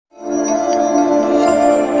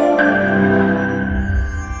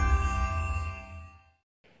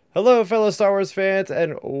Hello, fellow Star Wars fans,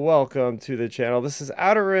 and welcome to the channel. This is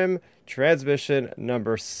Outer Rim transmission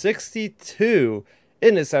number 62.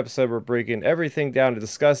 In this episode, we're breaking everything down to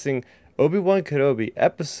discussing Obi-Wan Kenobi,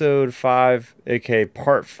 Episode 5, aka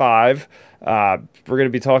Part 5. We're going to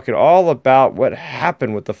be talking all about what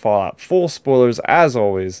happened with the Fallout. Full spoilers, as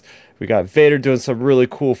always. We got Vader doing some really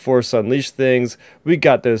cool Force Unleashed things. We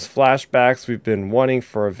got those flashbacks we've been wanting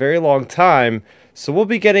for a very long time. So we'll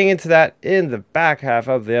be getting into that in the back half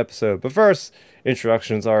of the episode. But first,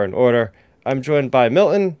 introductions are in order. I'm joined by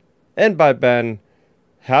Milton and by Ben.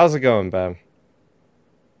 How's it going, Ben?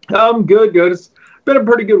 Good. It's been a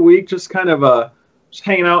pretty good week. Just kind of just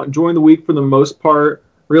hanging out, enjoying the week for the most part.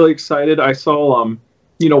 Really excited. I saw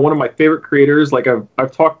one of my favorite creators. Like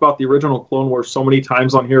I've talked about the original Clone Wars so many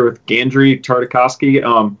times on here with Gandry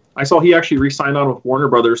Tartakovsky. I saw he actually re-signed on with Warner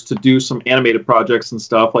Brothers to do some animated projects and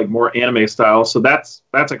stuff, like more anime style. So that's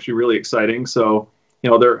actually really exciting. So,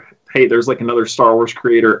 there's like another Star Wars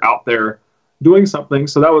creator out there doing something.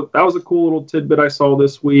 So that was a cool little tidbit I saw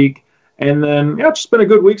this week. And then it's just been a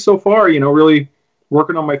good week so far. Really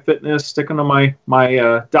working on my fitness, sticking to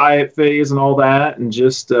my diet phase and all that, and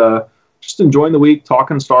just enjoying the week,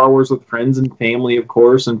 talking Star Wars with friends and family, of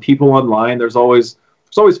course, and people online. There's always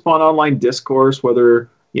fun online discourse, whether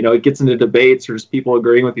it gets into debates or just people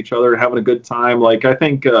agreeing with each other and having a good time. Like, I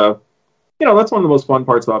think, that's one of the most fun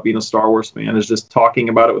parts about being a Star Wars fan is just talking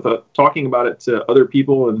about it to other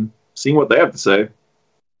people and seeing what they have to say.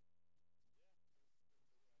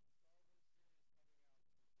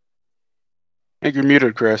 I think you're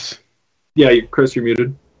muted, Chris. Yeah, Chris, you're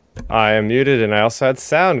muted. I am muted, and I also had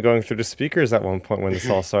sound going through the speakers at one point when this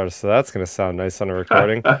all started, so that's going to sound nice on a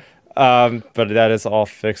recording. But that is all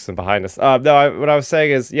fixed and behind us. What I was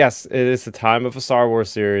saying is, yes, it is the time of a Star Wars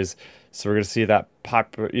series, so we're going to see that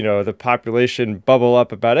the population bubble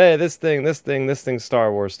up about, hey, this thing,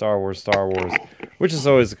 Star Wars, which is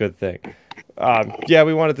always a good thing.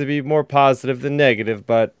 We want it to be more positive than negative,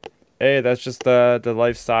 but hey, that's just the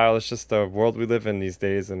lifestyle. It's just the world we live in these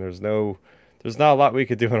days, and there's not a lot we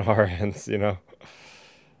could do on our ends,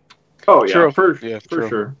 Oh yeah, True. for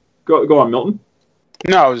sure. Go on, Milton.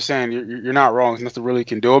 No, I was just saying you're not wrong. There's nothing really you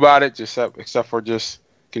can do about it, except for just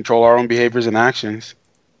control our own behaviors and actions.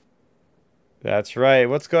 That's right.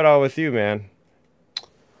 What's going on with you, man?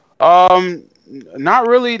 Not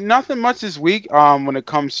really, nothing much this week. When it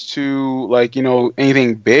comes to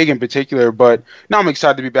anything big in particular, but now I'm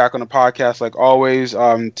excited to be back on the podcast like always.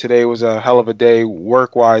 Today was a hell of a day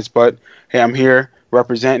work wise, but hey, I'm here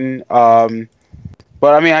representing. But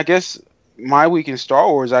I mean, I guess my week in Star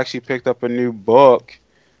Wars actually picked up a new book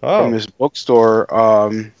from this bookstore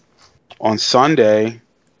on Sunday.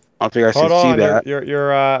 I don't think I should see that.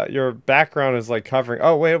 Your background is like covering.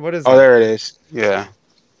 Oh wait, what is? Oh, there it is. Yeah.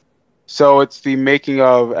 So it's the making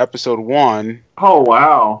of Episode 1. Oh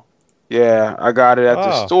wow. Yeah, I got it at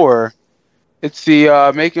the store. It's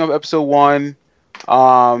the making of Episode 1.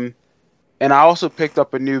 And I also picked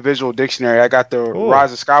up a new visual dictionary. I got the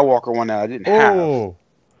Rise of Skywalker one that I didn't have.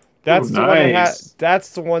 That's the nice. one that's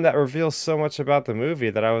the one that reveals so much about the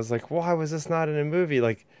movie that I was like, why was this not in a movie?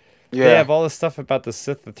 Like, Yeah. they have all this stuff about the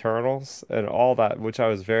Sith Eternals and all that, which I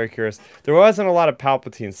was very curious. There wasn't a lot of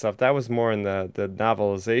Palpatine stuff. That was more in the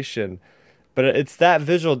novelization. But it's that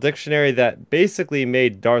visual dictionary that basically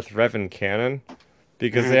made Darth Revan canon.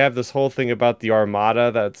 Because they have this whole thing about the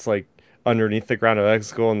Armada that's like underneath the ground of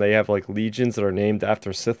Exegol, and they have like legions that are named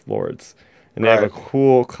after Sith Lords. And they have a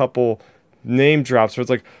cool couple name drops where it's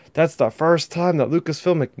like, that's the first time that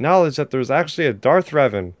Lucasfilm acknowledged that there's actually a Darth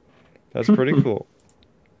Revan. That's pretty cool.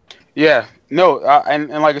 Yeah, no, and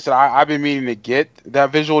like I said, I've been meaning to get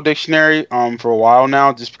that visual dictionary for a while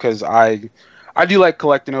now, just because I do like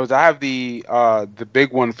collecting those. I have the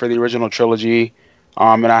big one for the original trilogy,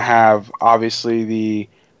 and I have obviously the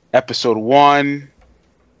Episode 1,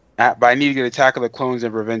 but I need to get Attack of the Clones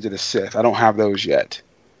and Revenge of the Sith. I don't have those yet.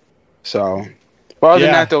 So, but other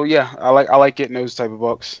than that, though, yeah, I like getting those type of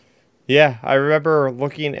books. Yeah, I remember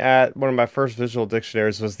looking at one of my first visual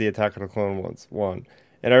dictionaries was the Attack of the Clones one.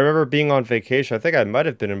 And I remember being on vacation. I think I might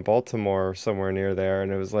have been in Baltimore or somewhere near there.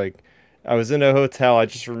 And it was like, I was in a hotel. I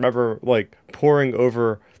just remember like poring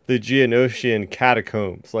over the Geonosian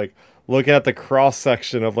catacombs, like looking at the cross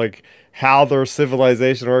section of like how their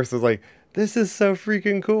civilization works. I was like, this is so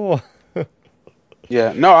freaking cool.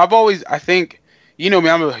 Yeah, no, I think, me,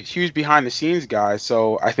 I'm a huge behind the scenes guy.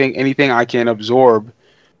 So I think anything I can absorb,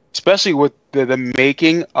 especially with the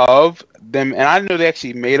making of them, and I didn't know they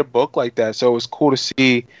actually made a book like that, so it was cool to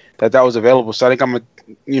see that was available. So I think I'm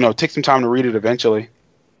gonna, take some time to read it eventually.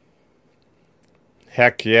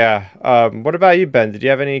 Heck yeah. What about you, Ben? Did you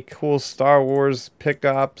have any cool Star Wars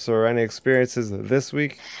pickups or any experiences this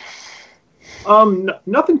week?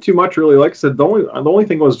 Nothing too much really. Like I said, the only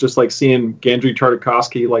thing was just like seeing Gandry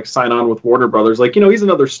Tartakovsky like sign on with Warner Brothers. Like, he's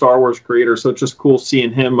another Star Wars creator, so it's just cool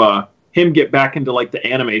seeing him get back into like the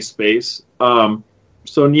anime space.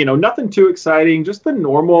 So nothing too exciting, just the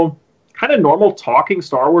normal talking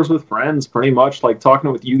Star Wars with friends, pretty much like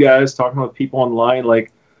talking with you guys, talking with people online,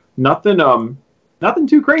 like nothing nothing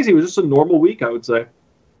too crazy. It was just a normal week, I would say.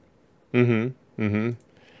 Mm-hmm. Mm-hmm.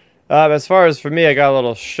 As far as for me, I got a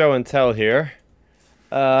little show and tell here.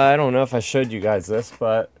 I don't know if I showed you guys this,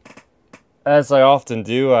 but as I often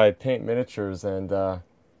do, I paint miniatures and,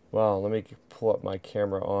 well, let me pull up my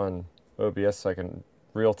camera on OBS so I can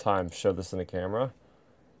real time show this in the camera.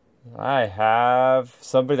 I have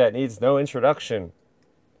somebody that needs no introduction.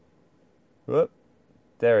 Whoop.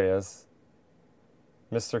 There he is.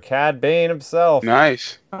 Mr. Cad Bane himself.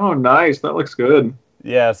 Nice. Oh, nice. That looks good.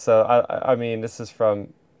 Yeah, so I mean, this is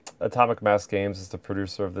from Atomic Mass Games, is the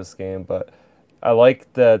producer of this game, but I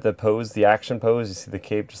like the pose, the action pose. You see the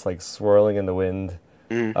cape just like swirling in the wind.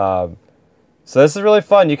 Mm. So this is really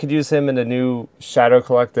fun. You could use him in the new Shadow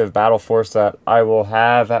Collective Battle Force that I will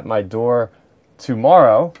have at my door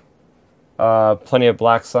tomorrow. Plenty of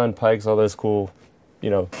Black Sun pikes, all those cool,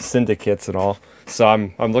 syndicates and all. So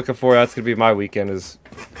I'm looking forward. That's gonna be my weekend. Is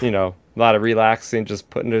a lot of relaxing, just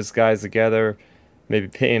putting those guys together, maybe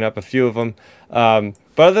painting up a few of them. But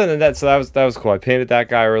other than that, so that was cool. I painted that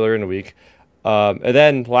guy earlier in the week, and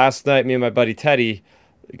then last night, me and my buddy Teddy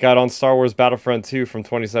got on Star Wars Battlefront 2 from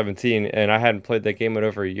 2017, and I hadn't played that game in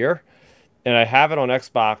over a year. And I have it on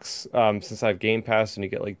Xbox since I have Game Pass, and you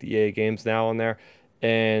get like the EA games now on there.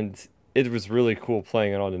 And it was really cool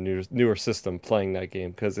playing it on the newer system, playing that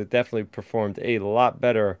game, because it definitely performed a lot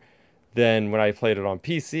better than when I played it on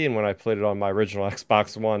PC, and when I played it on my original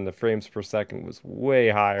Xbox One. The frames per second was way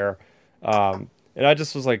higher. And I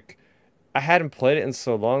just was like, I hadn't played it in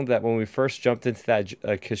so long that when we first jumped into that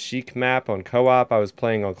Kashyyyk map on co-op, I was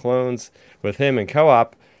playing on clones with him in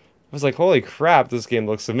co-op. I was like, holy crap, this game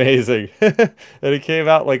looks amazing. And it came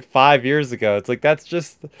out like 5 years ago. It's like, that's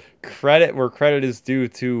just credit where credit is due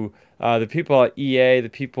to the people at EA, the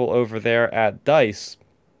people over there at DICE.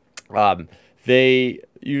 They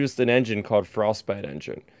used an engine called Frostbite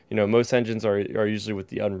engine. Most engines are usually with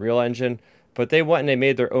the Unreal Engine, but they went and they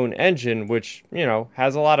made their own engine, which,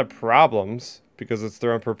 has a lot of problems because it's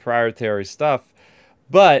their own proprietary stuff,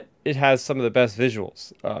 but it has some of the best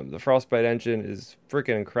visuals. The Frostbite engine is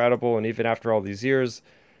freaking incredible, and even after all these years,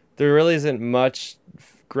 there really isn't much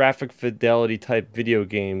graphic fidelity type video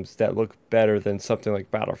games that look better than something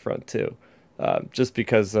like Battlefront 2, just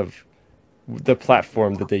because of the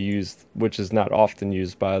platform that they used, which is not often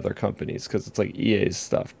used by other companies because it's like EA's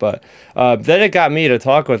stuff. But then it got me to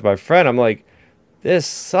talk with my friend. I'm like, this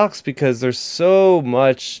sucks because there's so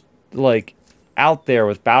much like out there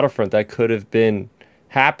with Battlefront that could have been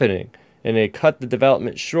happening, and they cut the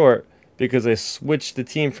development short because they switched the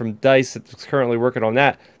team from DICE that's currently working on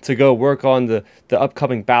that to go work on the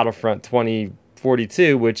upcoming Battlefront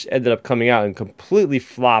 2042, which ended up coming out and completely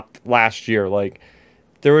flopped last year. Like,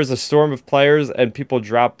 there was a storm of players and people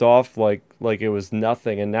dropped off like it was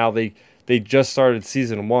nothing, and now they just started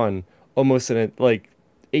season one almost in like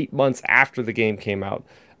 8 months after the game came out.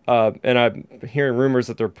 And I'm hearing rumors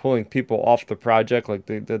that they're pulling people off the project. Like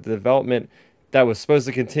the development that was supposed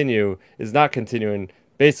to continue is not continuing,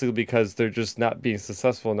 basically because they're just not being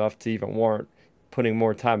successful enough to even warrant putting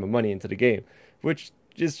more time and money into the game, which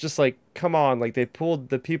is just like, come on. Like, they pulled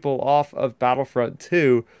the people off of Battlefront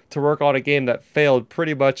 2 to work on a game that failed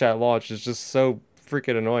pretty much at launch. It's just so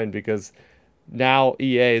freaking annoying because now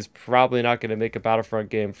EA is probably not going to make a Battlefront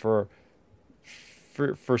game for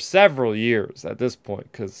several years at this point.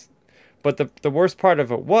 But the worst part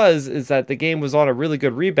of it is that the game was on a really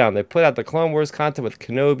good rebound. They put out the Clone Wars content with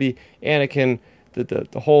Kenobi, Anakin,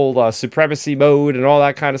 the whole supremacy mode and all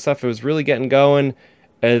that kind of stuff. It was really getting going.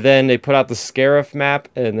 And then they put out the Scarif map,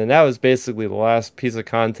 and then that was basically the last piece of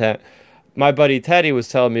content. My buddy Teddy was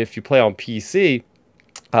telling me if you play on PC,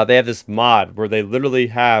 they have this mod where they literally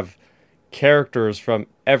have characters from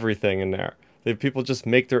everything in there. People just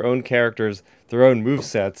make their own characters, their own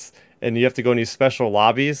movesets, and you have to go in these special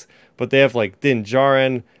lobbies. But they have like Din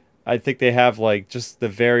Djarin. I think they have like just the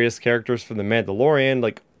various characters from The Mandalorian,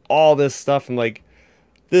 like all this stuff. I'm like,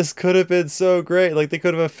 this could have been so great. Like, they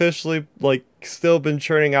could have officially like still been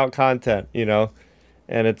churning out content,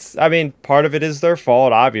 And I mean, part of it is their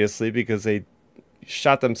fault, obviously, because they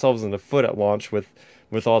shot themselves in the foot at launch with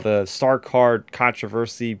all the star card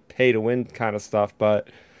controversy, pay to win kind of stuff. But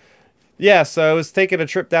Yeah, so I was taking a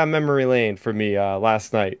trip down memory lane for me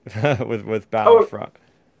last night with Oh, Battlefront.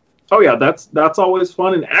 oh yeah, that's always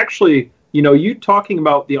fun. And actually, you talking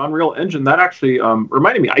about the Unreal Engine, that actually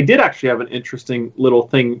reminded me. I did actually have an interesting little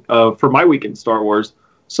thing for my week in Star Wars.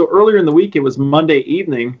 So earlier in the week, it was Monday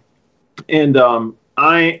evening, and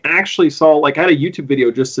I actually saw like I had a YouTube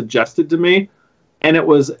video just suggested to me, and it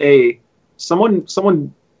was a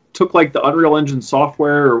someone took like the Unreal Engine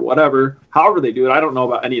software or whatever, however they do it. I don't know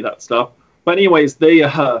about any of that stuff. But anyways, they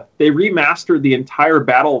remastered the entire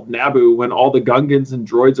Battle of Naboo when all the Gungans and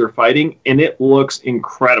droids are fighting, and it looks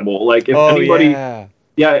incredible. Like if Oh anybody, yeah.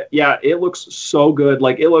 yeah, it looks so good.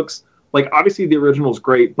 Like it looks like obviously the original is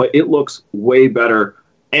great, but it looks way better.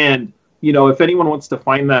 And if anyone wants to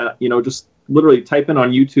find that, just literally type in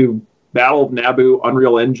on YouTube Battle of Naboo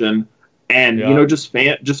Unreal Engine, and Yeah. just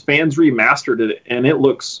fans remastered it, and it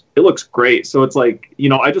looks great. So it's like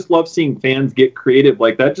I just love seeing fans get creative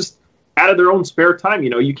like that, just out of their own spare time.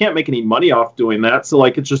 You can't make any money off doing that, so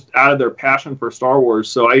like it's just out of their passion for Star Wars.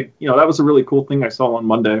 So that was a really cool thing I saw on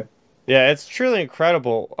Monday. Yeah, it's truly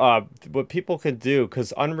incredible what people can do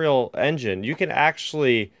because Unreal Engine, you can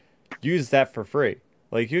actually use that for free.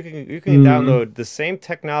 Like you can Mm-hmm. download the same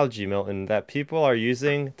technology, Milton, that people are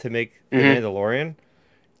using to make The Hmm. Mandalorian.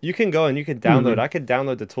 You can go and you can download. Mm-hmm. I could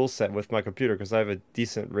download the tool set with my computer because I have a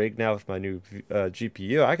decent rig now with my new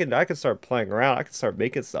GPU. I could start playing around. I could start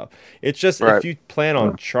making stuff. It's just if Right. you plan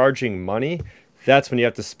on charging money, that's when you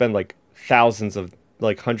have to spend like thousands of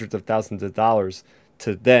like hundreds of thousands of dollars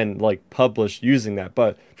to then like publish using that.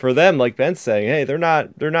 But for them, like Ben's saying, hey, they're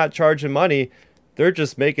not charging money. They're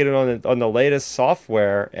just making it on the latest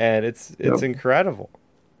software, and it's Yep. incredible.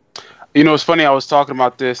 It's funny. I was talking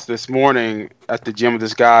about this morning at the gym with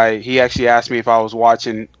this guy. He actually asked me if I was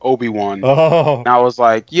watching Obi-Wan. Oh, And I was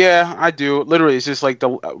like, yeah, I do. Literally, it's just like the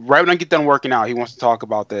right when I get done working out, he wants to talk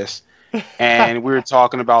about this. And we were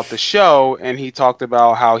talking about the show, and he talked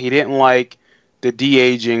about how he didn't like the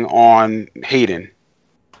de-aging on Hayden,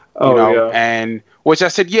 Oh yeah. and which I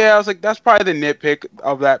said, yeah, I was like, that's probably the nitpick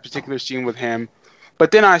of that particular scene with him. But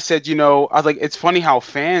then I said, I was like, it's funny how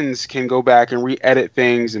fans can go back and re-edit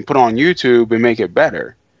things and put on YouTube and make it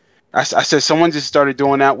better. I said someone just started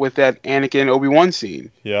doing that with that Anakin Obi-Wan scene.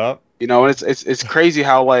 yep. And it's crazy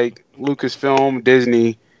how like Lucasfilm,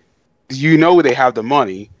 Disney, they have the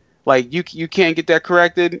money. Like you can't get that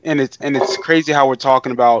corrected, and it's crazy how we're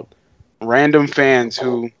talking about random fans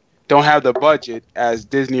who don't have the budget as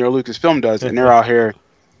Disney or Lucasfilm does, and they're out here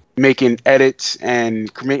making edits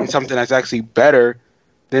and creating something that's actually better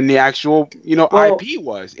than the actual Well, IP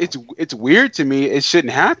was. It's weird to me. It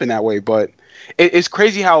shouldn't happen that way, but it's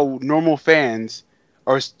crazy how normal fans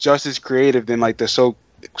are just as creative than like the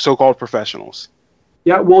so-called professionals.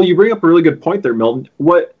 yeah. Well, you bring up a really good point there, Milton.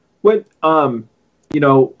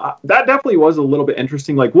 That definitely was a little bit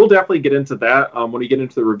interesting. Like, we'll definitely get into that when we get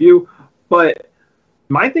into the review. But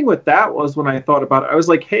my thing with that was when I thought about it, I was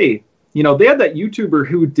like, hey, they had that YouTuber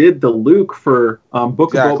who did the Luke for Book of Boba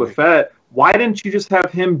Exactly. Fett. Why didn't you just have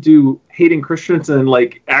him do Hayden Christensen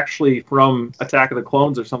like actually from Attack of the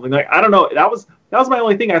Clones or something? Like, I don't know. That was my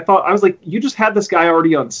only thing. I thought I was like, you just had this guy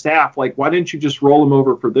already on staff. Like, why didn't you just roll him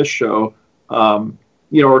over for this show,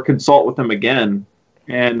 or consult with him again?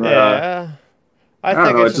 And Yeah. I I don't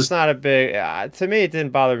think know. it's It's just just not a big. To me, it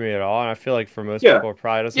didn't bother me at all, and I feel like for most yeah. people, it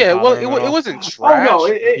probably doesn't Yeah, well, bother them at it all. wasn't Oh no,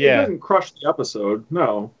 trash. it Yeah. doesn't crush the episode.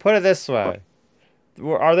 No. Put it this But,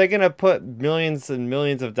 way: are they gonna put millions and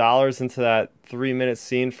millions of dollars into that 3 minute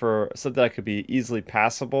scene for something that could be easily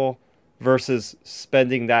passable, versus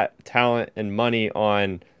spending that talent and money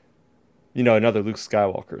on another Luke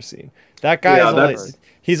Skywalker scene? That guy is yeah, only Right.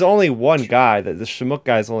 he's only one guy. That the Shmook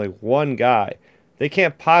guy is only one guy. They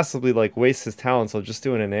can't possibly like waste his talents on just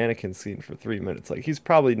doing an Anakin scene for 3 minutes. Like he's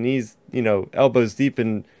probably knees, elbows deep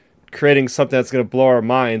in creating something that's gonna blow our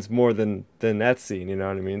minds more than that scene. You know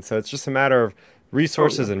what I mean? So it's just a matter of oh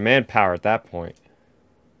resources yeah. and manpower at that point.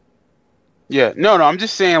 Yeah, no, I'm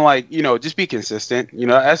just saying, like, just be consistent.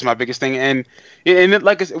 That's my biggest thing.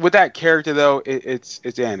 Like I said, with that character though, it's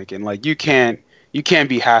Anakin. Like, you can't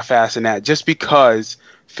be half-assed in that just because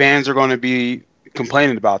fans are going to be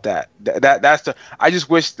complaining about that. That's the. I just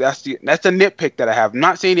wish that's the nitpick that I have. I'm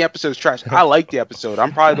not saying the episode's trash. I like the episode.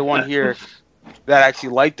 I'm probably the one here that actually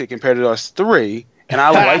liked it compared to us three, and I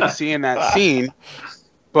liked seeing that scene.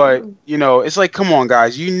 But it's like, come on,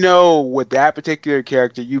 guys. With that particular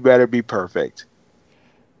character, you better be perfect.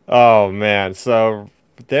 Oh man, so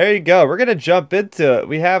there you go. We're gonna jump into it.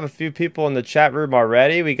 We have a few people in the chat room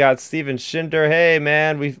already. We got Steven Schinder. Hey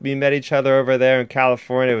man, we met each other over there in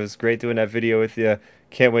California. It was great doing that video with you.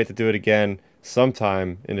 Can't wait to do it again.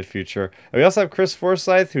 sometime in the future. And we also have Chris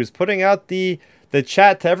Forsyth, who's putting out the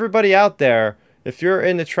chat to everybody out there. If you're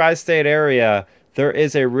in the tri-state area, there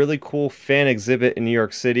is a really cool fan exhibit in New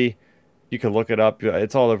York City. You can look it up.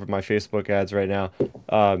 It's all over my Facebook ads right now.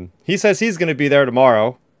 He says he's going to be there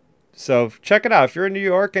tomorrow. So check it out. If you're in New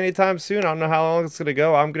York anytime soon, I don't know how long it's going to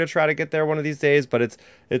go. I'm going to try to get there one of these days, but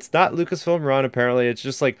it's not Lucasfilm run, apparently. It's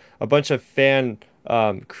just like a bunch of fan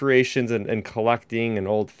creations and collecting and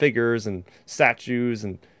old figures and statues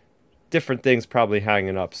and different things probably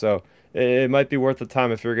hanging up. So it might be worth the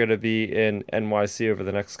time if you're going to be in NYC over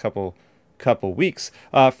the next couple weeks.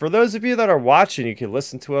 For those of you that are watching, you can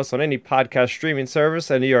listen to us on any podcast streaming service,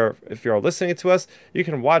 and if you're listening to us, you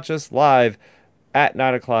can watch us live at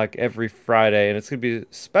 9 o'clock every Friday, and it's going to be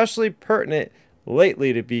especially pertinent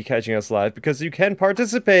lately to be catching us live because you can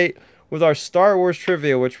participate with our Star Wars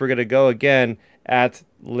trivia, which we're going to go again at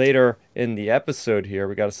later in the episode here.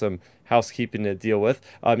 We got some housekeeping to deal with.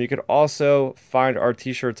 You can also find our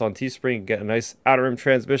t-shirts on Teespring and get a nice Outer Rim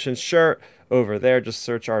Transmission shirt over there. Just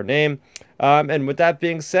search our name. And with that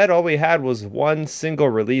being said, all we had was one single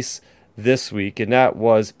release this week, and that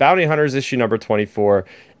was Bounty Hunters issue number 24.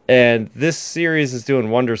 And this series is doing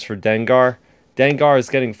wonders for Dengar. Dengar is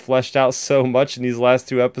getting fleshed out so much in these last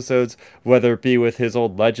 2 episodes, whether it be with his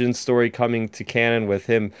old legend story coming to canon, with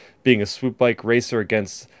him being a swoop bike racer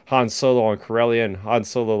against Han Solo on Corellia, and Han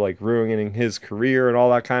Solo like ruining his career and all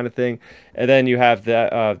that kind of thing. And then you have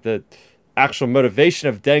the actual motivation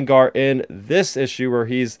of Dengar in this issue, where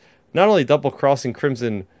he's not only double-crossing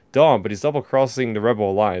Crimson Dawn, but he's double-crossing the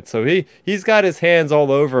Rebel Alliance. So he's got his hands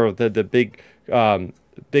all over the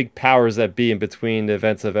big powers that be in between the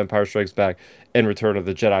events of Empire Strikes Back and Return of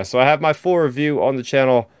the Jedi. So I have my full review on the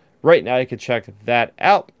channel right now. You can check that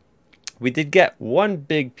out. We did get one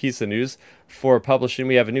big piece of news for publishing.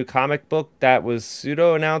 We have a new comic book that was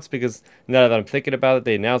pseudo-announced because now that I'm thinking about it,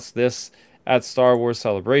 they announced this at Star Wars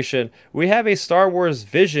Celebration. We have a Star Wars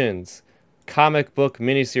Visions comic book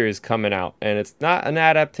miniseries coming out, and it's not an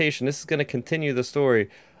adaptation. This is going to continue the story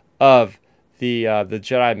of the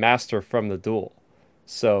Jedi Master from the duel.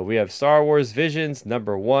 So we have Star Wars Visions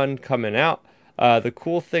 #1 coming out. The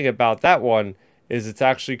cool thing about that one is it's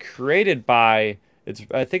actually created by,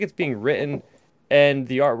 I think it's being written, and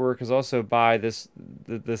the artwork is also by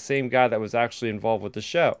the same guy that was actually involved with the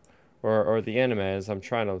show or the anime, as I'm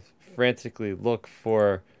trying to frantically look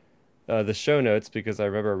for the show notes because I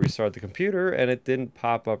remember I restarted the computer and it didn't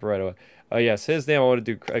pop up right away. Yes, his name, I want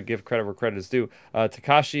to give credit where credit is due.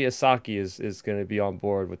 Takashi Asaki is going to be on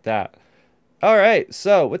board with that. All right,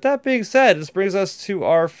 so with that being said, this brings us to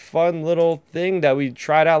our fun little thing that we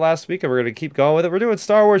tried out last week, and we're going to keep going with it. We're doing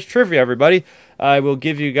Star Wars trivia, everybody. I will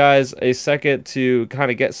give you guys a second to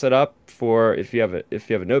kind of get set up for, if you have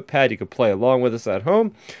a notepad, you can play along with us at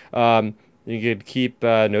home. You can keep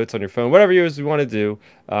notes on your phone, whatever you want to do.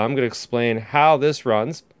 I'm going to explain how this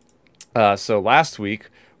runs. So last week,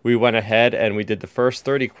 we went ahead and we did the first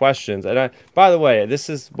 30 questions. And by the way,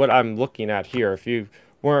 this is what I'm looking at here. If you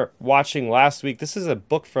weren't watching last week, this is a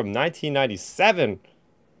book from 1997.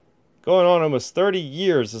 Going on almost 30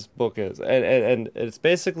 years, this book is. And it's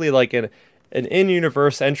basically like an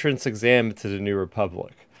in-universe entrance exam to the New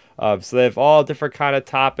Republic. So they have all different kind of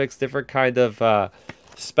topics, different kind of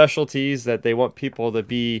specialties that they want people to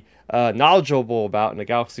be knowledgeable about in a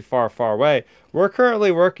galaxy far, far away. We're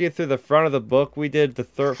currently working through the front of the book. We did the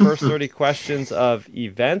first 30 questions of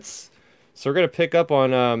events. So we're going to pick up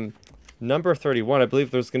on number 31. I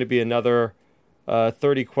believe there's going to be another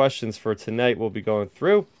 30 questions for tonight we'll be going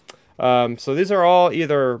through. So these are all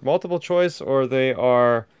either multiple choice or they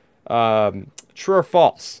are true or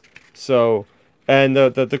false. So, and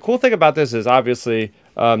the cool thing about this is obviously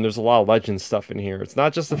there's a lot of legend stuff in here. It's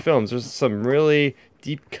not just the films. There's some really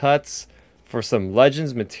deep cuts for some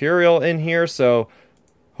Legends material in here. So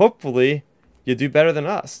hopefully you do better than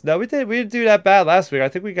us. No, we didn't do that bad last week. I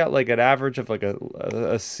think we got like an average of like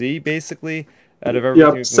a C basically out of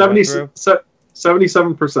everything. Yep,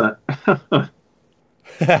 77%.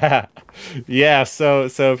 Yeah,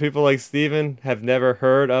 so people like Steven have never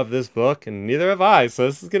heard of this book, and neither have I. So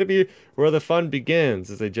this is gonna be where the fun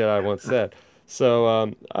begins, as a Jedi once said.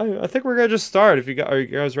 So I think we're gonna just start. Are you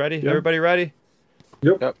guys ready? Yep. Everybody ready?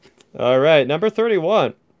 Yep. All right, number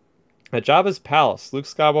 31. At Jabba's palace, Luke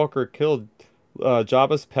Skywalker killed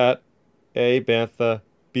Jabba's pet, A. Bantha,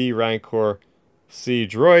 B. Rancor, C.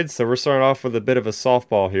 Droid. So we're starting off with a bit of a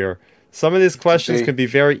softball here. Some of these questions can be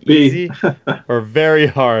very easy or very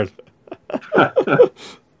hard.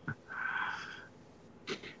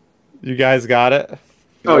 You guys got it?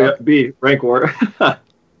 Oh, yeah, B. Rancor. Yeah,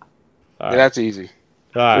 that's easy.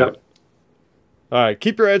 All right. Yep. All right,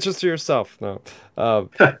 keep your answers to yourself. No.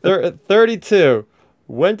 32.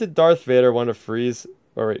 When did Darth Vader want to freeze?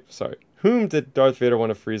 Or wait, sorry. Whom did Darth Vader want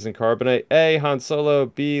to freeze in carbonite? A. Han Solo.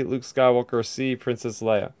 B. Luke Skywalker. C. Princess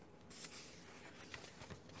Leia.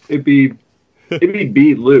 It'd be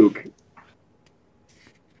B, Luke.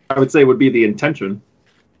 I would say would be the intention.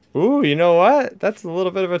 Ooh, you know what? That's a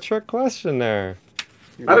little bit of a trick question there.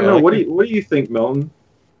 I don't know. What do you think, Milton?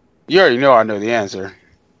 You already know I know the answer.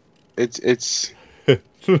 It's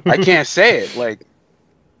I can't say it. Like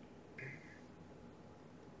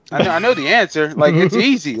I know the answer. Like it's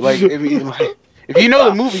easy. Like I mean, like, if you know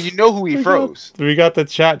the movie, you know who he froze. We got the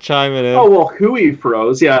chat chiming in. Oh well, who he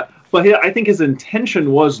froze? Yeah, but I think his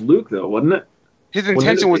intention was Luke, though, wasn't it? His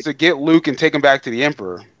intention was to get Luke and take him back to the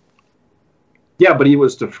Emperor. Yeah, but he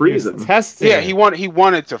was to freeze him. Testing. Yeah, he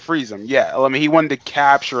wanted to freeze him. Yeah, I mean he wanted to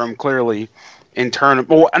capture him clearly and turn him.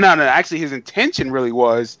 Well, no. Actually, his intention really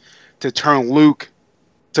was to turn Luke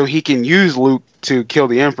so he can use Luke to kill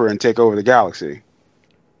the Emperor and take over the galaxy.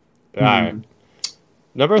 All right.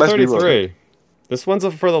 Number 33. This one's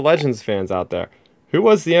for the Legends fans out there. Who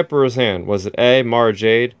was the Emperor's hand? Was it A. Mara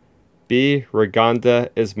Jade, B. Raganda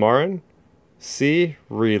Ismarin, C.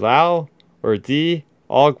 Ri Lao, or D.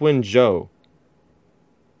 Ogwin Zhou?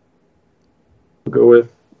 We'll go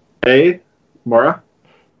with A. Mara.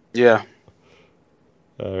 Yeah.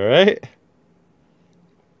 All right.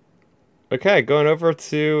 Okay, going over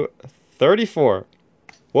to 34.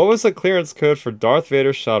 What was the clearance code for Darth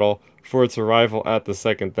Vader's shuttle for its arrival at the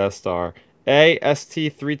second Death Star? A.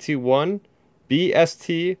 ST-321, B.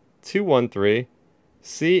 ST-213,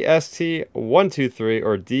 C. ST-123,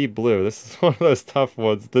 or D. Blue? This is one of those tough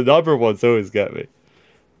ones. The number ones always get me.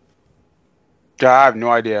 God, I have no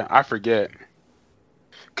idea. I forget.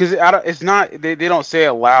 Because it's not, they don't say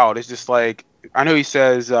it loud. It's just like, I know he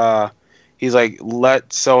says, he's like,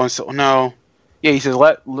 let so-and-so, no. Yeah, he says,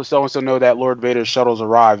 let so-and-so know that Lord Vader's shuttle's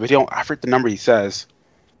arrived. But I forget the number he says.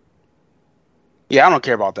 Yeah, I don't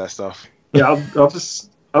care about that stuff. Yeah, I'll just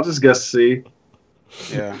guess C.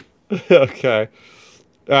 Yeah. Okay.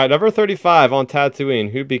 All right, number 35 on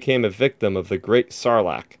Tatooine. Who became a victim of the Great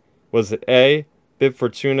Sarlacc? Was it A. Bib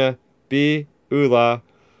Fortuna, B. Ula,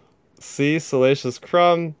 C. Salacious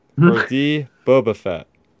Crumb, or D. Boba Fett?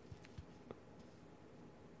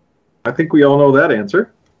 I think we all know that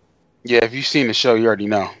answer. Yeah, if you've seen the show, you already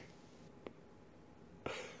know.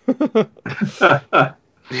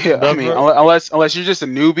 Yeah, I mean, unless you're just a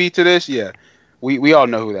newbie to this, yeah, we all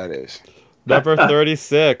know who that is. Number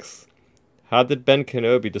 36. How did Ben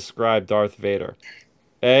Kenobi describe Darth Vader?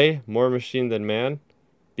 A. More machine than man.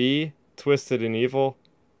 B. Twisted and evil.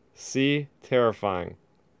 C. Terrifying.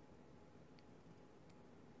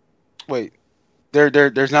 Wait,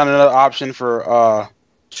 there's not another option for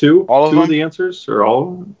two? All of two them? Of the answers, or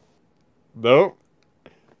all of them? Nope.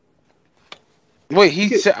 Wait, he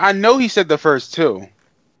said. I know he said the first two.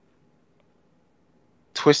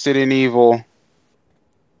 Twisted and evil.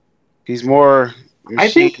 He's more.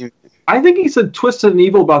 Machine. I think he said twisted and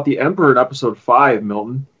evil about the Emperor in Episode 5,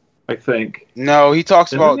 Milton. I think. No, he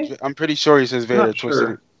talks Didn't about. he? I'm pretty sure he says Vader Not twisted.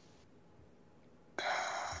 sure.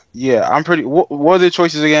 Yeah, I'm pretty. What are the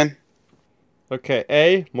choices again? Okay,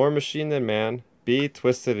 A. More machine than man. B.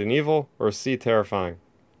 Twisted and evil, or C. Terrifying.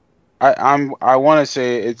 I want to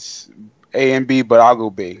say it's A and B, but I'll go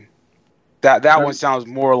B. That one sounds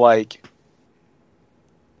more like.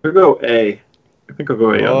 I'll go A. I think I'll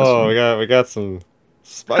go A on Oh, this one. we got some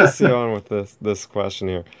spicy on with this question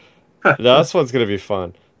here. Now, this one's gonna be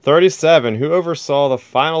fun. 37. Who oversaw the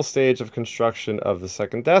final stage of construction of the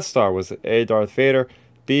second Death Star? Was it A. Darth Vader,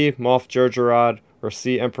 B. Moff Jerjerrod, or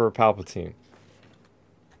C. Emperor Palpatine?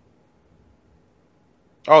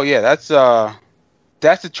 Oh yeah, that's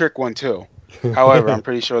a trick one too. However, I'm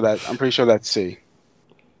pretty sure that's C.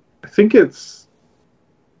 I think it's.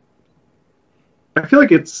 I feel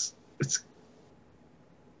like it's.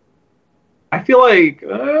 I feel like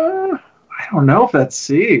I don't know if that's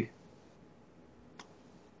C.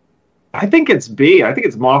 I think it's B. I think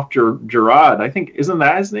it's Moff Jerjerrod. I think isn't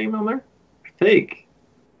that his name on there? I think.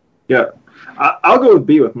 Yeah, I'll go with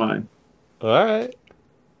B with mine. All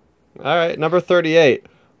right. Number 38.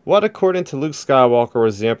 What, according to Luke Skywalker,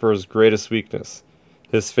 was the Emperor's greatest weakness?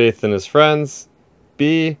 His faith in his friends,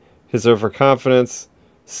 B. His overconfidence,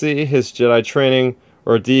 C. His Jedi training,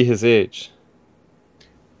 or D. His age?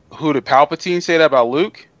 Who did Palpatine say that about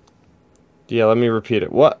Luke? Yeah, let me repeat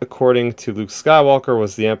it. What, according to Luke Skywalker,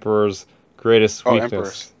 was the Emperor's greatest weakness?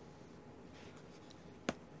 Emperor's.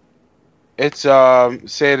 It's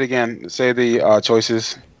say it again. Say the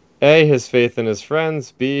choices. A. His faith in his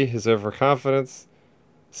friends, B. His overconfidence,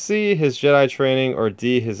 C. His Jedi training, or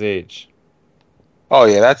D. His age? Oh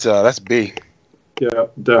yeah, that's B. Yeah,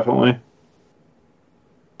 definitely.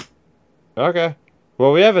 Okay.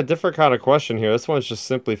 Well, we have a different kind of question here. This one's just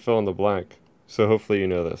simply fill in the blank. So hopefully you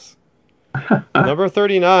know this. Number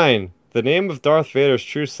 39. The name of Darth Vader's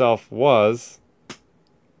true self was...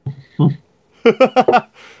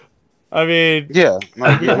 I mean, Yeah,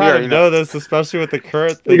 like we yeah, we kind already of know. know this, especially with the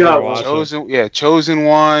current We thing we're got watching. Chosen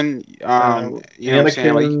one. You know what I'm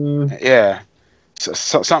saying? Anakin. Like, yeah,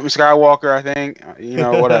 something Skywalker, I think.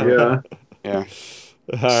 Whatever. Yeah. Yeah.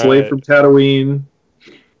 All Slave right. from Tatooine.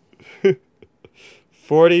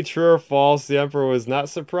 40, true or false, the Emperor was not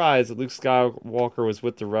surprised that Luke Skywalker was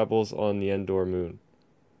with the rebels on the Endor moon.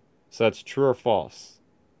 So that's true or false?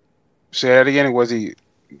 Say that again. Was he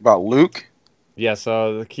about Luke? Yeah,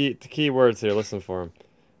 so the key words here, listen for him.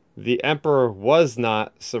 The Emperor was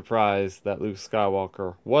not surprised that Luke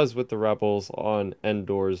Skywalker was with the rebels on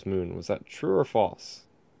Endor's moon. Was that true or false?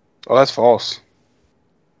 Oh, that's false.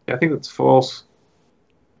 Yeah, I think that's false.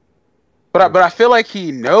 But I feel like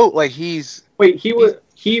he's Wait, he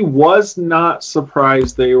was not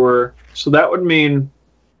surprised they were. So that would mean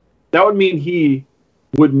he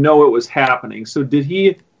would know it was happening. So did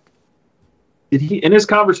he in his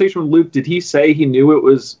conversation with Luke, did he say he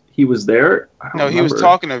knew he was there? I don't no, he was remember.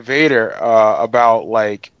 talking to Vader about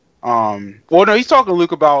like well no, he's talking to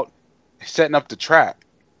Luke about setting up the trap.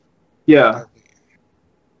 Yeah.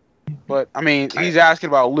 But I mean, he's asking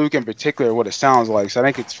about Luke in particular, what it sounds like. So I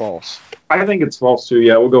think it's false. I think it's false too.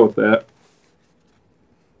 Yeah, we'll go with that.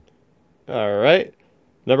 All right.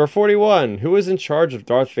 Number 41. Who was in charge of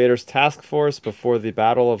Darth Vader's task force before the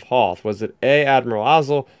Battle of Hoth? Was it A. Admiral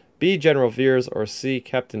Ozzel, B. General Veers, or C.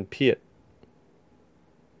 Captain Piet?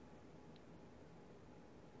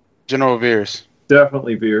 General Veers.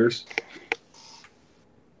 Definitely Veers.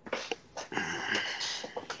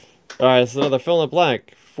 All right, so another fill in the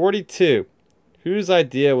blank. 42. Whose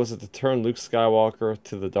idea was it to turn Luke Skywalker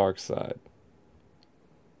to the dark side?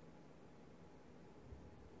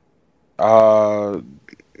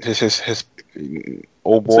 His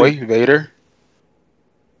old boy Vader.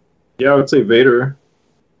 Yeah, I would say Vader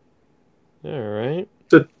All right.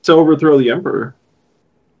 to overthrow the Emperor.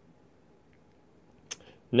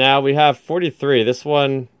 Now we have 43. This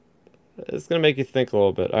one is going to make you think a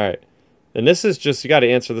little bit. All right. And this is just, you got to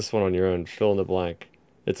answer this one on your own. Fill in the blank.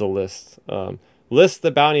 It's a list. List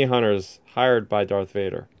the bounty hunters hired by Darth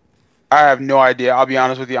Vader. I have no idea. I'll be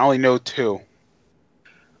honest with you. I only know two.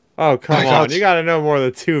 Oh, come on. You got to know more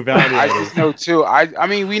than two bounty I hunters. just know two. I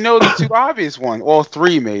mean, we know the two obvious ones. Well,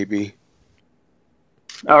 three maybe.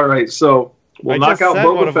 All right, so we'll knock out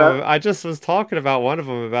Boba Fett. I just was talking about one of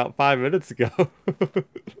them about 5 minutes ago.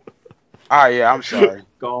 Yeah, I'm sorry.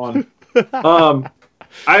 Gone.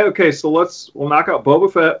 Okay, so we'll knock out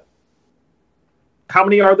Boba Fett. How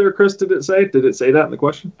many are there, Chris? Did it say? Did it say that in the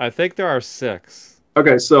question? I think there are 6.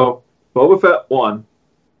 Okay, so Boba Fett 1.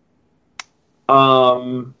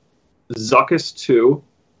 Zuckuss 2.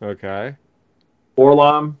 Okay.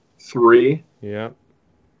 Orlam 3. Yep.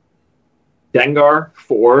 Dengar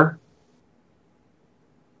 4.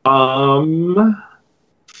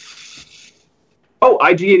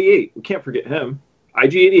 IG-88. We can't forget him.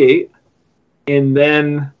 IG-88. And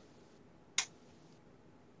then,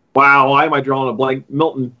 wow, why am I drawing a blank?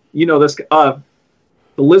 Milton, you know this, the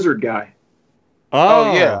lizard guy.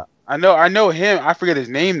 Oh yeah, I know him. I forget his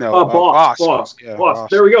name though. Boss. Yeah, Boss.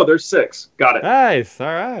 There we go. There's 6. Got it. Nice. All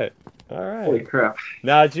right. Holy crap.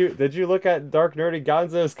 Now, did you look at Dark Nerdy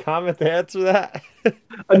Gonzo's comment to answer that?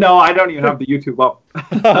 No, I don't even have the YouTube up.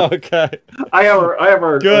 Oh, okay. I have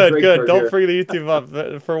our good. Don't Don't bring the YouTube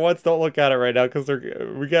up. For once, don't look at it right now because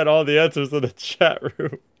we got all the answers in the chat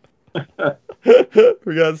room.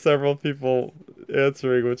 We got several people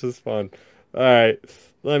answering, which is fun. All right,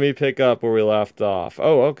 let me pick up where we left off.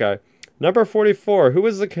 Oh, okay. Number 44. Who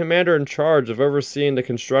was the commander in charge of overseeing the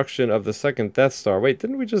construction of the second Death Star? Wait,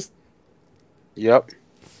 didn't we just... Yep.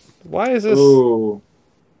 Why is this... Oh,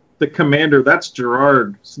 the commander, that's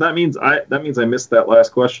Gerard. So that means I missed that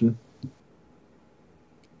last question.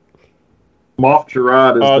 Moff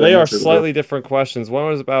Gerard is they are slightly different questions. One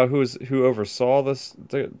was about who oversaw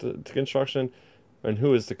the construction, and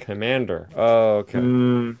who is the commander. Oh,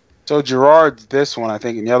 okay. So Gerard's this one, I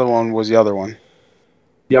think, and the other one was the other one.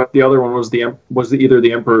 Yep, the other one was either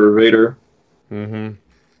the Emperor or Vader. Mm-hmm.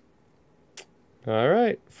 All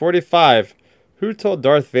right. 45. Who told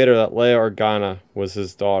Darth Vader that Leia Organa was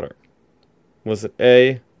his daughter? Was it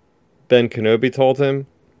A, Ben Kenobi told him,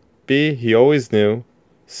 B, he always knew,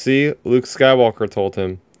 C, Luke Skywalker told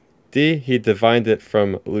him, D, he divined it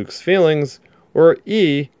from Luke's feelings, or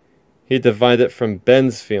E, he divined it from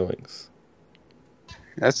Ben's feelings?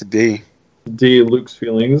 That's a D. D. Luke's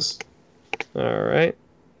feelings. All right.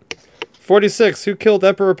 46. Who killed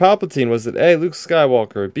Emperor Palpatine? Was it A. Luke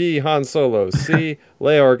Skywalker, B. Han Solo, C.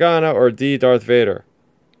 Leia Organa, or D. Darth Vader?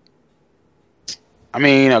 I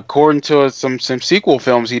mean, according to some sequel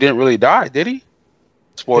films, he didn't really die, did he?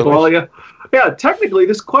 Spoilers. Well, yeah. Technically,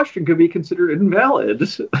 this question could be considered invalid.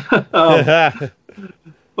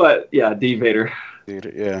 But yeah, D. Vader.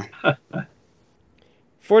 Dude, yeah.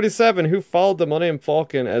 47. Who followed the Millennium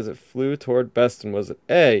Falcon as it flew toward Beston? Was it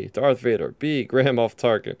A. Darth Vader, B. Grand Moff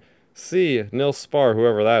Tarkin, C. Nil Spar,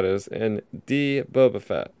 whoever that is, and D. Boba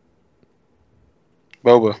Fett?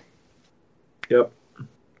 Boba. Yep.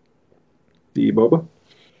 D. Boba.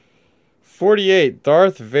 48.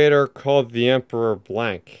 Darth Vader called the Emperor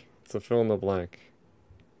blank. It's a fill in the blank.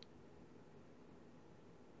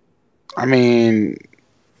 I mean,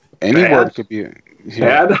 any Bad. word could be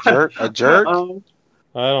Bad. A jerk.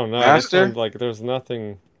 I don't know. Master? This one, like, there's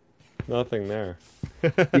nothing there.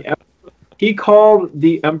 He called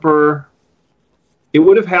the Emperor. It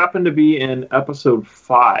would have happened to be in episode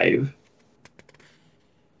 5,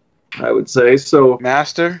 I would say. So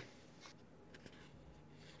Master.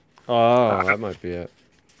 Oh, that might be it.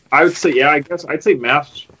 I would say, yeah. I guess I'd say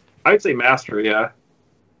master. I'd say master. Yeah.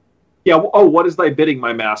 Yeah. Oh, what is thy bidding,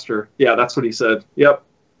 my master? Yeah, that's what he said. Yep.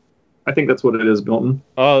 I think that's what it is, Milton.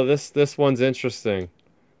 Oh, this one's interesting.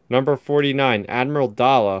 Number 49. Admiral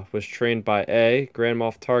Dala was trained by A. Grand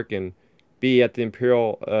Moff Tarkin, B. at the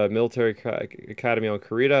Imperial Military Academy on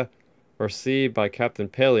Karita, or C. by Captain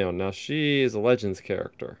Paleon. Now, she is a Legends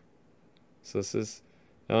character. So this is...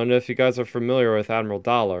 I don't know if you guys are familiar with Admiral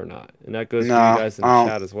Dala or not. And that goes for you guys in the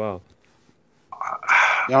chat as well.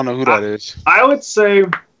 Y'all know who that is. I would say,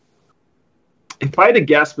 if I had to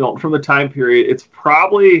guess, Milton, from the time period, it's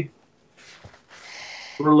probably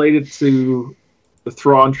related to the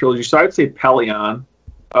Thrawn trilogy. So I'd say Pelion.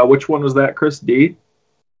 Which one was that, Chris? D?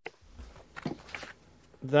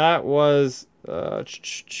 That was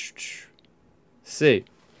C.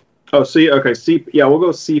 Oh, C. Okay, C. Yeah, we'll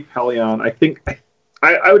go C. Pelion. I think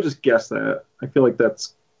I would just guess that. I feel like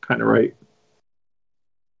that's kind of right.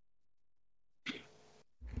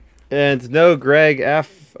 And no, Greg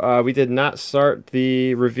F. We did not start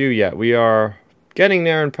the review yet. We are getting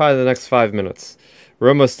there in probably the next 5 minutes. We're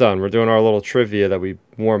almost done. We're doing our little trivia that we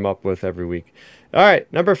warm up with every week. All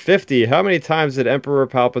right, number 50. How many times did Emperor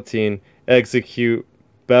Palpatine execute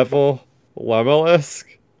Bevel Lemelisk?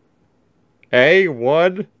 A,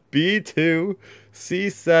 1, B, 2, C,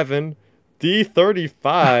 7, D,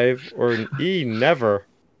 35, or E, never?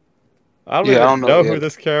 I don't know who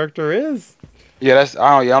this character is. Yeah,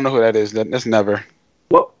 I don't know who that is. That's never.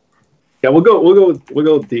 Well, yeah, we'll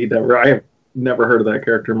go D, never. I have never heard of that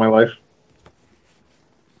character in my life.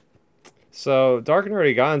 So Dark and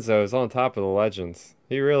Nerdy Gonzo is on top of the legends.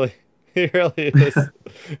 He really is.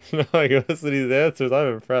 No, I goes to these answers.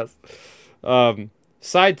 I'm impressed.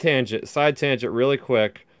 Side tangent, really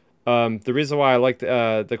quick. The reason why I liked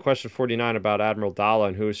the question 49 about Admiral Dala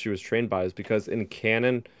and who she was trained by is because in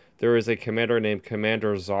canon there is a commander named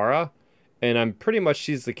Commander Zara, and I'm pretty much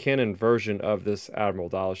she's the canon version of this Admiral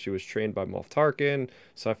Dala. She was trained by Moff Tarkin,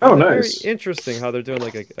 so I found it very interesting how they're doing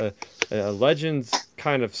like a Legends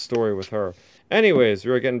kind of story with her. Anyways,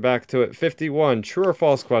 we're getting back to it. 51, true or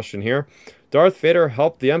false question here. Darth Vader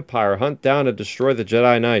helped the Empire hunt down and destroy the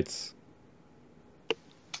Jedi Knights.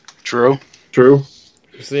 True. True.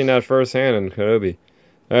 You're seeing that firsthand in Kenobi.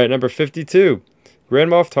 All right, number 52. Grand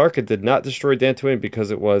Moff Tarkin did not destroy Dantooine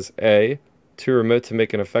because it was A, too remote to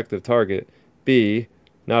make an effective target, B,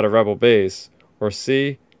 not a rebel base, or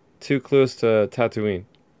C, too close to Tatooine.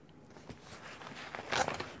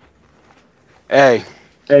 A.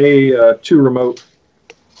 Too remote.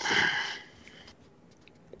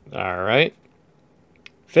 All right.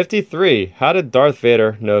 53. How did Darth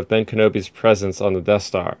Vader know of Ben Kenobi's presence on the Death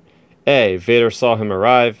Star? A. Vader saw him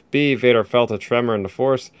arrive. B. Vader felt a tremor in the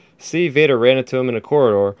Force. C. Vader ran into him in a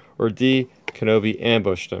corridor. Or D. Kenobi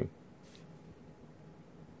ambushed him.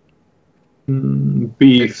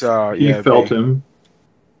 B. He felt B. him.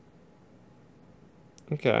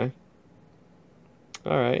 Okay.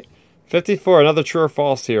 All right. 54. Another true or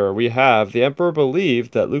false here. We have the Emperor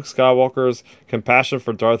believed that Luke Skywalker's compassion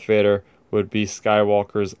for Darth Vader would be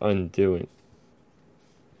Skywalker's undoing.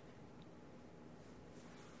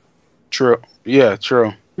 True. Yeah,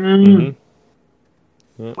 true. Mm-hmm.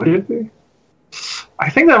 What did it be? I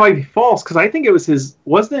think that might be false because I think it was his.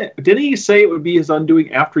 Wasn't it? Didn't he say it would be his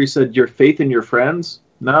undoing after he said your faith in your friends?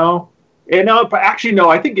 No. And no, but actually no.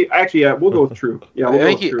 I think yeah, we'll go with true. Yeah,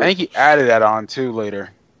 I think he added that on too later.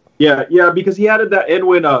 Yeah, because he added that in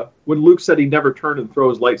when Luke said he'd never turn and throw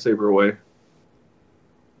his lightsaber away.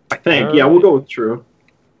 I think. All Yeah, we'll right. go with true.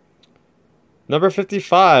 Number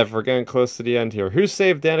 55. We're getting close to the end here. Who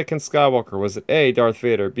saved Anakin Skywalker? Was it A, Darth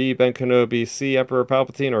Vader, B, Ben Kenobi, C, Emperor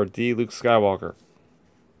Palpatine, or D, Luke Skywalker?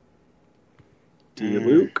 D. Mm.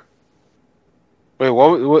 Luke. Wait,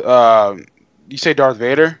 you say Darth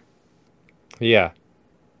Vader? Yeah.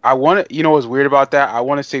 I want to, what's weird about that? I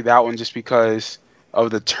want to say that one just because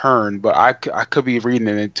of the turn, but I could be reading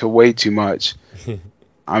it into way too much.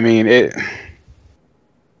 I mean,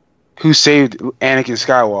 who saved Anakin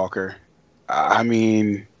Skywalker? I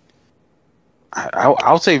mean,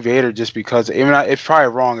 I'll say Vader just because, it's probably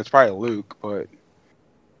wrong. It's probably Luke, but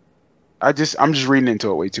I'm just reading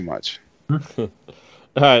into it way too much. All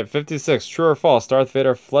right, 56. True or false? Darth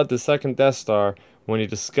Vader fled the second Death Star when he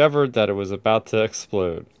discovered that it was about to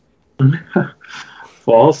explode.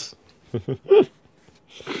 False.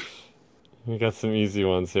 We got some easy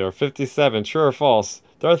ones here. 57. True or false?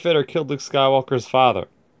 Darth Vader killed Luke Skywalker's father.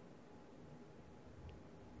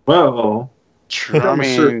 Well, True. I that was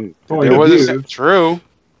mean, certainly there was do. true.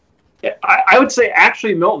 I would say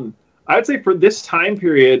actually, Milton. I would say for this time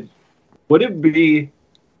period, would it be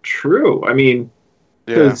true? I mean,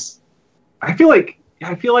 Yeah. because I feel like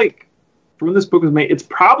from when this book was made, it's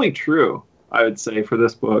probably true. I would say for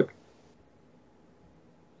this book,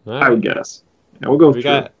 All I right. would guess. Yeah, we'll go with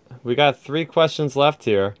true. We got 3 questions left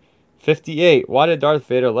here. 58. Why did Darth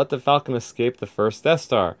Vader let the Falcon escape the first Death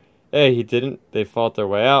Star? A, he didn't. They fought their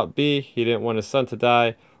way out. B, he didn't want his son to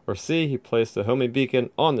die. Or C, he placed a homing beacon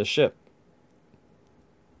on the ship.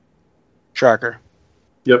 Tracker.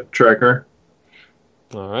 Yep, tracker.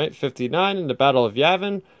 All right. 59. In the Battle of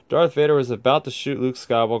Yavin, Darth Vader was about to shoot Luke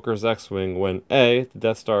Skywalker's X-Wing when A, the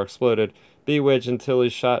Death Star exploded. B, Wedge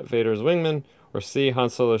Antilles shot Vader's wingman. Or C, Han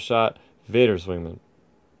Solo shot Vader's wingman.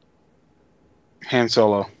 Han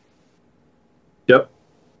Solo. Yep.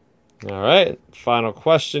 All right, final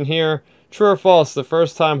question here. True or false, the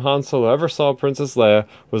first time Han Solo ever saw Princess Leia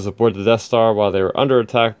was aboard the Death Star while they were under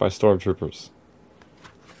attack by stormtroopers?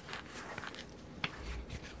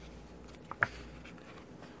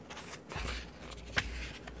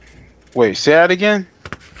 Wait, say that again?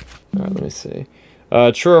 All right, let me see.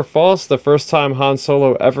 True or false, the first time Han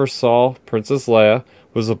Solo ever saw Princess Leia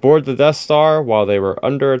was aboard the Death Star while they were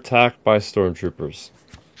under attack by stormtroopers?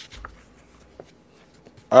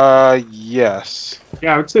 Yes.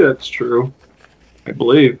 Yeah, I would say that's true. I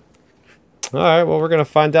believe. All right, well, we're going to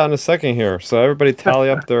find out in a second here. So everybody tally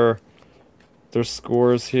up their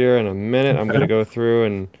scores here in a minute. I'm going to go through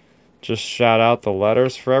and just shout out the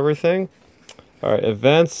letters for everything. All right,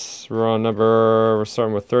 events. We're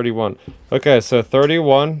starting with 31. Okay, so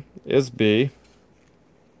 31 is B.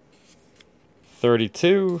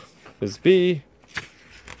 32 is B.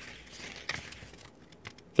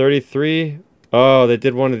 33. Oh, they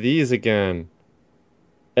did one of these again.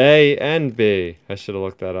 A and B. I should have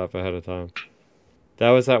looked that up ahead of time.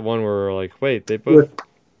 That was that one where we were like, wait, they both...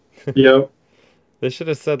 Yep. They should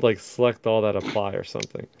have said, like, select all that apply or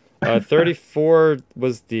something. 34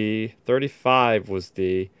 was D. 35 was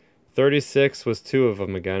D. 36 was 2 of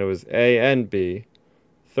them again. It was A and B.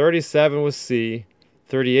 37 was C.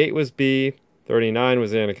 38 was B. 39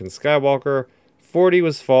 was Anakin Skywalker. 40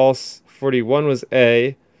 was false. 41 was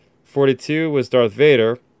A. 42 was Darth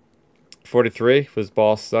Vader. 43 was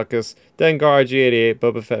Boss Zuckus, Dengar, G88,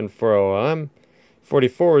 Boba Fett, and 40M.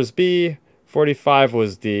 44 was B. 45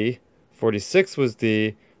 was D. 46 was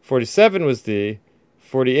D. 47 was D.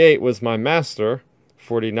 48 was My Master.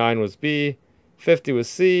 49 was B. 50 was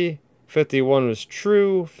C. 51 was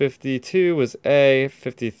True. 52 was A.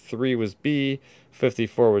 53 was B.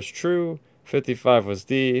 54 was True. 55 was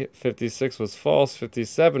D. 56 was False.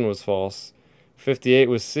 57 was False. 58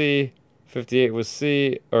 was C. 58 was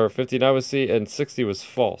C, or 59 was C, and 60 was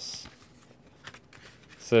false.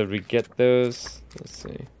 So did we get those? Let's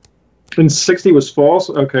see. And 60 was false?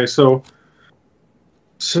 Okay, so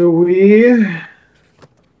we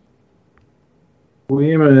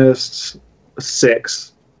missed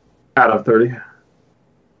 6 out of 30.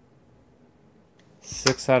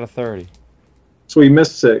 6 out of 30. So we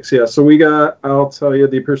missed 6, yeah. So we got, I'll tell you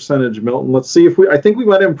the percentage, Milton. Let's see if I think we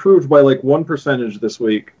might have improved by like 1% this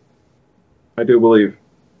week. I do believe.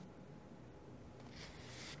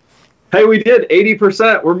 Hey, we did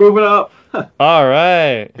 80%. We're moving up. All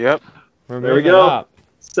right. Yep. We're There we moving go. up.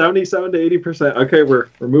 77 to 80%. Okay, we're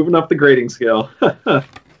moving up the grading scale.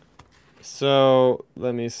 So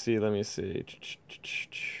let me see.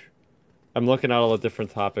 I'm looking at all the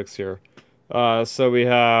different topics here. So we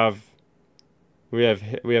have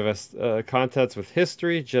contents with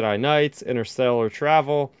history, Jedi Knights, interstellar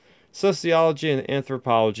travel, sociology and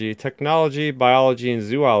anthropology, technology, biology and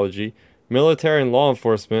zoology, military and law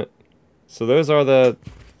enforcement. So those are the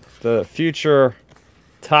future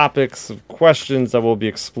topics of questions that we'll be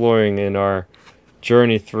exploring in our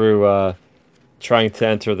journey through trying to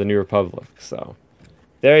enter the New Republic. So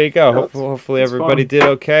there you go. Hopefully everybody did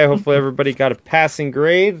okay. Hopefully everybody got a passing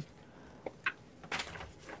grade.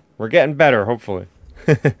 We're getting better, hopefully.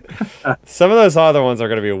 Some of those other ones are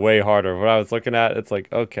going to be way harder. When I was looking at, it's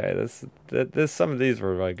like, okay, this some of these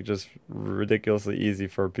were like just ridiculously easy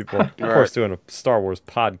for people. Of course, doing a Star Wars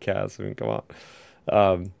podcast. I mean, come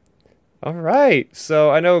on. All right.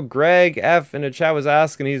 So I know Greg F in the chat was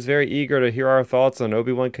asking. He's very eager to hear our thoughts on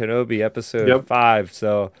Obi-Wan Kenobi episode 5.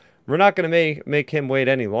 So we're not going to make him wait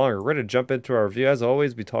any longer. We're going to jump into our review. As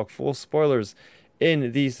always, we talk full spoilers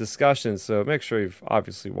in these discussions. So make sure you've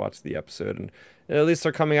obviously watched the episode, and at least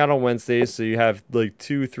they're coming out on Wednesdays, so you have like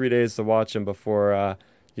 2-3 days to watch them before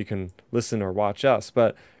you can listen or watch us.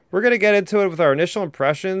 But we're going to get into it with our initial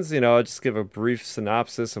impressions. I'll just give a brief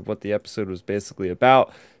synopsis of what the episode was basically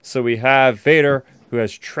about. So we have Vader, who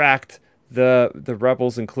has tracked the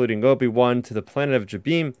rebels, including Obi-Wan, to the planet of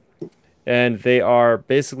Jabim, and they are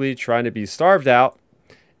basically trying to be starved out,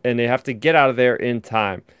 and they have to get out of there in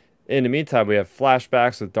time. In the meantime, we have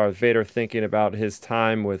flashbacks with Darth Vader thinking about his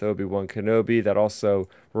time with Obi-Wan Kenobi that also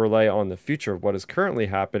relay on the future of what is currently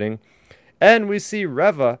happening. And we see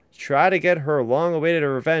Reva try to get her long-awaited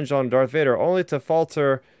revenge on Darth Vader, only to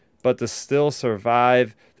falter, but to still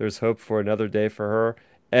survive. There's hope for another day for her.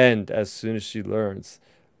 And as soon as she learns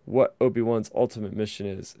what Obi-Wan's ultimate mission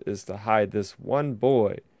is to hide this one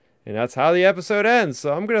boy. And that's how the episode ends.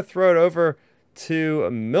 So I'm going to throw it over to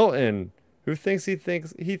Milton, who thinks he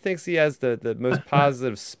has the most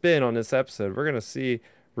positive spin on this episode. We're going to see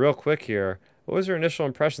real quick here. What was your initial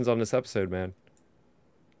impressions on this episode, man?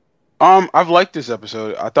 I've liked this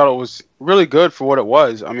episode. I thought it was really good for what it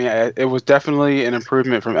was. I mean, it was definitely an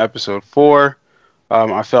improvement from episode 4.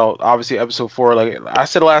 I felt obviously episode 4, like I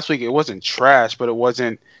said last week, it wasn't trash, but it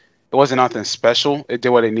wasn't nothing special. It did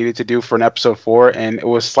what it needed to do for an episode 4, and it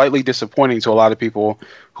was slightly disappointing to a lot of people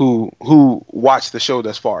who watched the show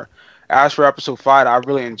thus far. As for episode 5, I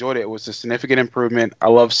really enjoyed it. It was a significant improvement. I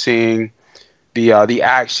love seeing the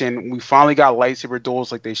action. We finally got lightsaber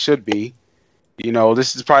duels like they should be.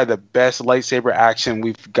 This is probably the best lightsaber action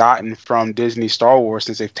we've gotten from Disney Star Wars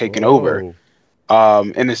since they've taken over.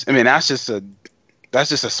 And that's just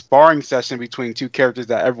a sparring session between two characters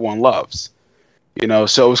that everyone loves.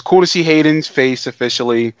 So it was cool to see Hayden's face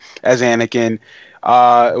officially as Anakin.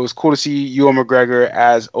 It was cool to see Ewan McGregor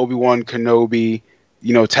as Obi-Wan Kenobi.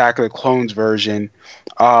 Attack of the Clones version.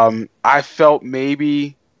 I felt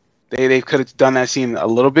maybe they could have done that scene a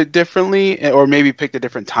little bit differently, or maybe picked a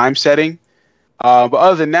different time setting. But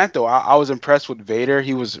other than that, though, I was impressed with Vader.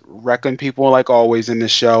 He was wrecking people like always in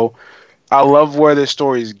this show. I love where this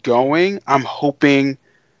story is going. I'm hoping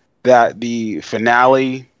that the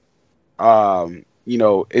finale,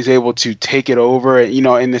 is able to take it over,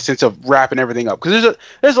 in the sense of wrapping everything up. Because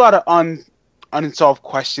there's a lot of unsolved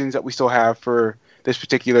questions that we still have for this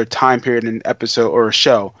particular time period in episode or a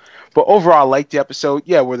show. But overall, I liked the episode.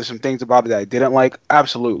 Yeah, were there some things about it that I didn't like?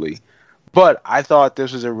 Absolutely. But I thought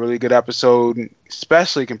this was a really good episode,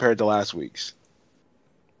 especially compared to last week's.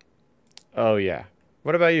 Oh, yeah.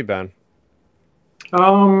 What about you, Ben?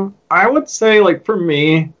 I would say, like, for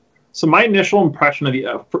me, so my initial impression of the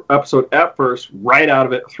episode at first, right out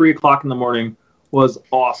of it, 3 o'clock in the morning, was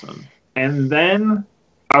awesome. And then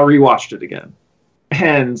I rewatched it again.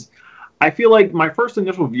 And I feel like my first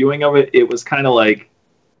initial viewing of it was kind of like,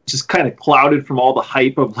 just kind of clouded from all the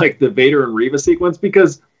hype of like the Vader and Reva sequence,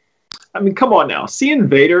 because, I mean, come on now, seeing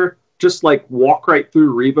Vader just like walk right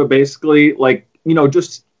through Reva, basically, like,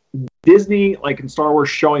 just Disney, like in Star Wars,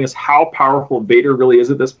 showing us how powerful Vader really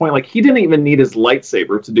is at this point. Like, he didn't even need his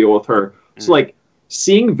lightsaber to deal with her. So like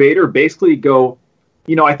seeing Vader basically go,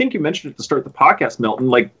 I think you mentioned it to start the podcast, Milton,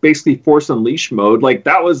 like basically Force Unleash mode, like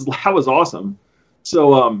that was awesome.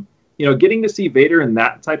 So, getting to see Vader in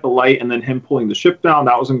that type of light and then him pulling the ship down,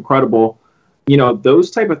 that was incredible.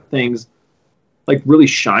 Those type of things like really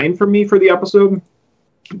shine for me for the episode.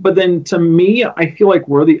 But then to me, I feel like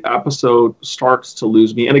where the episode starts to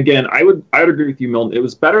lose me. And again, I would agree with you, Milton. It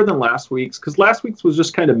was better than last week's, because last week's was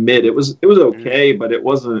just kind of mid. It was okay, but it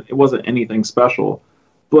wasn't anything special.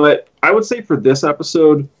 But I would say for this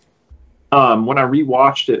episode, when I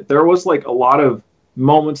rewatched it, there was like a lot of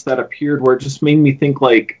moments that appeared where it just made me think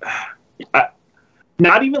like,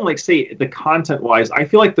 not even like say the content wise, I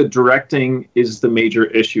feel like the directing is the major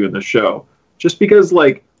issue in the show, just because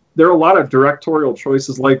like there are a lot of directorial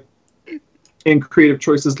choices like and creative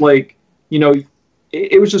choices, like,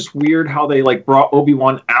 it was just weird how they like brought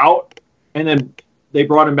Obi-Wan out and then they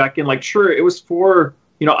brought him back in. Like, sure, it was for,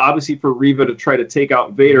 obviously for Reva to try to take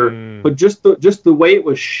out Vader, but just the way it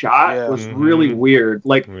was shot was really weird.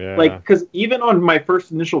 Like, because even on my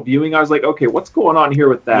first initial viewing, I was like, okay, what's going on here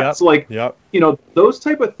with that? So like, those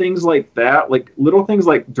type of things like that, like little things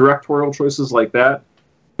like directorial choices like that,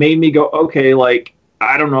 made me go, okay, like,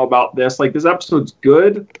 I don't know about this. Like, this episode's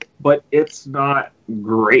good, but it's not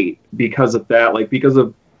great because of that. Like, because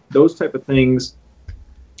of those type of things.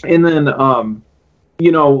 And then,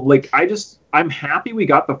 like, I'm happy we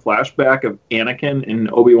got the flashback of Anakin and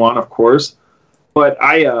Obi-Wan, of course. But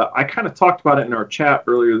I kind of talked about it in our chat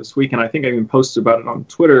earlier this week, and I think I even posted about it on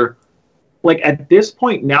Twitter. Like, at this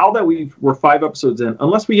point, now that we're 5 episodes in,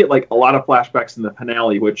 unless we get, like, a lot of flashbacks in the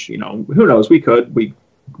finale, which, who knows, we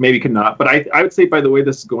maybe could not. But I would say, by the way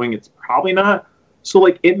this is going, it's probably not. So,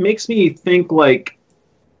 like, it makes me think, like,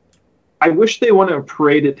 I wish they wouldn't have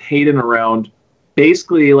paraded Hayden around,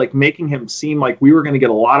 basically, like, making him seem like we were going to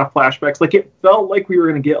get a lot of flashbacks. Like, it felt like we were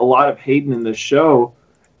going to get a lot of Hayden in this show,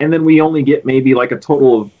 and then we only get maybe, like, a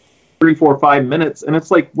total of 3, 4, 5 minutes. And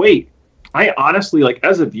it's like, wait, I honestly, like,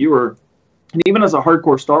 as a viewer, and even as a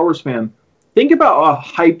hardcore Star Wars fan, think about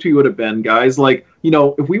how hyped we would have been, guys. Like,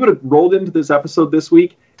 if we would have rolled into this episode this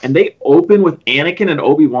week and they open with Anakin and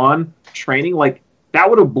Obi-Wan training, like, that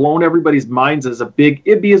would have blown everybody's minds it'd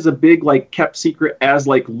be as a big, like, kept secret as,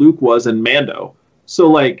 like, Luke was in Mando. So,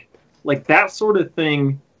 like that sort of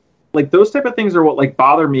thing, like, those type of things are what, like,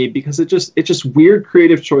 bother me, because it's just weird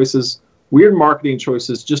creative choices, weird marketing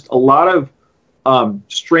choices, just a lot of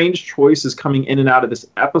strange choices coming in and out of this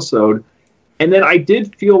episode. And then I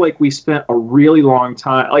did feel like we spent a really long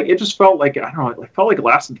time. Like, it just felt like, I don't know, it felt like it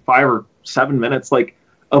lasted 5 or 7 minutes, like,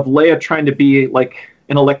 of Leia trying to be, like,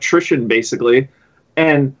 an electrician, basically.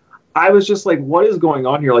 And I was just like, what is going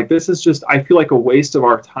on here? Like, this is just, I feel like a waste of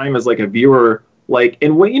our time as, like, a viewer. Like,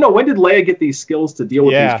 and when did Leia get these skills to deal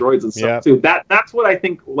with these droids and stuff, too? That's what I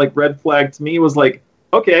think, like, red flag to me was like,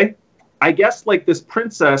 okay, I guess, like, this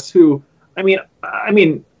princess who, I mean,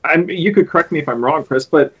 you could correct me if I'm wrong, Chris,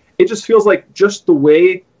 but it just feels like just the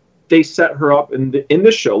way they set her up in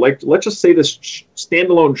this show. Like, let's just say this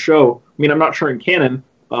standalone show. I mean, I'm not sure in canon.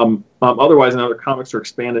 Otherwise, in other comics or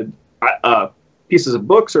expanded pieces of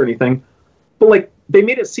books or anything. But, like, they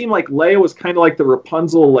made it seem like Leia was kind of like the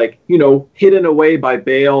Rapunzel, like, hidden away by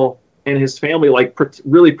Bail and his family, like,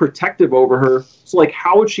 really protective over her. So, like,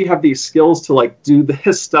 how would she have these skills to, like, do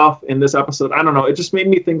this stuff in this episode? I don't know. It just made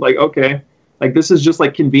me think, like, okay, like, this is just,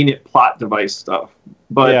 like, convenient plot device stuff.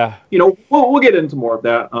 But, we'll get into more of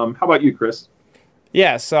that. How about you, Chris?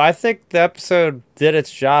 Yeah, so I think the episode did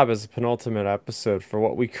its job as a penultimate episode for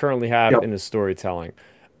what we currently have in the storytelling.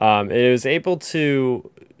 It was able to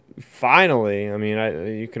finally, I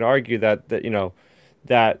mean, you can argue that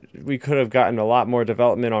we could have gotten a lot more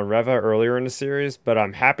development on Reva earlier in the series, but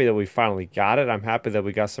I'm happy that we finally got it. I'm happy that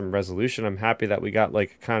we got some resolution. I'm happy that we got,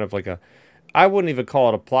 like, kind of like I wouldn't even call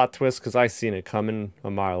it a plot twist, because I seen it coming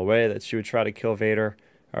a mile away that she would try to kill Vader.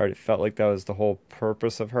 I already felt like that was the whole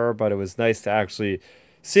purpose of her, but it was nice to actually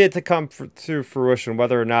see it to come to fruition,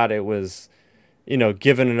 whether or not it was,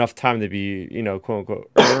 given enough time to be, quote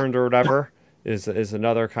unquote, earned or whatever, is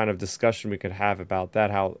another kind of discussion we could have about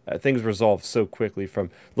that, how things resolve so quickly from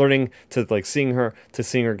learning to, like, seeing her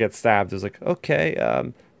get stabbed. It was like,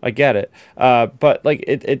 okay, I get it. But, like,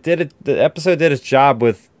 the episode did its job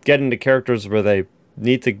with getting the characters where they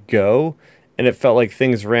need to go, and it felt like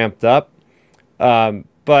things ramped up.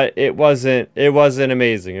 But it wasn't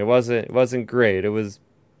amazing. It wasn't great. It was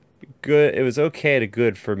good. It was okay to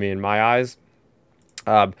good for me in my eyes.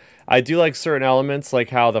 I do like certain elements, like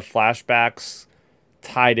how the flashbacks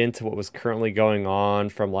tied into what was currently going on,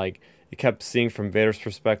 from, like, you kept seeing from Vader's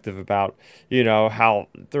perspective about, how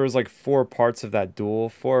there was, like, 4 parts of that duel,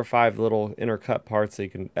 4 or 5 little intercut parts that you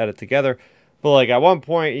can edit together. But, like, at one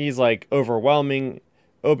point he's, like, overwhelming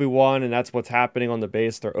Obi-Wan, and that's what's happening on the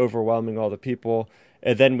base. They're overwhelming all the people.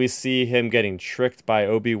 And then we see him getting tricked by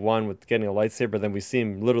Obi-Wan with getting a lightsaber. Then we see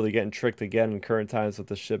him literally getting tricked again in current times with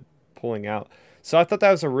the ship pulling out. So I thought that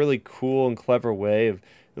was a really cool and clever way of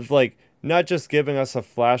like, not just giving us a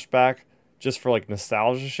flashback just for, like,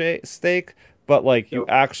 nostalgia sake, but, like, you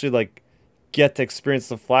actually, like, get to experience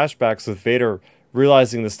the flashbacks with Vader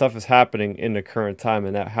realizing the stuff is happening in the current time,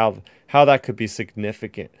 and that how that could be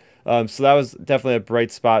significant. So that was definitely a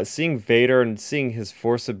bright spot. Seeing Vader and seeing his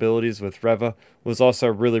Force abilities with Reva was also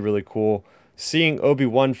really, really cool. Seeing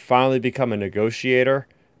Obi-Wan finally become a negotiator,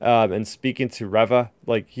 and speaking to Reva,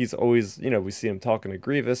 like, he's always, we see him talking to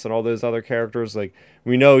Grievous and all those other characters. Like,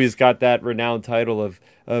 we know he's got that renowned title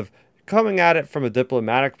of coming at it from a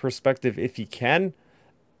diplomatic perspective if he can.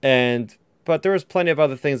 And but there was plenty of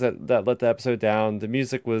other things that let the episode down. The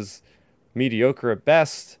music was mediocre at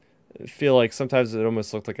best. I feel like sometimes it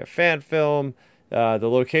almost looked like a fan film. The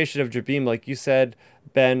location of Jabim, like you said,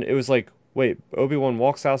 Ben, it was like, wait, Obi-Wan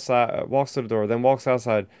walks outside, walks to the door, then walks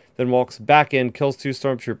outside, then walks back in, kills two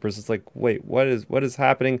stormtroopers. It's like, wait, what is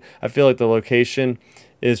happening? I feel like the location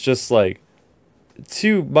is just like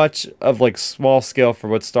too much of like small scale for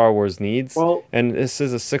what Star Wars needs. Well, And this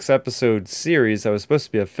is a 6 episode series that was supposed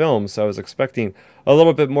to be a film, so I was expecting a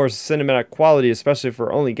little bit more cinematic quality, especially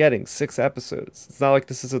for only getting 6 episodes. It's not like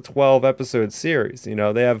this is a 12 episode series. You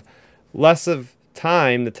know, they have less of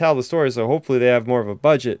time to tell the story, so hopefully they have more of a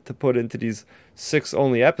budget to put into these 6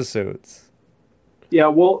 only episodes. yeah,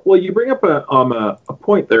 well, you bring up a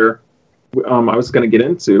point there. I was going to get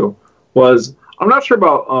into was I'm not sure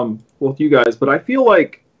about both you guys, but I feel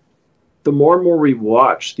like the more and more we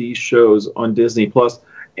watch these shows on Disney Plus,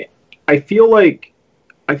 I feel like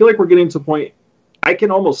we're getting to a point. I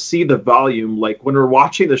can almost see the volume. Like when we're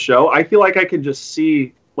watching the show, I feel like I can just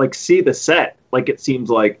see the set. Like it seems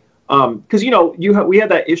like because we had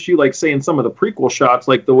that issue like say in some of the prequel shots,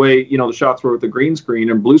 like the way the shots were with the green screen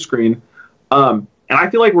and blue screen, and I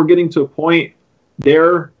feel like we're getting to a point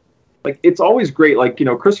there. Like it's always great. Like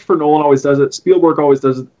Christopher Nolan always does it. Spielberg always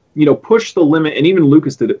does it. Push the limit, and even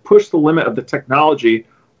Lucas did it. Push the limit of the technology.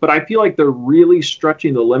 But I feel like they're really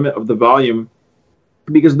stretching the limit of the volume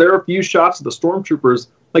because there are a few shots of the stormtroopers,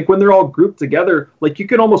 like when they're all grouped together, like you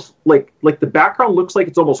can almost like the background looks like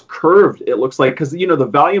it's almost curved. It looks like because the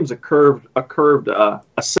volume's a curved a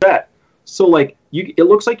set, so like it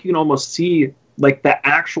looks like you can almost see like the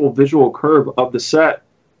actual visual curve of the set,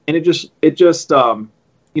 and it just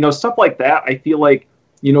stuff like that. I feel like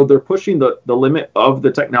they're pushing the limit of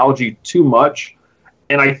the technology too much,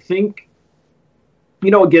 and I think.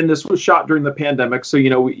 Again, this was shot during the pandemic, so you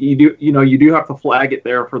do have to flag it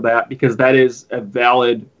there for that because that is a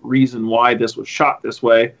valid reason why this was shot this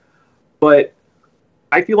way. But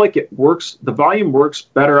I feel like it works. The volume works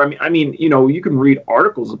better. I mean, you can read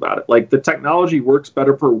articles about it. Like the technology works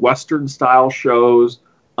better for Western style shows,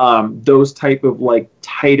 those type of like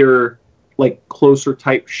tighter, like closer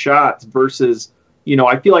type shots versus,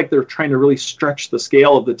 I feel like they're trying to really stretch the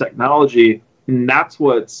scale of the technology. And that's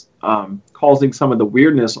what's causing some of the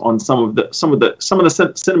weirdness on some of the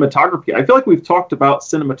cinematography. I feel like we've talked about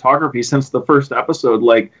cinematography since the first episode.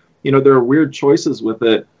 Like, there are weird choices with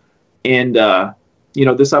it, and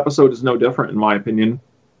this episode is no different in my opinion.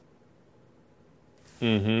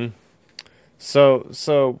 Mm-hmm.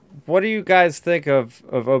 So what do you guys think of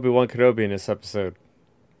Obi-Wan Kenobi in this episode?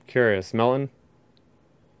 Curious, Melton.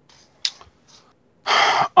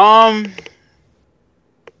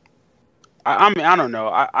 I mean, I don't know.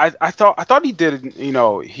 I thought he did.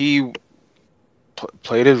 He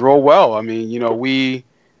played his role well. I mean, we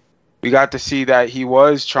got to see that he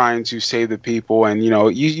was trying to save the people, and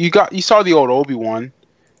you saw the old Obi-Wan.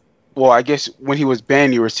 Well, I guess when he was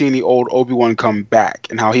banned, you were seeing the old Obi-Wan come back,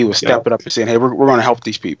 and how he was stepping up and saying, "Hey, we're going to help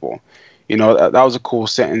these people." That was a cool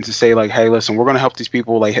sentence to say, like, "Hey, listen, we're going to help these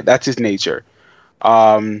people." Like that's his nature.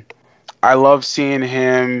 I love seeing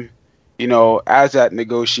him. As that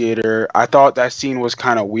negotiator. I thought that scene was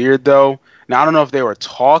kind of weird, though. Now, I don't know if they were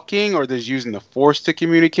talking or they're using the Force to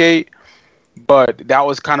communicate, but that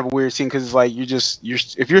was kind of a weird scene because it's like if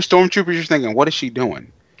you're Stormtrooper, you're thinking, what is she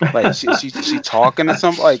doing? Like, she talking to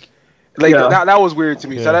something? Like that was weird to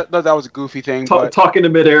me. Yeah. So that was a goofy thing. Talking to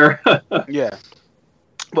midair. Yeah.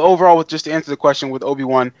 But overall, just to answer the question with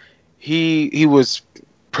Obi-Wan, he was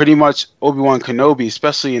pretty much Obi-Wan Kenobi,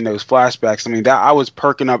 especially in those flashbacks. I mean, that I was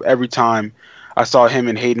perking up every time I saw him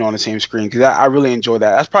and Hayden on the same screen because I really enjoyed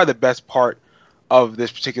that. That's probably the best part of this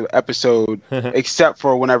particular episode, except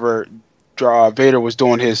for whenever Vader was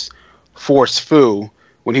doing his Force foo,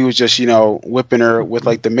 when he was just whipping her with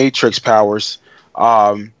like the Matrix powers,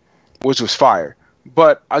 which was fire.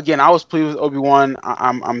 But again, I was pleased with Obi-Wan.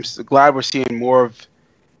 I'm glad we're seeing more of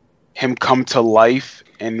him come to life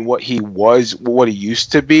and what he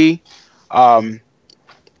used to be. Again,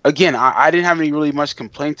 I didn't have any really much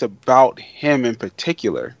complaints about him in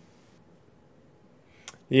particular.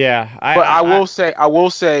 Yeah, I will say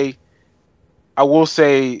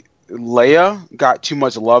Leia got too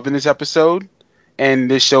much love in this episode, and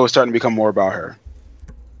this show is starting to become more about her.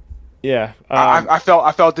 Yeah, I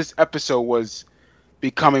felt this episode was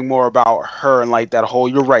becoming more about her and like that whole.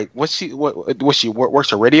 You're right. What she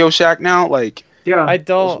works a Radio Shack now? Like, yeah, I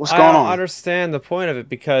don't understand the point of it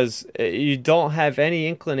because you don't have any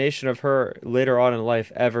inclination of her later on in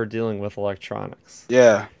life ever dealing with electronics.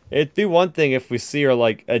 Yeah, it'd be one thing if we see her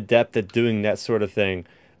like adept at doing that sort of thing.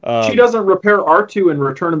 She doesn't repair R2 in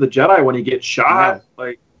Return of the Jedi when he gets shot.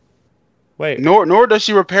 No. Wait, Nor does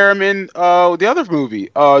she repair him in the other movie,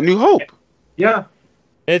 New Hope. Yeah.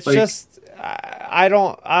 it's Like, just I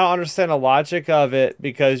don't understand the logic of it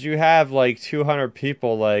because you have like 200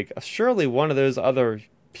 people. Like, surely one of those other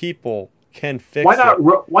people can why fix not? it.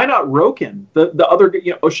 Why not Roken, the other,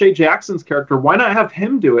 O'Shea Jackson's character? Why not have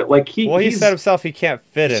him do it? Like Well, he said he's. himself he can't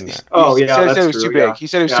fit in there. Oh He yeah, said that's it was true. too Yeah, big. He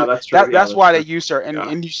said it was yeah, too. that's true. Yeah, That's why they true. used her, and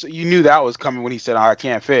Yeah. you knew that was coming when he said, "I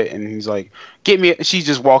can't fit," and he's like, "Get me." She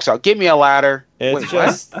just walks out. Get me a ladder. It's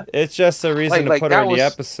Wait, what? just a reason to Like put her that in the was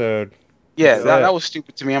episode. yeah, That's that it. was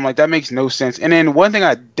stupid to me. I'm like, that makes no sense. And then one thing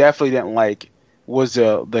I definitely didn't like was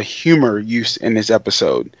the humor use in this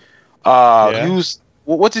episode. He Yeah. was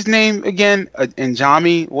what's his name again?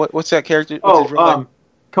 Njami. What's that character? What's his Oh, real name?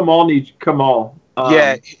 Kamal.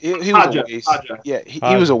 Yeah, he was Haja, a waste. Haja. Yeah,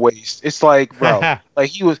 he was a waste. It's like, bro, like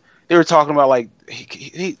he was. They were talking about like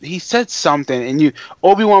he said something, and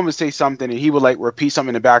Obi-Wan would say something, and he would like repeat something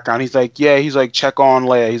in the background. He's like, yeah, he's like, check on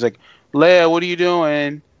Leia. He's like, Leia, what are you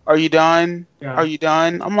doing? Are you done? Yeah. Are you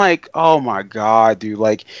done? I'm like, oh my god, dude!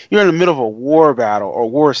 Like you're in the middle of a war battle or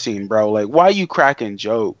war scene, bro. Like, why are you cracking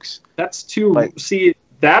jokes? That's too. Like- See,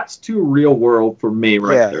 that's too real world for me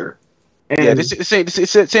right Yeah. there. Yeah, And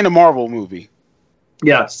it's in a Marvel movie.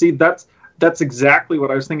 yeah, see, that's exactly what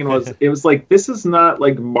I was thinking. It was like, this is not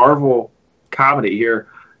like Marvel comedy here.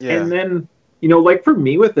 Yeah, And then, like for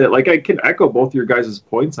me with it, like I can echo both your guys'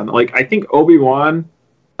 points on it. Like I think Obi-Wan,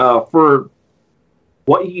 for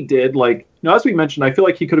what he did, like, as we mentioned, I feel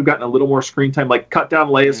like he could have gotten a little more screen time, like cut down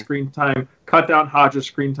Leia's screen time, cut down Hodge's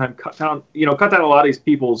screen time, cut down a lot of these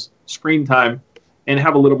people's screen time, and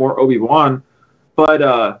have a little more Obi-Wan.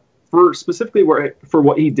 But for specifically for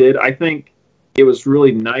what he did, I think it was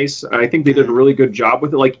really nice. I think they did a really good job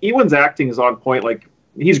with it. Like Ewan's acting is on point. Like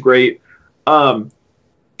he's great.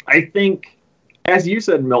 I think, as you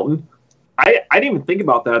said, Milton, I didn't even think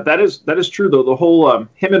about that. That is true though. The whole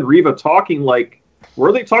him and Reva talking, like,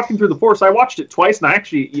 were they talking through the Force? I watched it twice, and I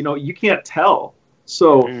actually, you can't tell.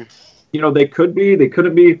 So, they could be, they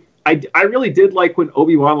couldn't be. I really did like when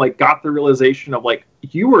Obi-Wan like got the realization of like,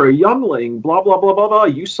 you were a youngling, blah blah blah blah blah.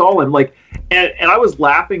 You saw him, like, and I was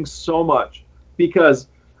laughing so much because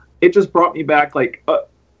it just brought me back like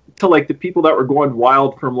to like the people that were going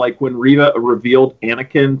wild from like when Reva revealed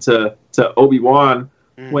Anakin to Obi-Wan,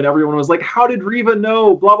 when everyone was like, how did Reva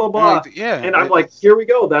know, blah blah blah. like, yeah, and I'm like, here we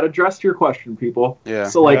go, that addressed your question, people. Yeah.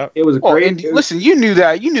 So like, it was Oh, great. and listen, you knew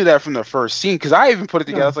that from the first scene, because I even put it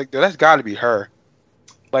together. I was like, dude, that's got to be her.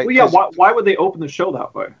 Like, well, yeah, why would they open the show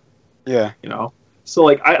that way? Yeah. So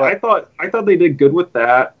like I thought they did good with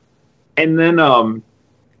that. And then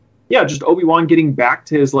just Obi-Wan getting back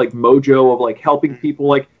to his like mojo of like helping people.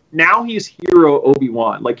 Like now he's hero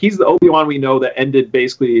Obi-Wan. Like he's the Obi-Wan we know that ended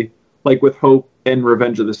basically like with Hope and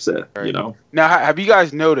Revenge of the Sith, Right. Now have you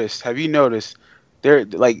guys noticed?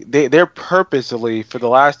 They're purposely, for the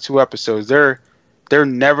last 2 episodes, they're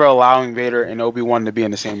never allowing Vader and Obi-Wan to be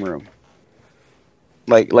in the same room.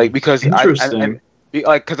 Like because Interesting.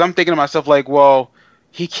 because I'm thinking to myself, like, well,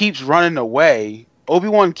 he keeps running away.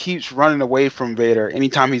 Obi-Wan keeps running away from Vader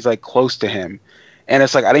anytime he's like close to him, and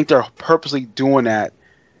it's like I think they're purposely doing that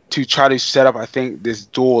to try to set up, I think, this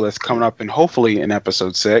duel that's coming up, and hopefully in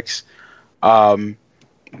Episode 6. And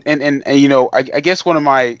I guess one of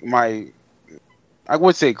my I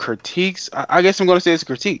would say critiques. I guess I'm going to say it's a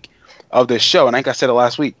critique of this show, and I think I said it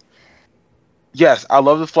last week. Yes, I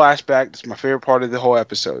love the flashback. It's my favorite part of the whole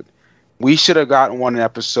episode. We should have gotten one in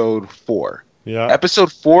Episode 4. Yeah. Episode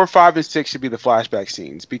 4, 5, and 6 should be the flashback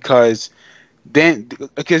scenes because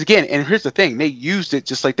again, and here's the thing, they used it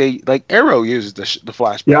just like Arrow uses the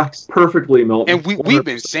flashbacks. Yeah, perfectly, Milton. And we've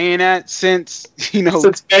been saying that since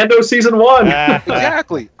since Mando season 1.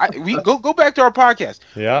 Exactly. We go back to our podcast.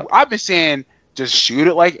 Yeah. I've been saying just shoot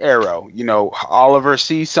it like Arrow. Oliver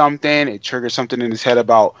sees something, it triggers something in his head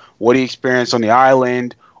about what he experienced on the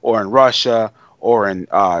island or in Russia or in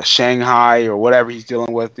Shanghai or whatever he's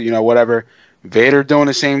dealing with, whatever. Vader doing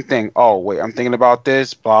the same thing. Oh, wait, I'm thinking about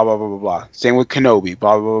this, blah, blah, blah, blah, blah. Same with Kenobi,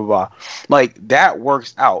 blah, blah, blah, blah. Like, that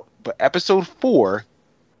works out. But Episode 4,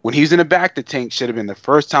 when he's in the back of the tank, should have been the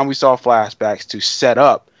first time we saw flashbacks to set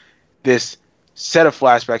up this set of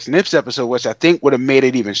flashbacks in this episode, which I think would have made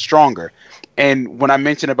it even stronger. And when I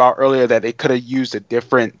mentioned about earlier that they could have used a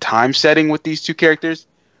different time setting with these two characters,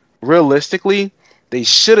 realistically, they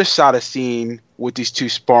should have shot a scene with these two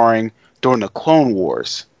sparring during the Clone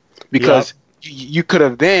Wars. Because you could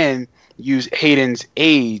have then used Hayden's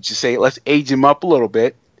age to say, let's age him up a little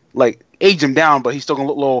bit. Like, age him down, but he's still going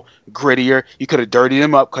to look a little grittier. You could have dirtied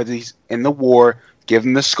him up because he's in the war. Give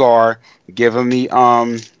him the scar. Give him the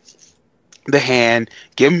the hand,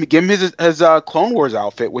 give him his Clone Wars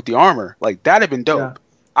outfit with the armor. Like that'd have been dope. Yeah.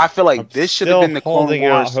 I feel like I'm this should have still been the Clone holding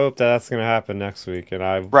out Wars. hope that that's going to happen next week, and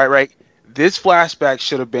I Right. This flashback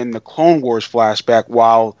should have been the Clone Wars flashback,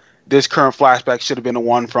 while this current flashback should have been the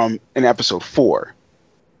one from in episode 4.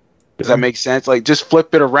 Does that make sense? Like, just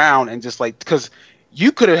flip it around and just like, because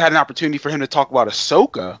you could have had an opportunity for him to talk about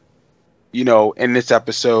Ahsoka, in this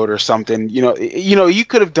episode or something. You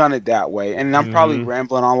could have done it that way. And I'm probably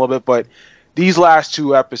rambling on a little bit, but these last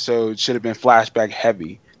 2 episodes should have been flashback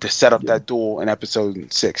heavy to set up that duel in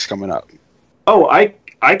episode 6 coming up. Oh, I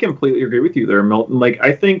completely agree with you there, Milton. Like,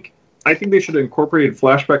 I think they should have incorporated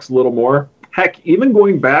flashbacks a little more. Heck, even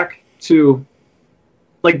going back to,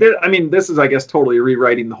 like, this is, I guess, totally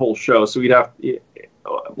rewriting the whole show. So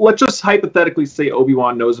let's just hypothetically say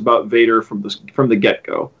Obi-Wan knows about Vader from the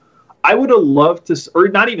get-go. I would have loved to, or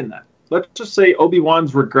not even that. Let's just say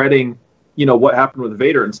Obi-Wan's regretting, what happened with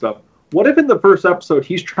Vader and stuff. What if in the first episode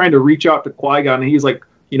he's trying to reach out to Qui-Gon and he's like,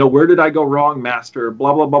 where did I go wrong, Master?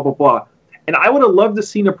 Blah, blah, blah, blah, blah. And I would have loved to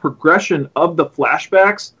seen a progression of the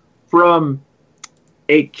flashbacks from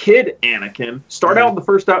a kid Anakin. Start out in the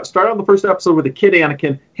first episode with a kid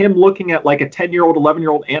Anakin, him looking at like a 10-year-old,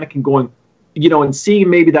 11-year-old Anakin going, and seeing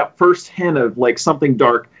maybe that first hint of like something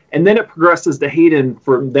dark. And then it progresses to Hayden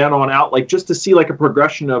from then on out, like just to see like a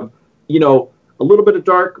progression of, a little bit of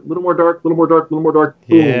dark, a little more dark, a little more dark, a little more dark.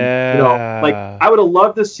 Boom. Yeah. Like I would have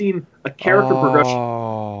loved to seen a character progression.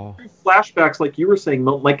 Flashbacks, like you were saying,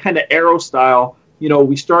 Milton, like kind of Arrow style.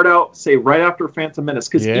 We start out, say, right after Phantom Menace,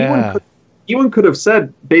 because Ewan could have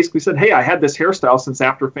basically said, hey, I had this hairstyle since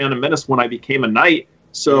after Phantom Menace when I became a knight,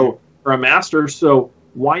 or a master. So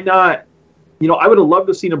why not? I would have loved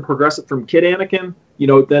to have seen him progress it from Kid Anakin.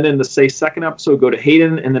 Then in the second episode, go to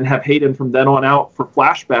Hayden, and then have Hayden from then on out for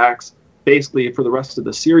flashbacks, basically for the rest of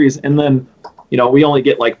the series. And then, we only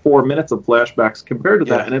get like 4 minutes of flashbacks compared to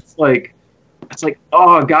that, and it's like,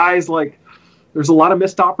 oh, guys, like, there's a lot of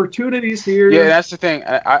missed opportunities here. Yeah, that's the thing.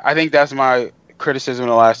 I think that's my criticism in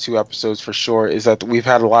the last 2 episodes for sure, is that we've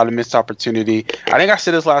had a lot of missed opportunity. I think I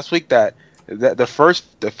said this last week that the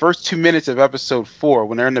first 2 minutes of episode 4,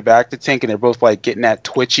 when they're in the back of the tank and they're both like getting that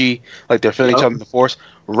twitchy, like they're feeling each other in the Force,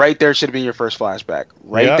 right there should have been your first flashback.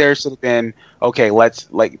 Right there should have been, okay, let's,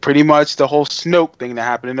 like, pretty much the whole Snoke thing that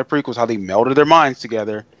happened in the prequels, how they melded their minds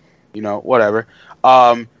together, whatever.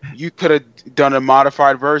 You could have done a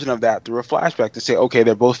modified version of that through a flashback to say, okay,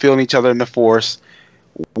 they're both feeling each other in the Force.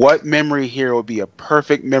 What memory here would be a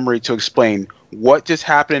perfect memory to explain what just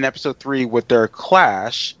happened in episode 3 with their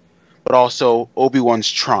clash, but also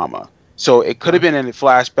Obi-Wan's trauma. So it could have been a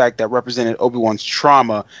flashback that represented Obi-Wan's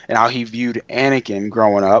trauma and how he viewed Anakin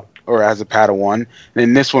growing up, or as a Padawan. And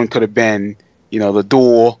then this one could have been, the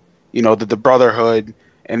duel, the brotherhood.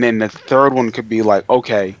 And then the third one could be like,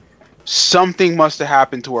 okay, something must have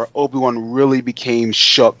happened to where Obi-Wan really became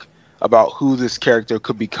shook about who this character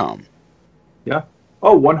could become. Yeah.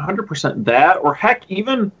 Oh, 100% that. Or heck,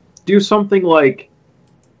 even do something like,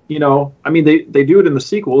 they do it in the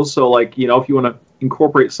sequels. So like, if you want to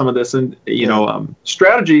incorporate some of this in,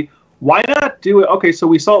 strategy, why not do it? Okay, so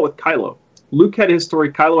we saw it with Kylo. Luke had his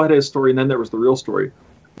story, Kylo had his story, and then there was the real story.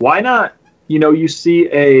 Why not, you see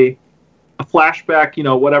a flashback,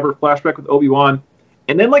 flashback with Obi-Wan,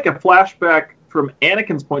 and then like a flashback from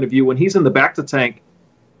Anakin's point of view when he's in the back-to tank.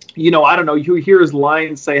 I don't know, you hear his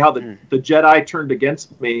line say how the Jedi turned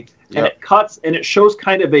against me, and it cuts and it shows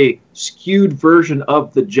kind of a skewed version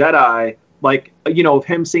of the Jedi, like, of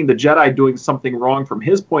him seeing the Jedi doing something wrong from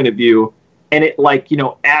his point of view, and it, like,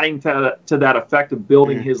 adding to that effect of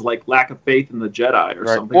building his, like, lack of faith in the Jedi or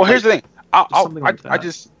something. Well, here's the thing. I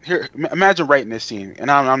just imagine writing this scene,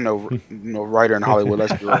 and I'm no writer in Hollywood,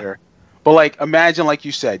 let's be real here. But, like, imagine, like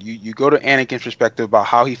you said, you go to Anakin's perspective about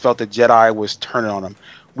how he felt the Jedi was turning on him.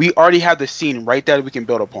 We already have the scene right there that we can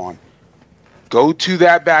build upon. Go to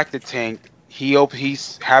that back to tank.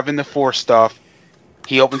 He's having the Force stuff.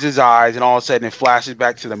 He opens his eyes, and all of a sudden it flashes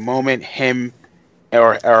back to the moment him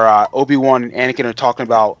or Obi-Wan and Anakin are talking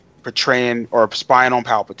about portraying or spying on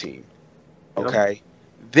Palpatine. Okay? Yep.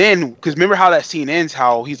 Then, because remember how that scene ends,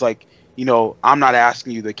 how he's like, I'm not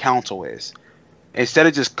asking you, the council is. Instead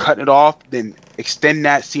of just cutting it off, then extend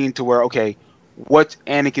that scene to where, okay, what's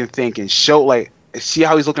Anakin thinking? See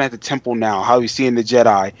how he's looking at the temple now, how he's seeing the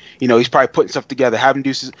Jedi. He's probably putting stuff together, having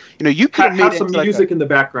do you could have some music in the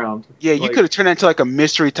background. Yeah, you could have turned that into like a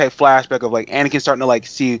mystery type flashback of like Anakin starting to like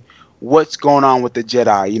see what's going on with the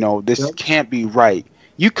Jedi. This can't be right.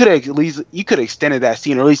 you could have at least extended that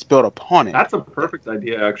scene or at least build upon it. That's a perfect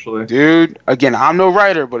idea, actually. Dude, again, I'm no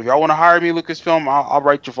writer, but if y'all want to hire me, Lucasfilm, I'll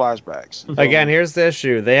write your flashbacks. Again, here's the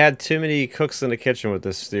issue: they had too many cooks in the kitchen with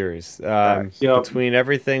this series. Yep. Between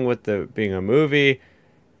everything with the being a movie,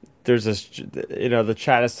 there's this, the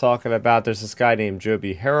chat is talking about. There's this guy named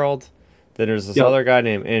Joby Harold. Then there's this other guy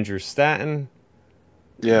named Andrew Stanton.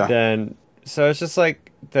 Yeah. Then so it's just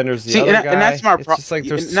like then there's the other guy. And that's my problem. It's just like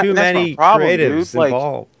there's too many creatives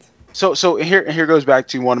involved. So here goes back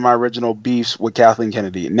to one of my original beefs with Kathleen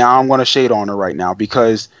Kennedy. Now I'm going to shade on her right now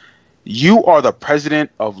because you are the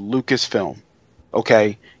president of Lucasfilm,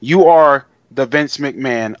 okay? You are the Vince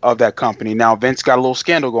McMahon of that company. Now Vince got a little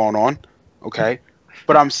scandal going on, okay?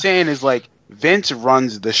 But I'm saying is like Vince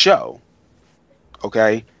runs the show,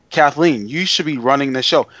 okay? Kathleen, you should be running the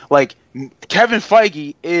show. Like Kevin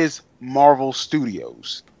Feige is Marvel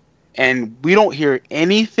Studios. And we don't hear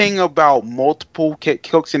anything about multiple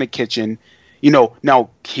cooks in the kitchen. Now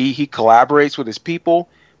he collaborates with his people,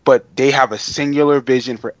 but they have a singular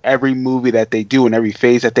vision for every movie that they do and every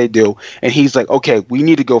phase that they do. And he's like, okay, we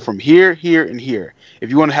need to go from here, here, and here. If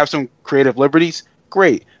you want to have some creative liberties,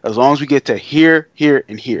 great. As long as we get to here, here,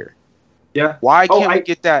 and here. Yeah. Why can't we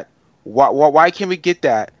get that? Why can't we get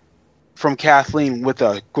that from Kathleen with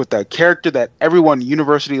a character that everyone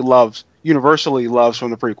universally loves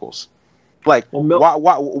from the prequels? Like,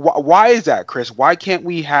 why is that, Chris? Why can't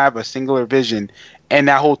we have a singular vision? And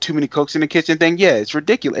that whole too many cooks in the kitchen thing, yeah, it's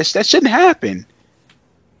ridiculous. That shouldn't happen.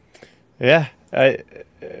 Yeah, I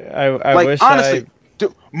like, wish honestly,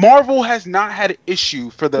 Marvel has not had an issue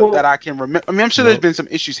that I can remember. I mean, I'm sure there's been some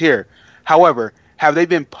issues here. However, have they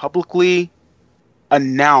been publicly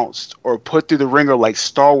announced or put through the ringer like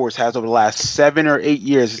Star Wars has over the last 7 or 8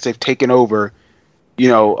 years since they've taken over?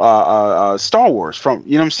 Star Wars from,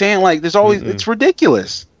 what I'm saying? Like, there's always, it's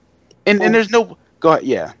ridiculous. And there's no, go ahead,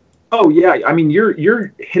 yeah. Oh, yeah. I mean,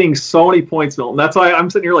 you're hitting so many points, Milton. That's why I'm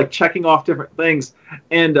sitting here, like, checking off different things.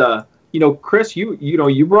 And, Chris,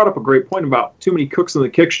 you brought up a great point about too many cooks in the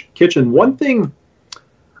kitchen. One thing,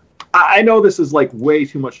 I know this is, like, way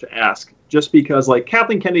too much to ask, just because, like,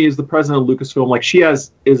 Kathleen Kennedy is the president of Lucasfilm. Like, she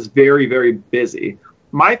is very, very busy.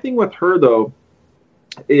 My thing with her, though,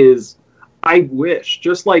 is I wish,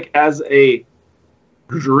 just like as a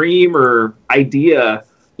dream or idea,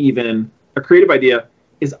 even a creative idea,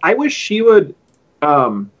 is I wish she would,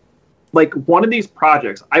 like one of these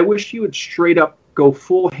projects, I wish she would straight up go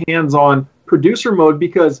full hands-on producer mode,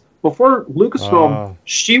 because before Lucasfilm,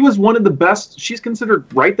 she was one of the best. She's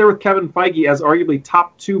considered right there with Kevin Feige as arguably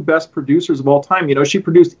top 2 best producers of all time. She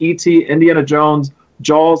produced E.T., Indiana Jones,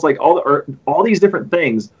 Jaws, like all these different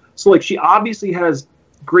things. So like she obviously has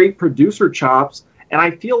great producer chops, and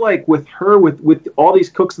I feel like with her, with all these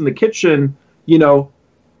cooks in the kitchen,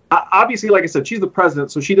 obviously, like I said, she's the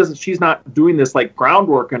president, so she's not doing this like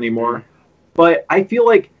groundwork anymore. But I feel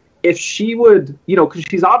like if she would, because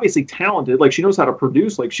she's obviously talented, like she knows how to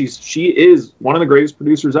produce, like she is one of the greatest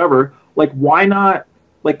producers ever. Like, why not?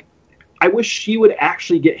 Like, I wish she would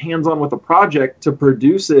actually get hands-on with a project to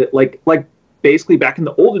produce it, like basically back in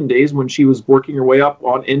the olden days when she was working her way up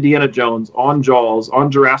on Indiana Jones, on Jaws,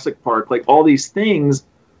 on Jurassic Park, like all these things.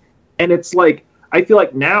 And it's like, I feel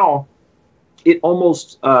like now it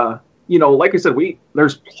almost, like I said,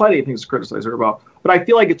 there's plenty of things to criticize her about, but I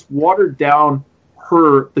feel like it's watered down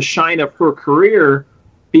the shine of her career,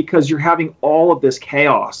 because you're having all of this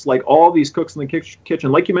chaos, like all these cooks in the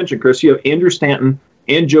kitchen. Like you mentioned, Chris, you have Andrew Stanton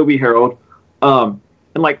and Joby Harold. And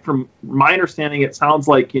like, from my understanding, it sounds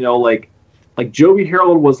like, like Joby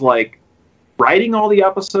Harold was like writing all the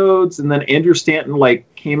episodes, and then Andrew Stanton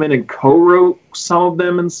like came in and co-wrote some of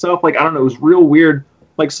them and stuff. Like, I don't know, it was real weird.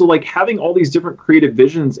 Like, so like having all these different creative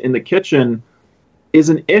visions in the kitchen is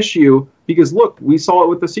an issue, because look, we saw it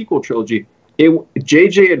with the sequel trilogy.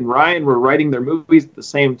 JJ and Ryan were writing their movies at the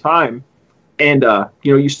same time, and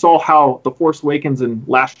you saw how The Force Awakens and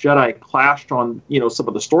Last Jedi clashed on some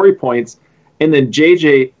of the story points, and then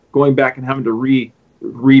JJ going back and having to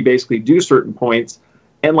basically do certain points,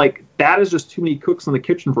 and like that is just too many cooks in the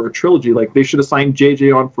kitchen for a trilogy. Like, they should have signed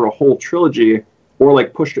JJ on for a whole trilogy, or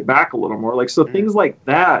like pushed it back a little more. Like, so things like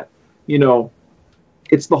that,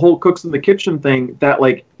 it's the whole cooks in the kitchen thing that,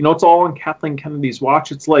 like, it's all on Kathleen Kennedy's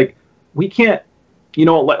watch. It's like, we can't,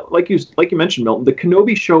 like you mentioned, Milton, the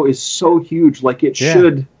Kenobi show is so huge. Like, it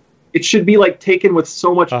should be like taken with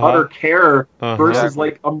so much utter care versus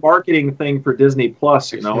like a marketing thing for Disney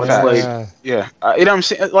Plus. It's like, I'm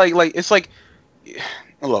saying, like it's like,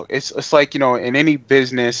 look, it's like, in any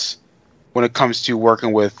business, when it comes to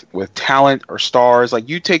working with talent or stars, like,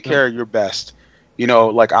 you take care of your best. You know,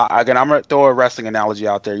 like again, I'm gonna throw a wrestling analogy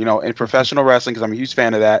out there. You know, in professional wrestling, because I'm a huge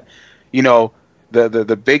fan of that. You know,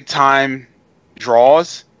 the big time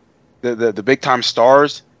draws, the big time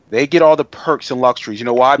stars, they get all the perks and luxuries. You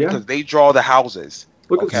know why? Yeah. Because they draw the houses.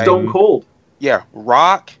 Look Okay? at Stone Cold. Yeah,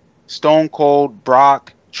 Rock, Stone Cold,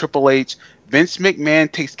 Brock, Triple H. Vince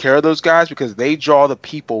McMahon takes care of those guys because they draw the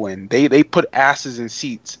people in. They put asses in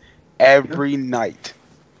seats every night.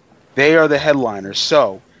 They are the headliners.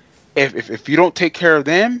 So if you don't take care of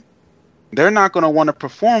them, they're not going to want to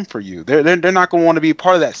perform for you. They're not going to want to be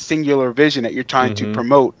part of that singular vision that you're trying to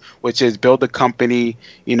promote, which is build the company,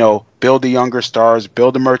 you know, build the younger stars,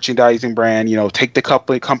 build the merchandising brand, you know, take the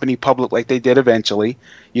company public like they did eventually.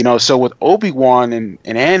 You know, so with Obi-Wan and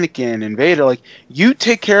Anakin and Vader, like, you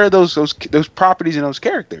take care of those properties and those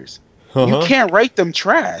characters. You can't write them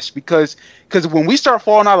trash because when we start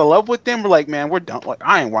falling out of love with them, we're like, man, we're done. Like,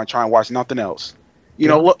 I ain't want to try and watch nothing else. You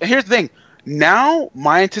know, look, here's the thing. Now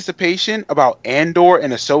my anticipation about Andor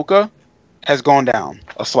and Ahsoka has gone down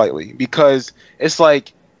slightly because it's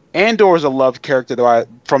like Andor is a loved character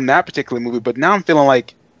from that particular movie, but now I'm feeling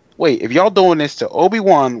like, wait, if y'all doing this to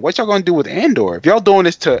Obi-Wan, what y'all gonna do with Andor? If y'all doing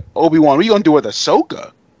this to Obi-Wan, what you gonna do with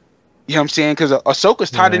Ahsoka? You know what I'm saying? Because Ahsoka's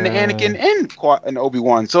tied into Anakin and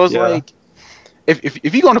Obi-Wan, so it's like, if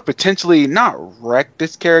you're gonna potentially not wreck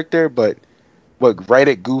this character, but write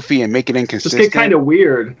it goofy and make it inconsistent, just get kind of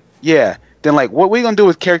weird. Yeah. Then, like, what we gonna do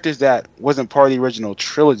with characters that wasn't part of the original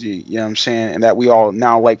trilogy? You know what I'm saying? And that we all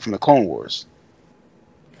now like from the Clone Wars.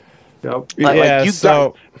 Yep. Like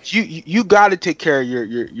you got to take care of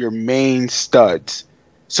your main studs,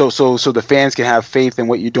 so the fans can have faith in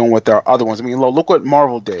what you're doing with our other ones. I mean, look what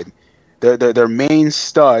Marvel did. Their main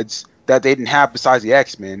studs that they didn't have besides the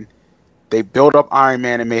X-Men, they built up Iron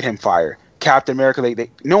Man and made him fire. Captain America,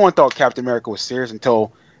 no one thought Captain America was serious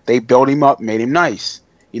until they built him up, made him nice.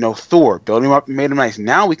 You know, Thor, built him up and made him nice.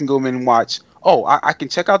 Now we can go in and watch, I can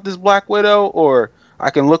check out this Black Widow, or I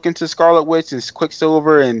can look into Scarlet Witch and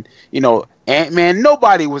Quicksilver and, you know, Ant-Man.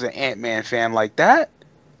 Nobody was an Ant-Man fan like that.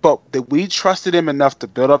 But we trusted him enough to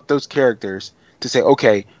build up those characters to say,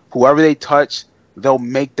 okay, whoever they touch, they'll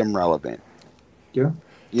make them relevant. Yeah.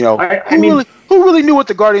 You know, who really knew what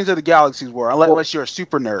the Guardians of the Galaxies were, unless you're a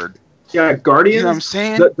super nerd? Yeah, Guardians. You know what I'm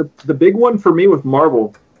saying? The big one for me with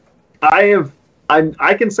Marvel, I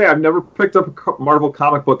can say I've never picked up a Marvel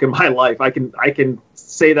comic book in my life. I can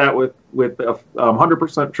say that with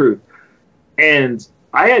 100% truth. And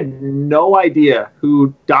I had no idea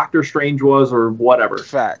who Doctor Strange was or whatever.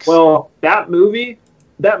 Facts. Well, that movie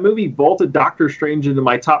vaulted Doctor Strange into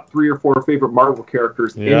my top 3 or 4 favorite Marvel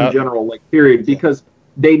characters in general, like, period, because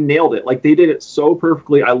they nailed it. Like, they did it so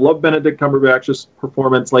perfectly. I love Benedict Cumberbatch's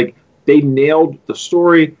performance. Like, they nailed the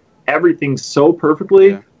story, everything so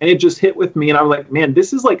perfectly, and it just hit with me, and I'm like, man,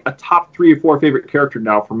 this is like a top 3 or 4 favorite character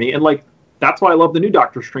now for me. And like, that's why I love the new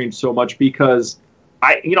Doctor Strange so much, because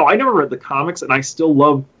I never read the comics and I still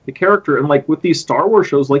love the character. And like with these Star Wars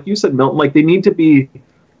shows, like you said, Milton, like they need to be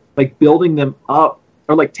like building them up,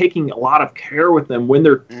 or like taking a lot of care with them when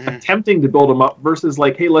they're attempting to build them up, versus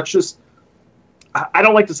like, hey, let's just, I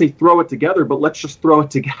don't like to say throw it together, but let's just throw it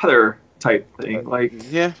together type thing. Like,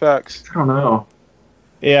 yeah, facts. I don't know.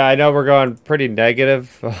 Yeah, I know we're going pretty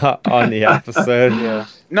negative on the episode. No,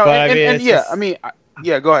 but,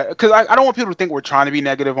 go ahead, because I don't want people to think we're trying to be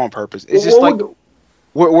negative on purpose. It's just like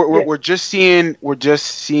we're just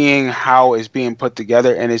seeing how it's being put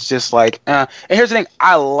together, and it's just like, and here's the thing,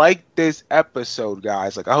 I like this episode,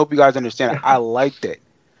 guys. Like, I hope you guys understand it. I liked it.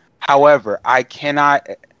 However, I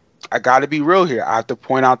got to be real here. I have to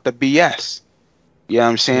point out the BS. You know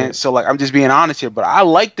what I'm saying? Yeah. So, like, I'm just being honest here, but I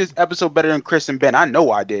like this episode better than Chris and Ben. I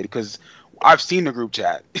know I did, because I've seen the group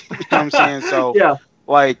chat. You know what I'm saying? So, yeah.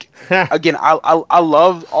 Like, again, I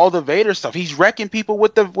love all the Vader stuff. He's wrecking people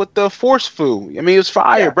with the Force foo. I mean, it was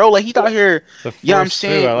fire, bro. Like, he's out here. You know what I'm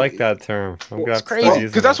saying? I like that term. It's crazy,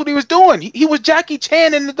 because that's what he was doing. He was Jackie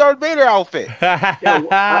Chan in the Darth Vader outfit.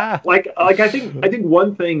 I think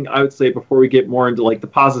one thing I would say before we get more into like the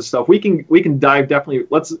positive stuff, we can definitely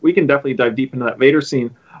dive deep into that Vader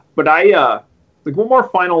scene. But like one more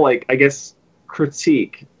final, like, I guess,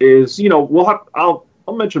 critique is, you know, I'll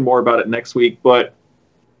mention more about it next week, but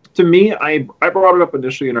to me, I brought it up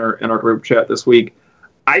initially in our group chat this week.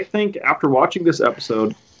 I think after watching this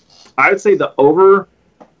episode, I would say the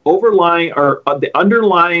the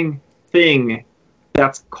underlying thing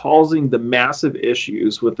that's causing the massive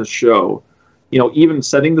issues with the show, you know, even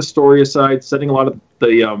setting the story aside, setting a lot of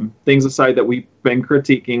the things aside that we've been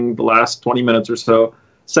critiquing the last 20 minutes or so,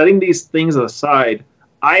 setting these things aside,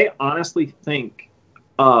 I honestly think,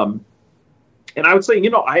 and I would say, you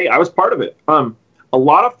know, I was part of it. a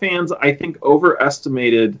lot of fans, I think,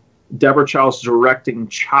 overestimated Deborah Chow's directing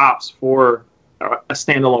chops for a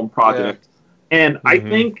standalone project. Yeah. And I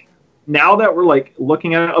think now that we're like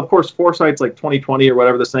looking at it, of course, foresight's like 2020 or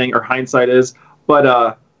whatever the saying, or hindsight is,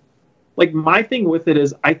 but like my thing with it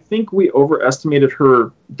is I think we overestimated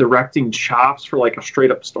her directing chops for like a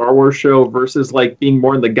straight up Star Wars show versus like being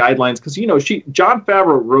more in the guidelines, because Jon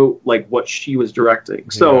Favreau wrote like what she was directing,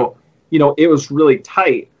 so it was really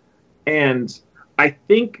tight. And I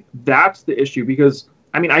think that's the issue, because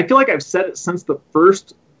I mean, I feel like I've said it since the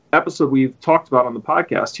first episode we've talked about on the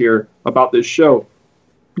podcast here about this show.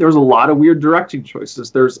 There's a lot of weird directing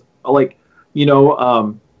choices. There's like,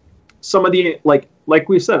 some of the like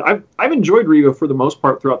we said, I've enjoyed Reva for the most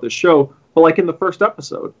part throughout this show, but like in the first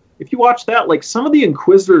episode, if you watch that, like some of the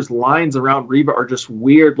Inquisitors' lines around Reva are just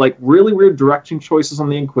weird, like really weird directing choices on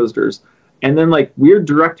the Inquisitors, and then like weird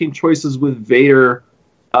directing choices with Vader,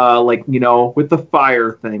 with the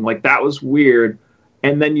fire thing, like that was weird.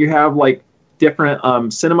 And then you have like different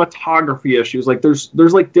cinematography issues, like there's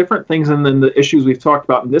like different things, and then the issues we've talked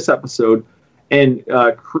about in this episode, and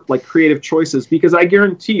like creative choices, because I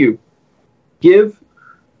guarantee you, give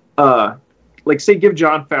Jon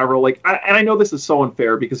Favreau, and I know this is so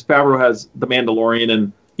unfair because Favreau has The Mandalorian,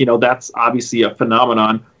 and that's obviously a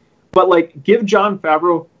phenomenon, but like give Jon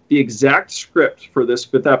Favreau the exact script for this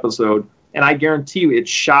 5th episode, and I guarantee you it's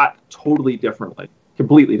shot totally differently,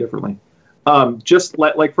 completely differently. Just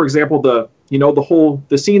like for example, the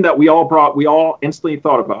scene that we all instantly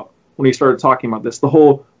thought about when he started talking about this, the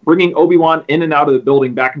whole bringing Obi-Wan in and out of the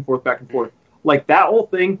building, back and forth, like that whole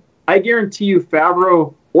thing. I guarantee you,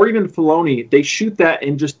 Favreau or even Filoni, they shoot that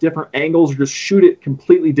in just different angles, or just shoot it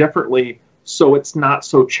completely differently so it's not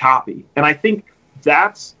so choppy. And I think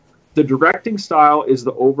that's the directing style is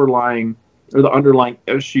the underlying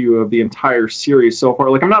issue of the entire series so far.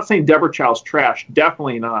 Like, I'm not saying Deborah Chow's trash,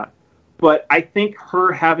 definitely not. But I think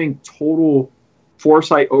her having total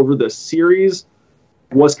foresight over the series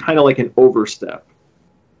was kind of like an overstep.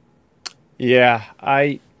 Yeah,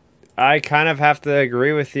 I kind of have to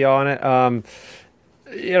agree with you on it.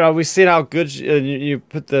 We've seen how good you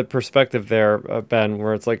put the perspective there, Ben,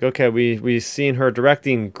 where it's like, okay, we've seen her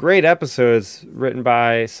directing great episodes written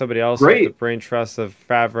by somebody else with the brain trust of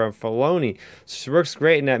Favreau and Filoni. She works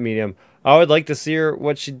great in that medium. I would like to see her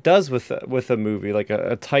what she does with a movie, like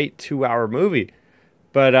a tight 2-hour movie.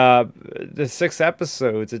 But the 6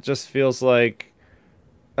 episodes, it just feels like,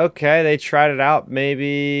 okay, they tried it out.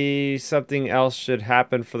 Maybe something else should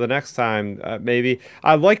happen for the next time. Maybe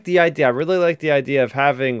I like the idea. I really like the idea of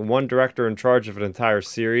having one director in charge of an entire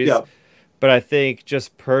series. Yeah. But I think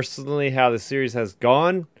just personally how the series has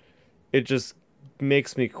gone, it just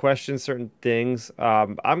makes me question certain things.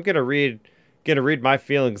 I'm gonna read my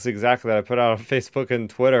feelings exactly that I put out on Facebook and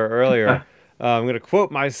Twitter earlier. I'm gonna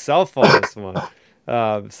quote myself on this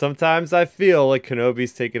one. Sometimes I feel like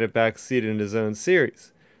Kenobi's taking a back seat in his own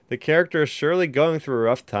series. The character is surely going through a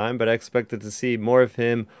rough time, but I expected to see more of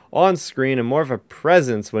him on screen and more of a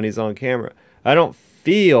presence when he's on camera. I don't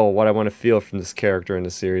feel what I want to feel from this character in the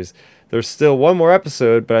series. There's still one more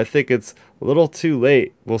episode, but I think it's a little too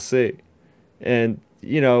late. We'll see. And,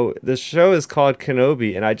 the show is called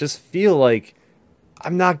Kenobi, and I just feel like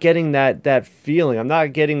I'm not getting that feeling. I'm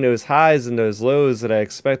not getting those highs and those lows that I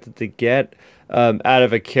expected to get out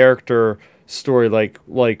of a character story like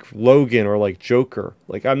Logan or like Joker.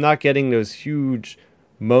 Like, I'm not getting those huge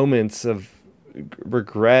moments of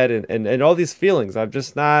regret and all these feelings. I'm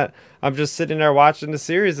just sitting there watching the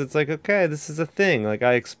series. It's like, okay, this is a thing. Like,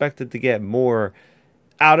 I expected to get more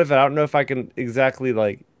out of it. I don't know if I can exactly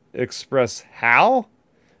like express how,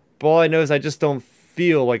 but all I know is I just don't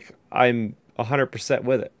feel like I'm 100%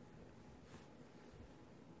 with it.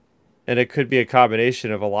 And it could be a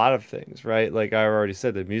combination of a lot of things, right? Like I already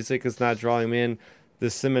said, the music is not drawing me in. The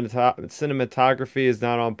cinematography is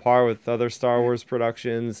not on par with other Star Wars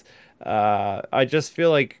productions. I just feel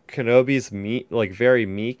like Kenobi's very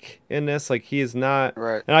meek in this. Like, he is not,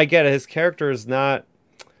 right. And I get it. His character is not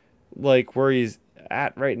like where he's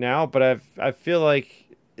at right now. But I feel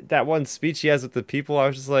like that one speech he has with the people, I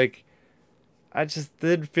was just like, I just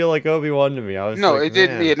did feel like Obi-Wan to me. I was it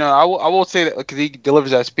didn't. Yeah, no, I will say that because he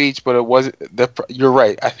delivers that speech, but it wasn't. You're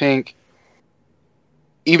right. I think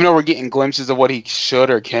even though we're getting glimpses of what he should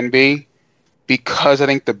or can be, because I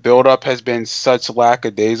think the build-up has been such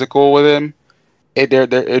lackadaisical with him, it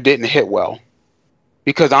didn't hit well.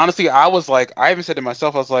 Because honestly, I was like, I even said to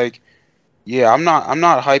myself, I was like, yeah, I'm not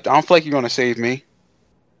hyped. I don't feel like you're gonna save me.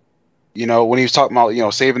 When he was talking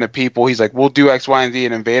about, saving the people, he's like, we'll do X, Y, and Z,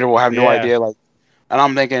 and Invader will have no idea. Like, and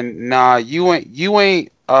I'm thinking, nah, you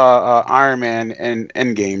ain't Iron Man and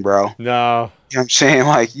Endgame, bro. No. You know what I'm saying?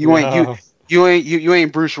 Like No. you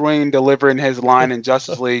ain't Bruce Wayne delivering his line in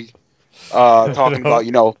Justice League, talking No.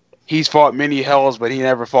 about he's fought many hells, but he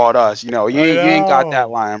never fought us. You I ain't got that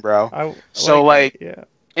know. line, bro. I So like, yeah.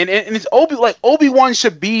 and it's Obi-Wan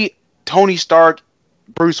should be Tony Stark,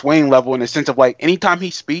 Bruce Wayne level in the sense of like anytime he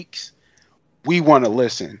speaks, we want to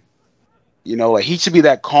listen. Like he should be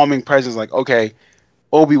that calming presence. Like, okay,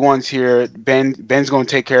 Obi-Wan's here. Ben's gonna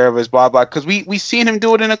take care of us. Blah blah. Because we seen him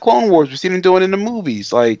do it in the Clone Wars. We seen him do it in the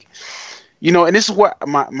movies. Like, and this is what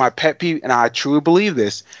my pet peeve, and I truly believe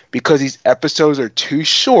this, because these episodes are too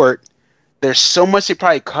short. There's so much they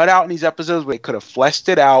probably cut out in these episodes where they could have fleshed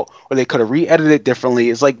it out or they could have re-edited it differently.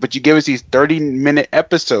 It's like, but you give us these 30-minute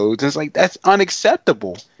episodes, and it's like, that's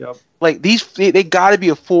unacceptable. Yep. Like they got to be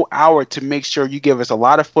a full hour to make sure you give us a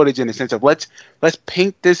lot of footage in the sense of let's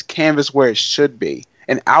paint this canvas where it should be.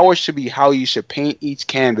 An hour should be how you should paint each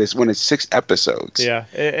canvas when it's 6 episods. Yeah.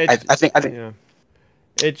 I think. Yeah.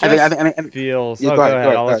 It just feels. Yeah, go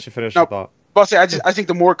ahead. I'll let you finish your thought. But I think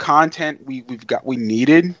the more content we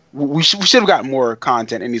needed, we should have gotten more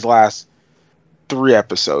content in these last 3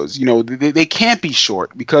 episodes. They can't be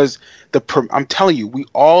short because I'm telling you, we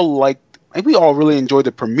all really enjoyed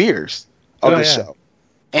the premieres of the show,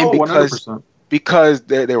 and 100%. because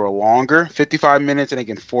they were longer, 55 minutes, and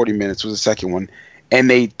again 40 minutes was the second one, and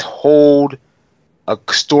they told a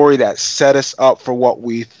story that set us up for what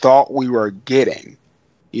we thought we were getting.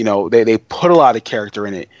 They put a lot of character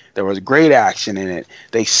in it. There was great action in it.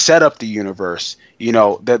 They set up the universe.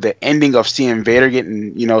 The ending of seeing Vader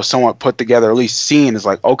getting, somewhat put together, at least seen, is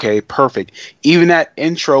like, okay, perfect. Even that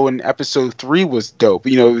intro in episode 3 was dope.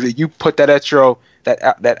 You put that outro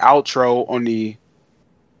on the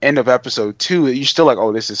end of episode 2, you're still like,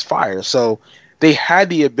 oh, this is fire. So they had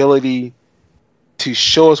the ability to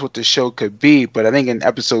show us what the show could be, but I think in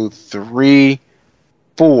episode 3,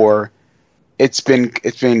 4, it's been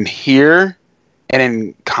here and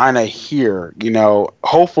then kind of here.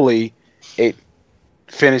 Hopefully it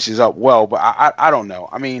finishes up well, but I don't know.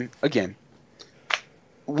 I mean, again,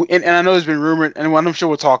 and I know there's been rumored, and I'm sure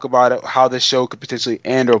we'll talk about it, how this show could potentially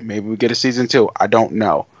end, or maybe we get a season 2. I don't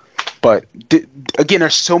know, but again,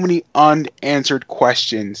 there's so many unanswered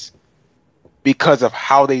questions because of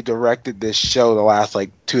how they directed this show the last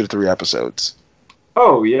 2 to 3 episodes.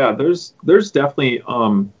 Oh yeah, there's definitely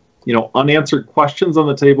unanswered questions on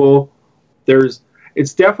the table.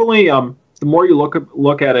 It's definitely the more you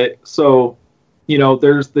look at it. So,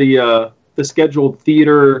 there's the scheduled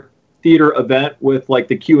theater event with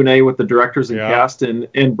the Q&A with the directors and cast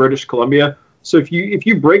in British Columbia. So if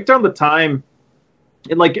you break down the time,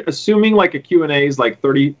 and assuming a Q&A is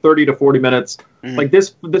 30 to 40 minutes,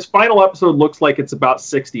 this final episode looks like it's about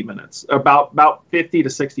 60 minutes, about 50 to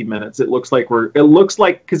 60 minutes. It looks like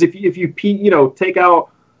because if you take out,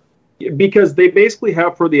 because they basically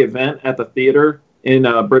have, for the event at the theater in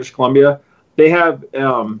British Columbia, they have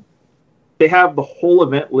the whole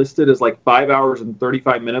event listed as 5 hours and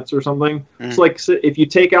 35 minutes or something. Mm-hmm. So if you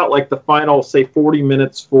take out the final, say, 40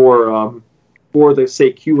 minutes for the,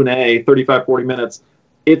 say, Q&A, 35, 40 minutes,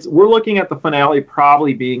 we're looking at the finale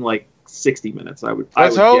probably being 60 minutes. I would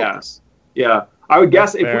guess. Yeah, I would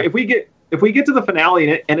guess if we get to the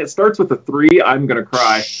finale and it starts with a 3, I'm gonna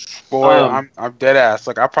cry. Boy, I'm dead ass.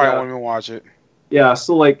 I probably won't even watch it. Yeah,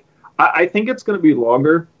 so I think it's gonna be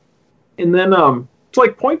longer, and then to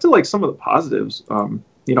point to some of the positives. I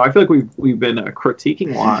feel like we've been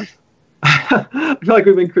critiquing a lot. I feel like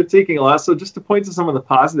we've been critiquing a lot. So just to point to some of the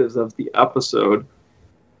positives of the episode,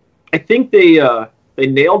 I think they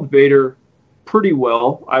nailed Vader pretty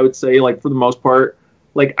well. I would say, for the most part,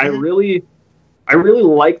 I really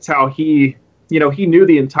liked how he knew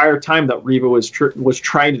the entire time that Reva was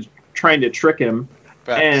trying to trick him.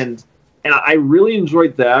 Facts. And I really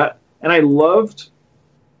enjoyed that, and I loved,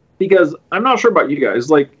 because I'm not sure about you guys,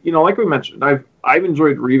 like we mentioned, I've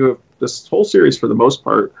enjoyed Reva this whole series for the most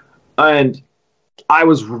part, and I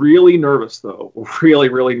was really nervous though, really,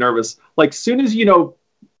 really nervous. Soon as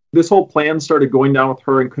this whole plan started going down with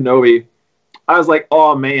her and Kenobi, I was like,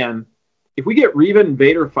 oh man, if we get Reva and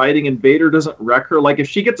Vader fighting and Vader doesn't wreck her, if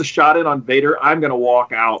she gets a shot in on Vader, I'm gonna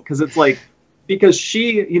walk out, because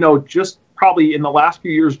she, just probably in the last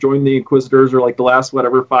few years joined the Inquisitors, or the last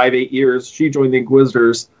 5-8 years she joined the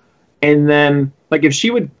Inquisitors, and then if she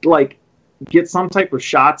would get some type of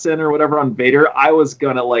shots in or whatever on Vader, I was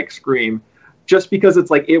gonna scream, just because it's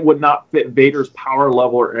it would not fit Vader's power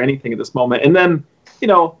level or anything at this moment. And then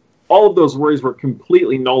all of those worries were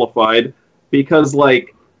completely nullified, because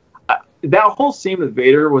that whole scene with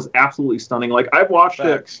Vader was absolutely stunning. I've watched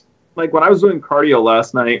it when I was doing cardio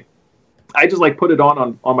last night. I just like put it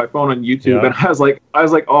on my phone on YouTube, Yeah. and I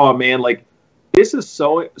was like, oh man, like this is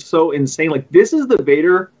so insane. Like this is the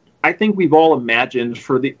Vader I think we've all imagined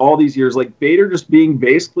for all these years. Like Vader just being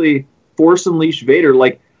basically Force Unleashed Vader.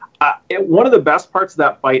 Like one of the best parts of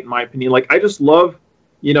that fight, in my opinion. Like I just love,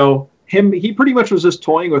 him. He pretty much was just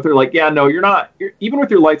toying with her. Like, yeah, no, you're not. Even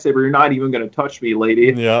with your lightsaber, you're not even going to touch me,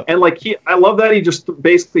 lady. Yeah. And like I love that he just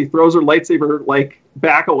basically throws her lightsaber like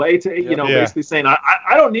back away to basically saying,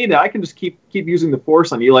 I don't need it. I can just keep using the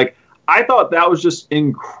Force on you. Like I thought that was just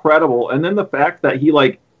incredible. And then the fact that he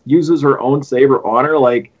like uses her own saber on her,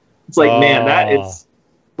 like it's like, man, that it's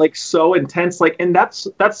like so intense. Like, and that's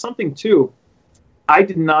something too. I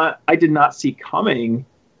did not see coming,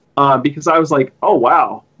 because I was like, oh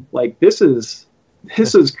wow, like this is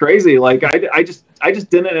crazy. Like I just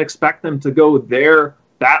didn't expect them to go there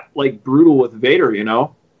that like brutal with Vader,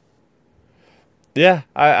 Yeah,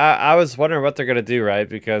 I was wondering what they're gonna do, right?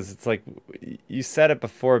 Because it's like you said it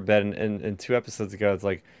before, Ben, in 2 episodes ago. It's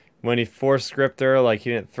like when he force gripped her, like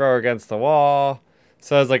he didn't throw her against the wall.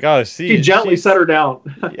 So I was like, oh, He gently set her down.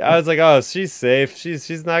 I was like, oh, she's safe.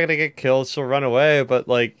 She's not gonna get killed. She'll run away. But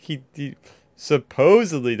like he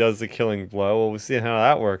supposedly does the killing blow. Well, we'll see how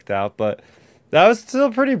that worked out. But that was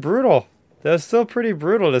still pretty brutal. That was still pretty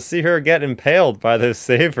brutal to see her get impaled by those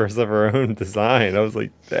sabers of her own design. I was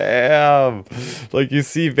like, damn. Like, you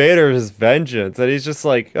see Vader's vengeance, and he's just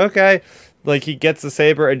like, okay. Like, he gets the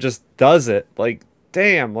saber and just does it. Like,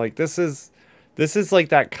 damn. Like, this is like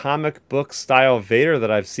that comic book style Vader that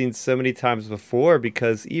I've seen so many times before,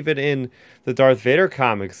 because even in the Darth Vader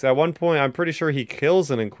comics, at one point, I'm pretty sure he kills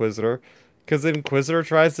an Inquisitor, because the Inquisitor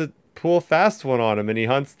tries to pull a fast one on him, and he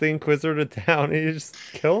hunts the Inquisitor down, and he just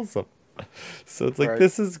kills him. So it's like, Right.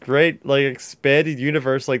 This is great, like, expanded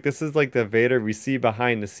universe. Like, this is like the Vader we see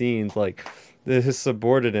behind the scenes, like his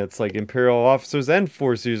subordinates, like Imperial officers and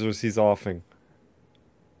Force users he's offing.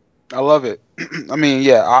 I love it. I mean,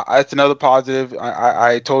 yeah, it's another positive.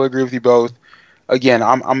 I totally agree with you both. Again,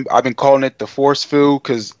 I've been calling it the Force foo,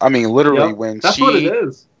 because I mean, literally Yep, when that's what it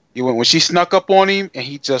is. when she snuck up on him and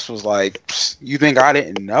he just was like, "Psst, you think I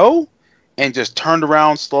didn't know?" and just turned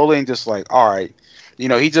around slowly and just like, all right,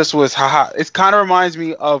 he just was haha. It kind of reminds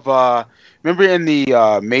me of remember in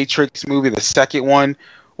the Matrix movie, the second one,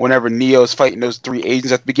 whenever Neo's fighting those three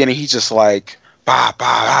agents at the beginning, he's just like, bah,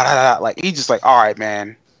 bah, da, da, da. Like he's just like, all right,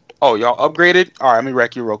 man. Oh, y'all upgraded? All right, let me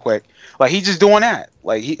wreck you real quick. Like he's just doing that.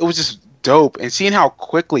 Like it was just dope, and seeing how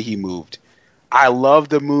quickly he moved. I love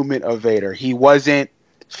the movement of Vader. He wasn't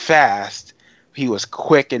fast. He was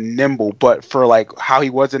quick and nimble, but for like how he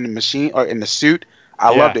was in the machine or in the suit,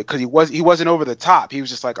 I loved it because he wasn't over the top. He was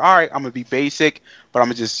just like, all right, I'm gonna be basic, but I'm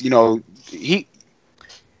gonna just you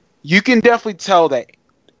can definitely tell that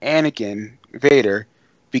Anakin Vader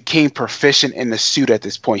became proficient in the suit at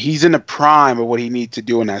this point. He's in the prime of what he needs to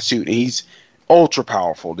do in that suit, and he's ultra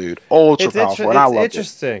powerful, dude. Ultra powerful, and I love it. It's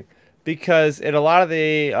interesting because in a lot of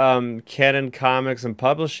the canon comics and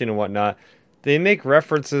publishing and whatnot, they make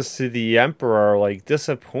references to the Emperor, like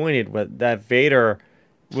disappointed with that Vader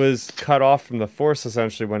was cut off from the Force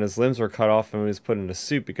essentially when his limbs were cut off and he was put in a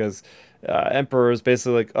suit, because Emperor is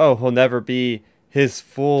basically like, oh, he'll never be his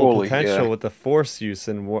full potential with the Force use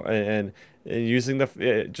and using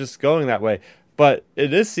the just going that way. But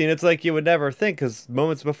in this scene, it's like you would never think, because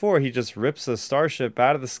moments before he just rips a starship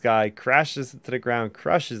out of the sky, crashes it to the ground,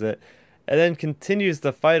 crushes it, and then continues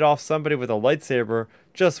to fight off somebody with a lightsaber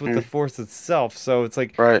just with the Force itself. So it's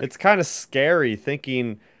like, it's kind of scary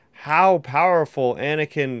thinking how powerful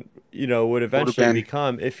Anakin, would eventually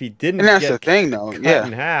become if he didn't. And that's the thing, though. Cut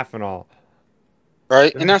in half and all.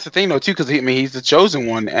 Right, and that's the thing, though, too, because he's the chosen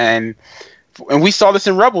one, and we saw this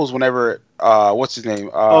in Rebels whenever what's his name?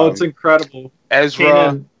 It's incredible. Ezra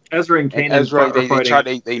and Kanan. Ezra,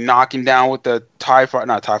 they knock him down with the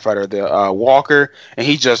not TIE fighter, the Walker, and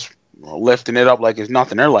he just lifting it up like it's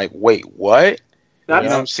nothing. They're like, wait, what? You know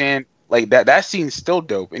what I'm saying? Like that scene's still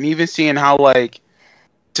dope, and even seeing how like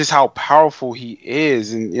just how powerful he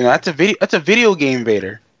is, and that's a video game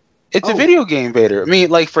Vader. It's a video game Vader. I mean,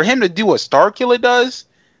 like for him to do what Starkiller does,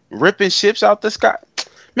 ripping ships out the sky.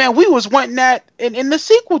 Man, we was wanting that in the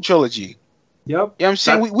sequel trilogy. Yep. You know what I'm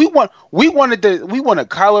saying? We wanted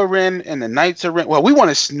Kylo Ren and the Knights of Ren. Well, we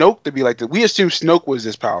wanted Snoke to be like that. We assumed Snoke was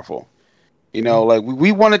this powerful. Like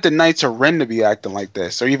we wanted the Knights of Ren to be acting like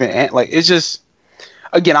this, or even like it's just.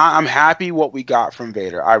 Again, I'm happy what we got from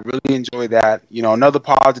Vader. I really enjoy that. Another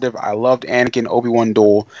positive. I loved Anakin Obi-Wan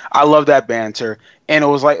duel. I love that banter, and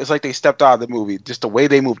it's like they stepped out of the movie. Just the way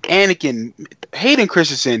they moved. Anakin, Hayden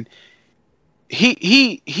Christensen.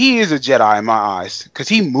 He is a Jedi in my eyes because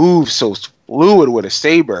he moves so fluid with a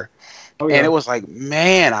saber, Oh, And yeah. it was like,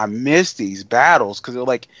 man, I miss these battles because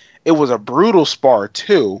it was a brutal spar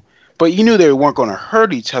too. But you knew they weren't going to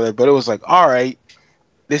hurt each other. But it was like, all right,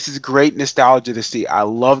 this is great nostalgia to see. I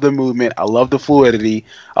love the movement. I love the fluidity.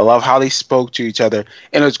 I love how they spoke to each other.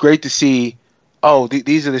 And it was great to see, oh,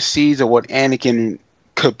 these are the seeds of what Anakin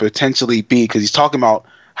could potentially be, because he's talking about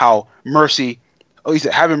how mercy, oh, he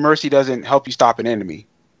said having mercy doesn't help you stop an enemy.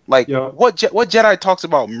 Like, Yeah. what Jedi talks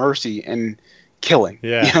about mercy and killing?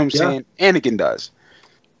 Yeah. You know what I'm Yeah. saying? Anakin does.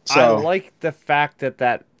 I So, like the fact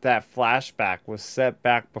that flashback was set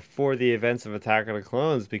back before the events of Attack of the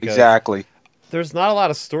Clones, because exactly. there's not a lot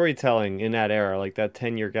of storytelling in that era, like that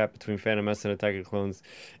 10-year gap between Phantom Menace and Attack of the Clones.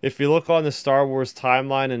 If you look on the Star Wars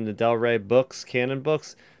timeline and the Del Rey books, canon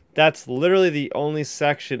books, that's literally the only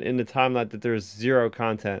section in the timeline that there's zero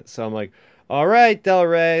content. So I'm like, all right, Del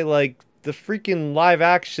Rey, like the freaking live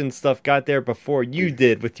action stuff got there before you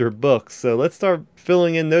did with your books. So let's start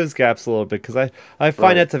filling in those gaps a little bit, because I find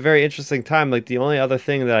Right. that's a very interesting time. Like the only other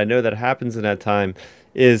thing that I know that happens in that time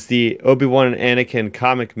is the Obi-Wan and Anakin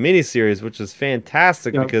comic miniseries, which is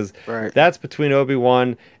fantastic Yeah. because Right. that's between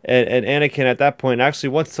Obi-Wan and Anakin at that point actually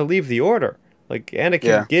wants to leave the Order. Like Yeah.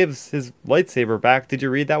 Anakin gives his lightsaber back. Did you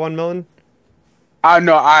read that one, Millen? I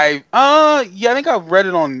know. Yeah, I think I've read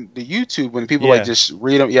it on the YouTube when people like Yeah. just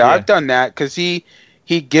read them. Yeah, Yeah. I've done that because he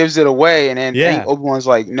gives it away, and then I Yeah. think Obi-Wan's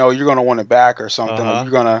like, no, you're gonna want it back or something, or Uh-huh.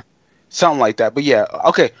 you're gonna something like that. But yeah,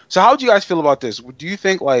 okay. So how would you guys feel about this? Do you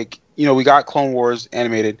think, like, we got Clone Wars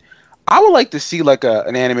animated? I would like to see like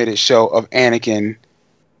an animated show of Anakin,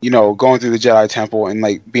 going through the Jedi Temple and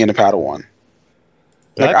like being a Padawan.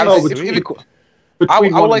 Like, That'd I be think sweet. it'd be cool. I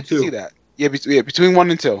Between would one like and to two. see that. Yeah, between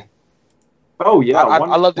 1 and 2. Oh yeah,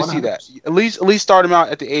 I love to see that. At least start him out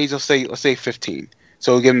at the age of let's say 15.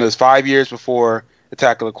 So we'll give him those 5 years before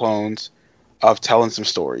Attack of the Clones of telling some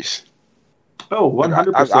stories. Oh, Like,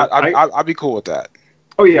 100%. I'd be cool with that.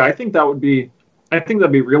 Oh yeah, I think that'd be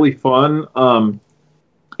really fun. And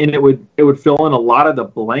it would fill in a lot of the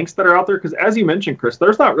blanks that are out there, because as you mentioned, Chris,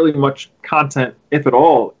 there's not really much content, if at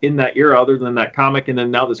all, in that era other than that comic and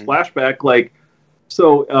then now this flashback. Like,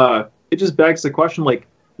 so it just begs the question, like,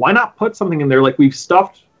 why not put something in there? Like, we've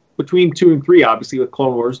stuffed between 2 and 3, obviously, with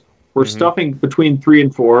Clone Wars. We're stuffing between 3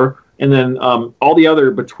 and 4, and then all the other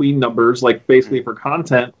between numbers, like, basically for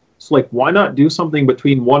content. So, like, why not do something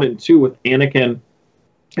between 1 and 2 with Anakin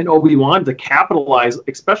and Obi-Wan to capitalize,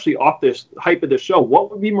 especially off this hype of this show? What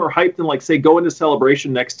would be more hype than, like, say, go into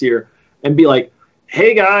Celebration next year and be like,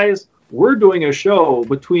 hey, guys, we're doing a show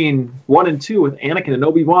between 1 and 2 with Anakin and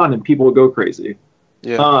Obi-Wan, and people would go crazy.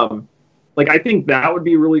 Yeah. Like, I think that would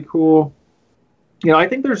be really cool. I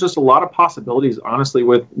think there's just a lot of possibilities, honestly,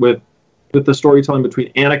 with the storytelling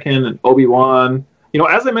between Anakin and Obi-Wan.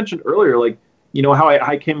 As I mentioned earlier, like, how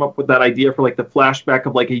I came up with that idea for, like, the flashback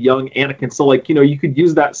of, like, a young Anakin. So, like, you could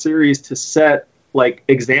use that series to set, like,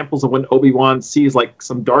 examples of when Obi-Wan sees, like,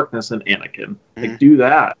 some darkness in Anakin. Like, do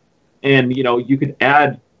that. And, you could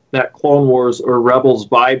add that Clone Wars or Rebels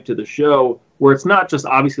vibe to the show, where it's not just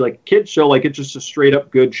obviously like a kid's show, like, it's just a straight up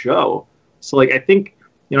good show. So, like, I think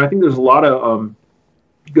there's a lot of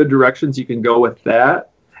good directions you can go with that.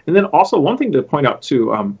 And then also one thing to point out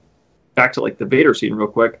too, back to, like, the Vader scene real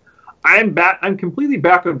quick. I'm completely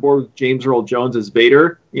back on board with James Earl Jones as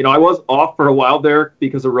Vader. I was off for a while there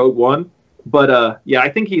because of Rogue One, but yeah, I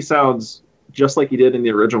think he sounds just like he did in the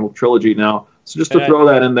original trilogy now. So just to throw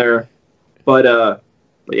that in there, but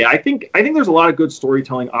yeah, I think there's a lot of good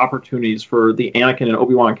storytelling opportunities for the Anakin and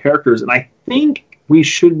Obi-Wan characters, and I think we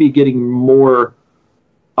should be getting more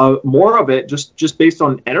of it just based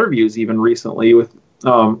on interviews even recently with.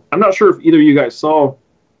 I'm not sure if either of you guys saw,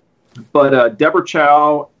 but Deborah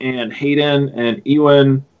Chow and Hayden and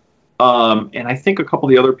Ewan, and I think a couple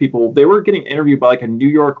of the other people, they were getting interviewed by, like, a New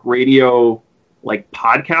York radio, like,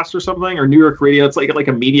 podcast or something, or New York radio. It's like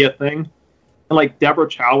a media thing, and, like, Deborah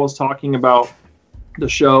Chow was talking about the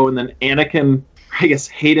show, and then Anakin, I guess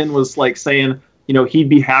Hayden was, like, saying, he'd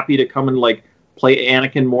be happy to come and, like, play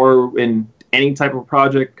Anakin more in any type of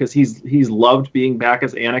project because he's loved being back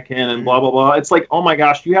as Anakin and blah blah blah. It's like, oh my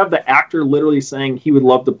gosh, you have the actor literally saying he would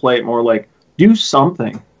love to play it more. Like, do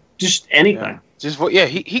something, just anything.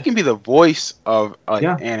 He can be the voice of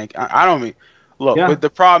Anakin. I don't mean, look, Yeah. but the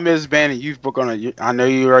problem is, man, you've booked on it. I know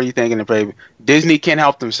you're already thinking it, baby. Disney can't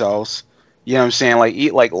help themselves. You know what I'm saying?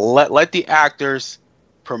 Like, let the actors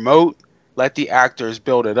promote. Let the actors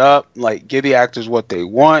build it up. Like, give the actors what they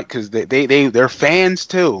want, because they're fans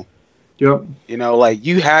too. Yep. Like,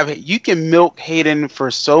 you can milk Hayden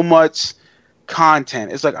for so much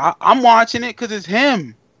content. It's like, I'm watching it because it's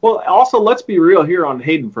him. Well, also, let's be real here on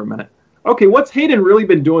Hayden for a minute. Okay, what's Hayden really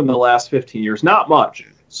been doing the last 15 years? Not much.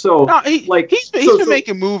 So No, like he's been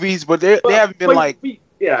making movies, but they haven't been like.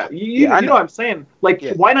 Yeah, you know what I'm saying? Like,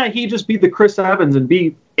 why not he just be the Chris Evans and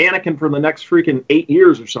be Anakin for the next freaking 8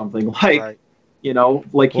 years or something? Like, Right. you know,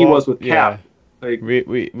 like he was with Cap. Like,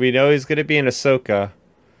 we know he's gonna be in Ahsoka.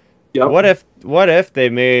 yep. What if they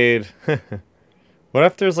made what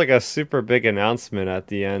if there's like a super big announcement at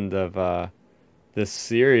the end of this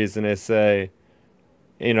series and they say,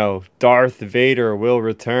 you know, Darth Vader will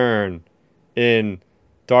return in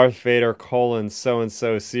Darth Vader : so and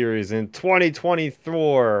so series in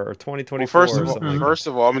 2024 or 2024 or something. First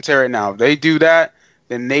of all, I'm gonna tell you right now, if they do that,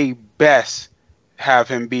 then they best have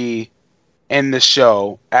him be in the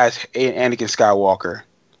show as Anakin Skywalker.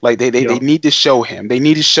 Like they need to show him. They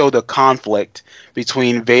need to show the conflict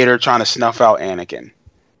between Vader trying to snuff out Anakin.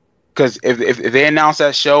 Because if they announce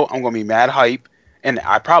that show, I'm gonna be mad hype. And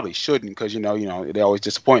I probably shouldn't, because you know they always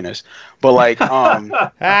disappoint us. But like,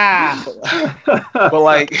 but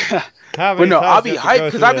like, but no, I'll be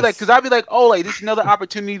hyped because I'll be like, oh, like this is another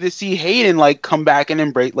opportunity to see Hayden like come back and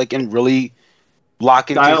embrace, like, and really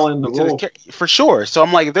lock into the for sure. So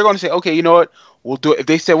I'm like, if they're going to say, okay, you know what, we'll do it. If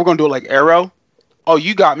they say we're going to do it like Arrow, oh,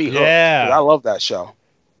 you got me hooked. Yeah, I love that show.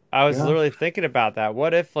 I was literally thinking about that.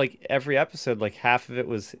 What if like every episode, like half of it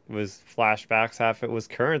was flashbacks, half of it was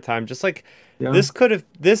current time? Just like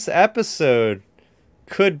this episode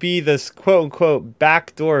could be this quote unquote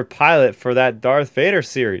backdoor pilot for that Darth Vader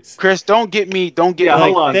series. Chris, don't get me.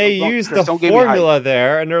 Like they used the formula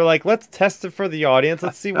there, and they're like, let's test it for the audience.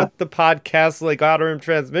 Let's see what the podcast like Outer Rim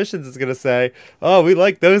Transmissions is gonna say. Oh, we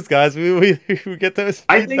like those guys. We get those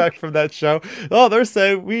feedback from that show. Oh, they're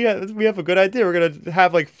saying we have a good idea. We're gonna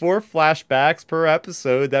have like 4 flashbacks per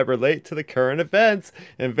episode that relate to the current events.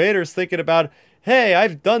 And Vader's thinking about, hey,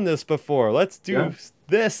 I've done this before. Let's do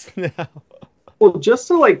this now. Well, just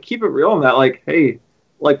to like keep it real on that, like, hey,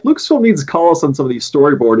 like Lucasfilm needs to call us on some of these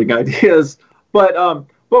storyboarding ideas. But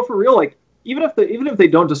for real, like even if they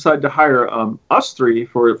don't decide to hire us three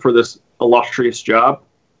for this illustrious job,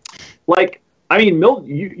 like I mean,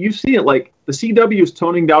 you've seen it. Like the CW is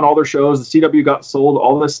toning down all their shows. The CW got sold,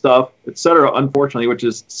 all this stuff, etc. Unfortunately, which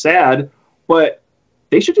is sad. But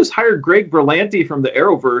they should just hire Greg Berlanti from the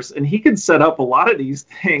Arrowverse, and he could set up a lot of these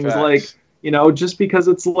things. Facts. Like, you know, just because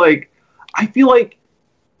it's like. I feel like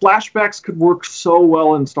flashbacks could work so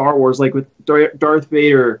well in Star Wars, like with Darth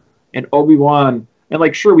Vader and Obi-Wan. And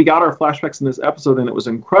like, sure, we got our flashbacks in this episode and it was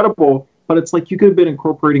incredible, but it's like you could have been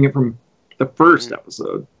incorporating it from the first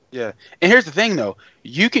episode. Yeah. And here's the thing though,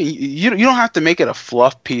 you don't have to make it a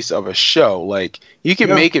fluff piece of a show. Like you can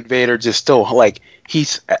make it Vader just still like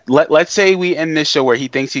let's say we end this show where he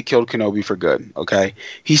thinks he killed Kenobi for good, okay?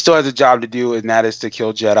 He still has a job to do, and that is to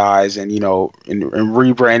kill Jedis and, you know, and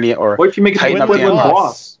rebrand it or what if you make it Quinlan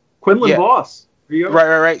Voss? Quinlan Voss.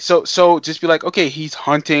 Right. So just be like, okay, he's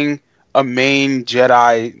hunting a main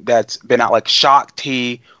Jedi that's been out, like Shock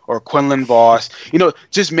T or Quinlan Voss. You know,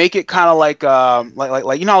 just make it kind of like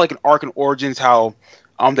you know, like an arc in Origins, how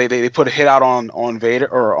they put a hit out on Vader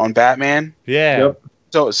or on Batman. Yeah.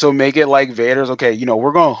 Yep. So make it like Vader's, okay, you know,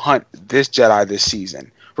 we're gonna hunt this Jedi this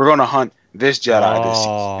season. We're gonna hunt this Jedi this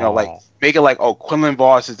season. You know, like make it like, oh, Quinlan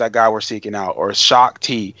Voss is that guy we're seeking out, or Shock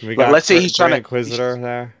T. Let's say he's trying to Inquisitor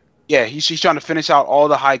there. Yeah, he's trying to finish out all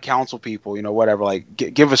the High Council people, you know, whatever. Like,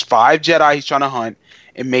 give us 5 Jedi he's trying to hunt,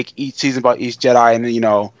 and make each season about each Jedi. And then, you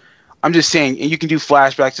know, I'm just saying, and you can do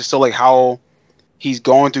flashbacks to show like how he's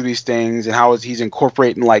going through these things and how he's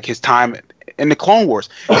incorporating like his time in the Clone Wars.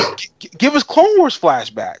 Give us Clone Wars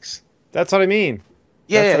flashbacks. That's what I mean.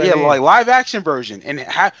 Yeah, like live action version, and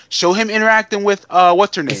show him interacting with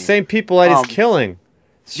what's her name? The same people that he's killing.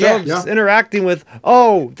 Show him interacting with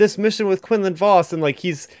this mission with Quinlan Voss, and like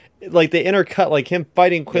he's. Like they intercut like him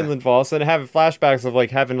fighting Quinlan Voss and having flashbacks of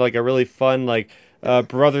like having like a really fun like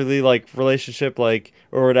brotherly like relationship like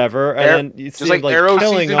or whatever, and then you see like Arrow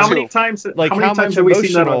killing how many times have we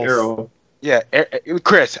seen that on Arrow? Yeah,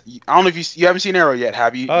 Chris, I don't know if you haven't seen Arrow yet,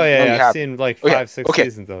 have you? Oh yeah, I've seen like 5-6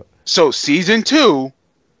 seasons of it. So season 2,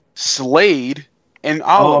 Slade and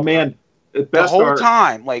Oliver. Oh man. The whole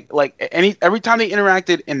time, every time they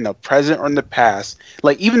interacted in the present or in the past,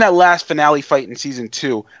 like even that last finale fight in season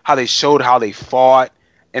 2, how they showed how they fought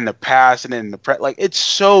in the past and in the like it's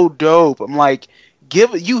so dope. I'm like,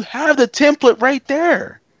 you have the template right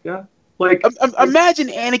there. Yeah, like imagine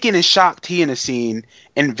Anakin and Shock T in a scene,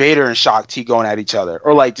 and Vader and Shock T going at each other,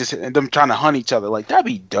 or like just them trying to hunt each other. Like that'd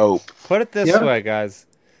be dope. Put it this way, guys.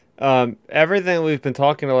 Everything we've been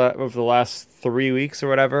talking about over the last 3 weeks or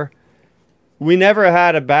whatever. We never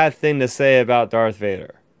had a bad thing to say about Darth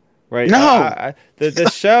Vader, right? No.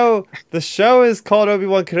 The show is called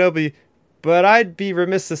Obi-Wan Kenobi But I'd be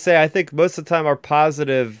remiss to say I think most of the time our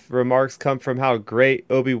positive remarks come from how great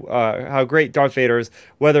how great Darth Vader is,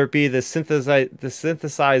 whether it be the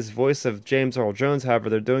synthesized voice of James Earl Jones, however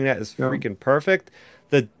they're doing that is freaking perfect.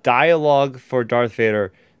 The dialogue for Darth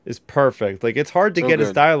Vader is perfect. Like it's hard to get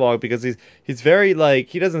his dialogue because he's very like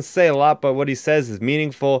he doesn't say a lot, but what he says is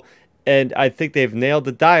meaningful, and I think they've nailed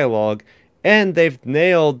the dialogue and they've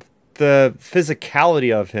nailed the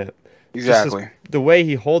physicality of him. Exactly. The way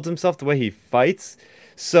he holds himself, the way he fights.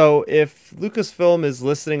 So if Lucasfilm is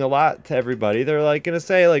listening a lot to everybody, they're like going to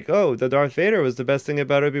say like, oh, the Darth Vader was the best thing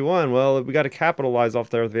about Obi-Wan. Well, we got to capitalize off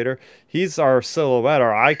Darth Vader. He's our silhouette,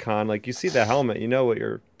 our icon. Like you see the helmet, you know what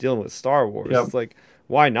you're dealing with Star Wars. Yep. It's like,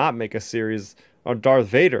 why not make a series on Darth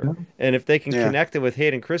Vader? Yeah. And if they can connect it with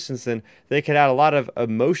Hayden Christensen, they could add a lot of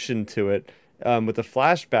emotion to it. With the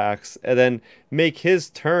flashbacks, and then make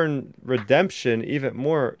his turn redemption even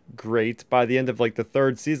more great by the end of like the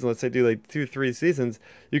third season. Let's say do like 2-3 seasons,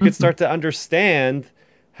 you could start to understand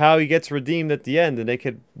how he gets redeemed at the end, and they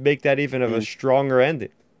could make that even of a stronger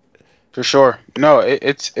ending. For sure. No,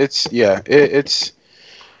 it's I don't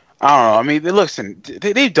know. I mean, listen,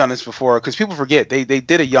 they've done this before because people forget they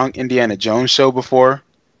did a young Indiana Jones show before.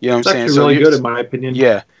 You know what I'm saying? It's actually really good in my opinion.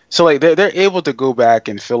 Yeah. So like they're able to go back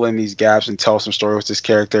and fill in these gaps and tell some story with this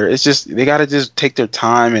character. It's just they got to just take their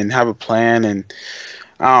time and have a plan. And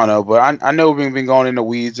I don't know, but I know we've been going in the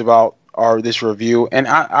weeds about this review, and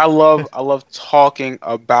I love talking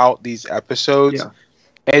about these episodes.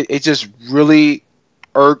 Yeah. It just really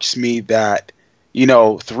irks me that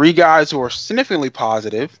 3 guys who are significantly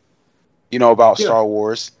positive, about Star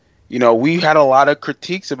Wars. We had a lot of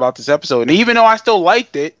critiques about this episode, and even though I still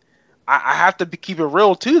liked it. I have to keep it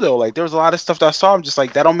real too, though. Like there was a lot of stuff that I saw. I'm just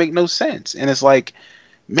like that don't make no sense, and it's like,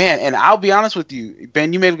 man. And I'll be honest with you,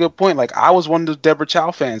 Ben. You made a good point. Like I was one of those Deborah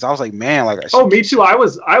Chow fans. I was like, man, like me too. I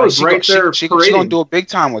was right there. She's gonna do a big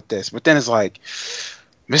time with this, but then it's like,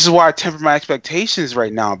 this is why I temper my expectations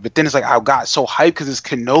right now. But then it's like I got so hyped because it's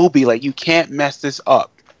Kenobi. Like you can't mess this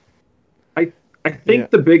up. I think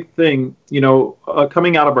the big thing,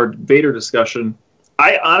 coming out of our Vader discussion.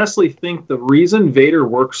 I honestly think the reason Vader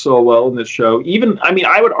works so well in this show,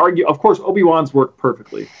 I would argue, of course, Obi-Wan's worked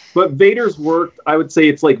perfectly, but Vader's worked, I would say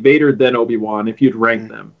it's like Vader then Obi-Wan if you'd rank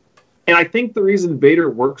them. And I think the reason Vader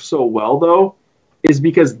works so well, though, is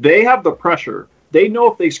because they have the pressure. They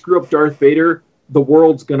know if they screw up Darth Vader, the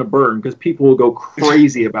world's going to burn because people will go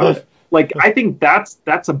crazy about it. Like, I think that's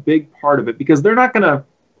a big part of it because we're not going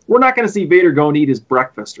to see Vader go and eat his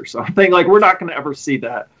breakfast or something. Like, we're not going to ever see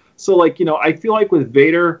that. So, I feel like with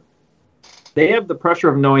Vader, they have the pressure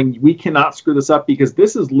of knowing we cannot screw this up because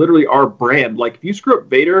this is literally our brand. Like, if you screw up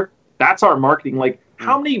Vader, that's our marketing. Like,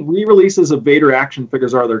 how many re-releases of Vader action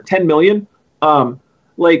figures are there? 10 million?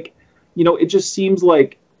 It just seems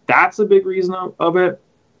like that's a big reason of it.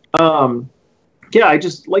 I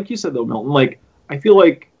just, like you said, though, Milton, I feel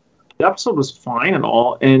like the episode was fine and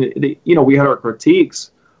all, and, we had our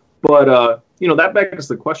critiques. But, that begs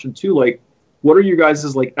the question, too, what are you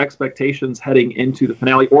guys' expectations heading into the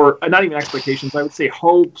finale, or not even expectations? I would say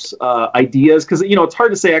hopes, ideas, because it's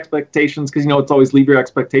hard to say expectations because it's always leave your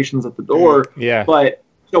expectations at the door. Yeah. But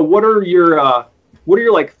what are your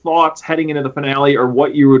thoughts heading into the finale, or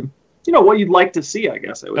what you would what you'd like to see? I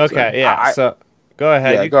guess I would. Okay. Say. Yeah. So go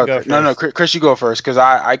ahead. Yeah, you can go first. No, Chris, you go first because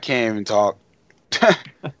I can't even talk.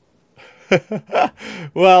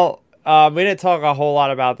 Well. We didn't talk a whole lot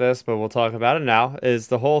about this, but we'll talk about it now, is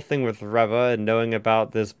the whole thing with Reva and knowing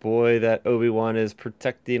about this boy that Obi-Wan is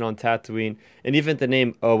protecting on Tatooine. And even the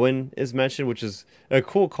name Owen is mentioned, which is a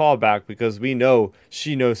cool callback because we know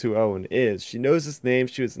she knows who Owen is. She knows his name.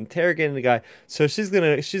 She was interrogating the guy. So she's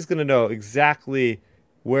gonna know exactly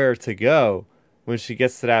where to go when she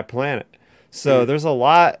gets to that planet. So there's a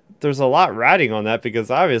lot riding on that because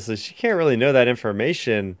obviously she can't really know that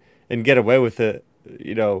information and get away with it,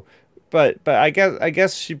 But I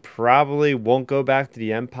guess she probably won't go back to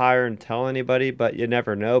the Empire and tell anybody, but you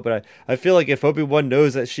never know. But I feel like if Obi-Wan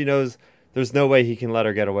knows that she knows, there's no way he can let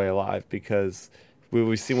her get away alive because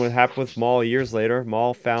we've seen what happened with Maul years later.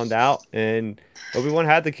 Maul found out and Obi-Wan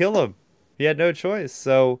had to kill him. He had no choice.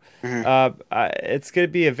 So it's going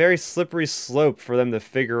to be a very slippery slope for them to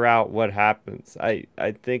figure out what happens. I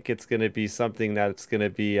think it's going to be something that's going to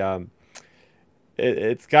be...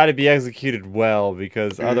 It's got to be executed well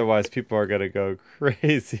because otherwise people are going to go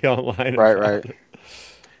crazy online. Right.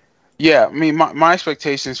 Yeah, I mean, my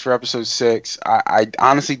expectations for episode 6, I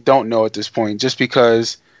honestly don't know at this point just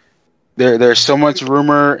because there's so much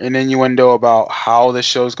rumor and innuendo about how the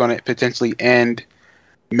show's going to potentially end.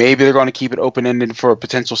 Maybe they're going to keep it open-ended for a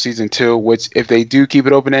potential season 2, which if they do keep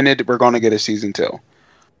it open-ended, we're going to get a season 2.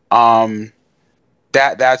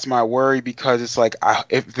 That's my worry, because it's like,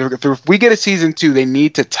 if we get a season 2, they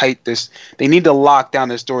need to lock down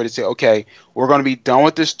this story to say, okay, we're going to be done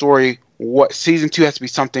with this story. What season 2 has to be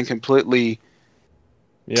something completely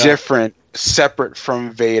different, separate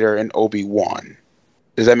from Vader and Obi-Wan.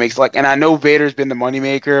 Does that make sense? And I know Vader's been the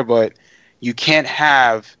moneymaker, but you can't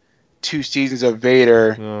have 2 seasons of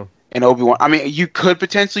Vader and Obi-Wan. I mean, you could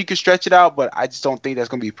potentially stretch it out, but I just don't think that's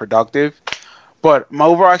going to be productive. But my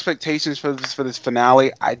overall expectations for this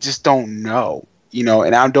finale, I just don't know,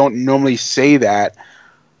 and I don't normally say that,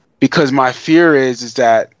 because my fear is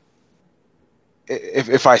that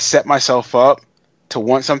if I set myself up to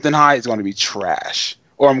want something high, it's going to be trash,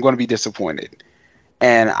 or I'm going to be disappointed.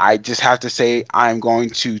 And I just have to say, I'm going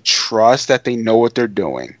to trust that they know what they're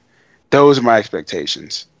doing. Those are my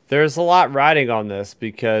expectations. There's a lot riding on this,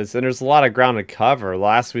 and there's a lot of ground to cover.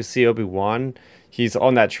 Last we see Obi-Wan, he's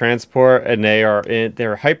on that transport, and they are in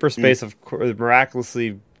their hyperspace. Of course,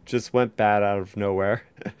 miraculously just went bad out of nowhere,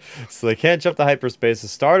 so they can't jump to hyperspace. The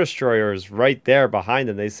Star Destroyer is right there behind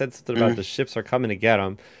them. They said something about the ships are coming to get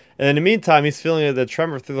him, and in the meantime, he's feeling the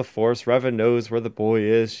tremor through the Force. Reva knows where the boy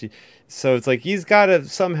is. So it's like he's got to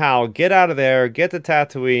somehow get out of there, get to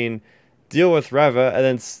Tatooine, deal with Reva, and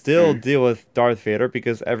then still deal with Darth Vader,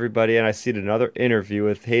 because everybody, and I see another interview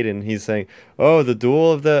with Hayden, he's saying, oh, the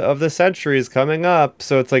duel of the century is coming up.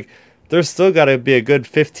 So it's like there's still got to be a good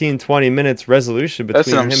 15-20 minutes resolution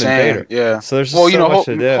between him and Vader. Yeah. So there's just so much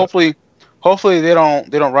to do. Hopefully they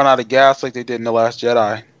don't run out of gas like they did in The Last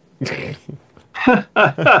Jedi.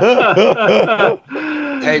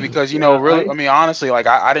 Hey, because really, I mean, honestly, like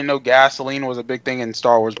I didn't know gasoline was a big thing in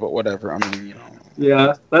Star Wars, but whatever. I mean,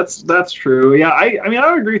 Yeah, that's true. Yeah, I mean,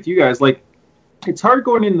 I would agree with you guys. Like, it's hard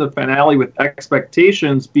going into the finale with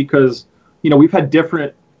expectations, because we've had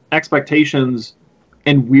different expectations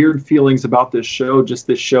and weird feelings about this show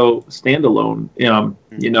standalone.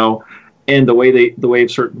 And the way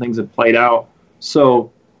certain things have played out.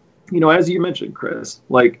 So, as you mentioned, Chris,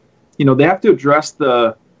 like, they have to address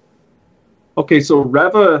so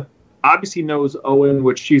Reva obviously knows Owen,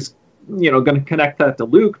 which she's going to connect that to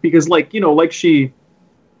Luke, because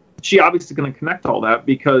she obviously going to connect all that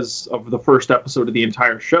because of the first episode of the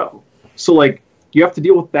entire show. So like you have to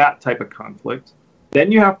deal with that type of conflict.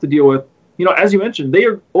 Then you have to deal with, as you mentioned, they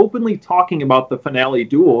are openly talking about the finale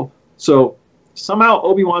duel. So somehow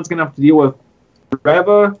Obi-Wan's going to have to deal with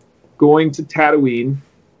Reva going to Tatooine,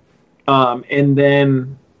 and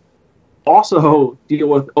then also deal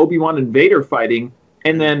with Obi-Wan and Vader fighting,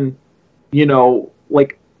 and then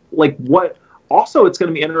like what. Also, it's going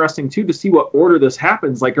to be interesting too to see what order this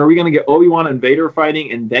happens. Like, are we going to get Obi-Wan and Vader fighting,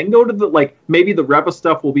 and then go to maybe the Reva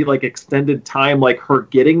stuff will be like extended time, like her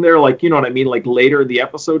getting there, like what I mean, like later in the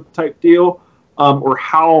episode type deal, or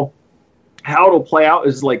how it'll play out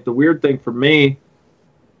is like the weird thing for me.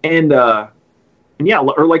 And yeah,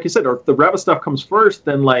 or like you said, or if the Reva stuff comes first,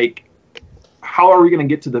 then like, how are we going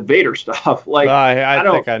to get to the Vader stuff? Like, I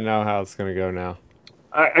think I know how it's going to go now.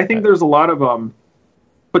 I think there's a lot of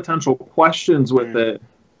potential questions with it,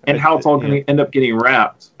 and how it's all going to end up getting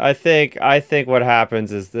wrapped. I think what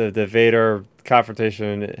happens is the Vader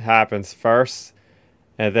confrontation happens first,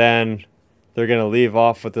 and then they're going to leave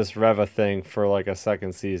off with this Reva thing for like a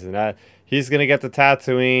second season. He's going to get to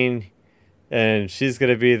Tatooine, and she's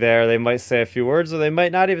going to be there. They might say a few words, or they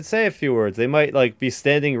might not even say a few words. They might like be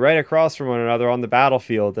standing right across from one another on the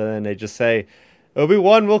battlefield, and then they just say,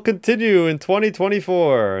 Obi-Wan will continue in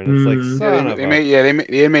 2024, and it's like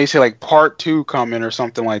they may say like part 2 coming or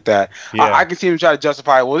something like that. Yeah. I can see them try to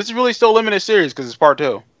justify, well, this is really still a limited series because it's part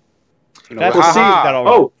 2. That's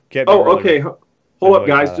okay. Hold up,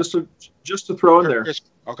 guys. Just to throw in there.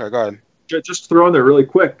 Okay, go ahead. Just to throw in there really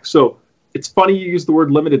quick. So it's funny you use the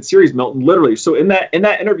word limited series, Milton. Literally. So in that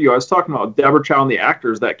interview I was talking about, Deborah Chow and the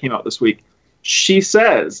actors that came out this week, she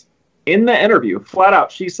says in the interview, flat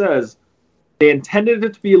out, she says, they intended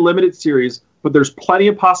it to be a limited series, but there's plenty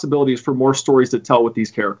of possibilities for more stories to tell with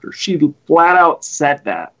these characters. She flat out said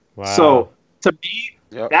that. Wow. So to me,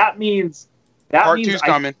 that means part 2's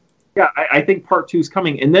coming. Yeah, I think part 2's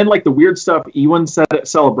coming. And then like the weird stuff Ewan said at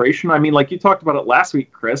Celebration. I mean, like you talked about it last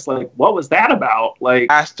week, Chris. Like, what was that about?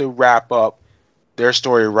 Like, has to wrap up their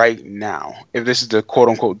story right now if this is the quote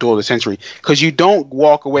unquote duel of the century, because you don't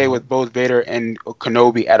walk away with both Vader and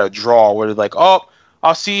Kenobi at a draw where they're like, oh,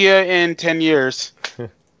 I'll see you in 10 years.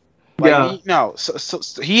 So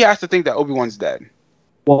he has to think that Obi-Wan's dead.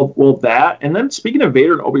 Well, that, and then speaking of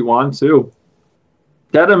Vader and Obi-Wan too,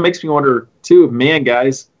 that makes me wonder too, man,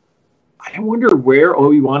 guys, I wonder where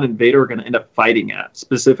Obi-Wan and Vader are going to end up fighting at,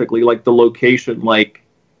 specifically, like the location, where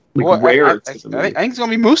it's going to be. I think it's going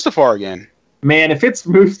to be Mustafar again. Man, if it's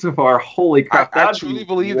Mustafar, holy crap! I That'd truly be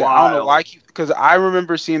believe that. I don't know wild. why, because I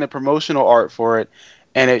remember seeing the promotional art for it,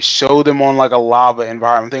 and it showed them on like a lava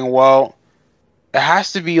environment. I'm thinking, well, it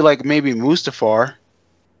has to be like maybe Mustafar,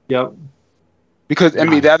 Yep. because I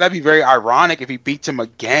mean God. that'd be very ironic if he beats him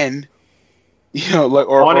again, like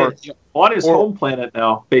On it on his or home planet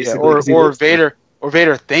now, yeah, basically, because he lives there. Or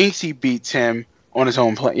Vader thinks he beats him on his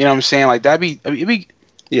home planet. You know what I'm saying? Like that'd be, I mean, it'd be,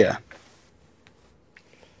 yeah.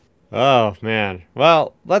 Oh man.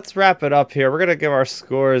 Well, let's wrap it up here. We're gonna give our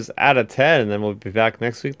scores out of 10, and then we'll be back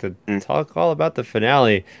next week to Mm. talk all about the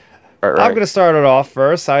finale. Right, I'm right. gonna start it off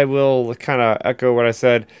first. I will kind of echo what I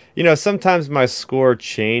said. Sometimes my score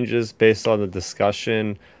changes based on the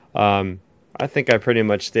discussion. I think I pretty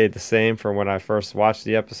much stayed the same from when I first watched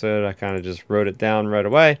the episode. I kind of just wrote it down right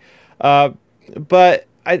away. Uh, but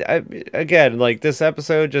I again, like this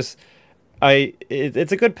episode, it's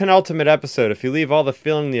a good penultimate episode. If you leave all the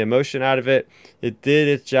feeling, the emotion out of it, it did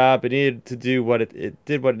its job. It needed to do it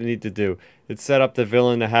did what it needed to do. It set up the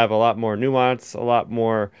villain to have a lot more nuance, a lot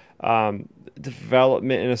more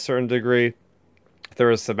development in a certain degree. There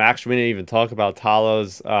was some action. We didn't even talk about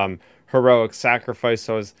Talos' heroic sacrifice.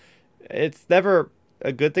 It's never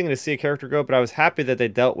a good thing to see a character go, but I was happy that they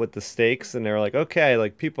dealt with the stakes and they were like, okay,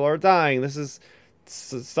 like people are dying.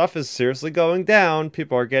 Stuff is seriously going down.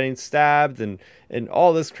 People are getting stabbed and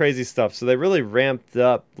all this crazy stuff. So they really ramped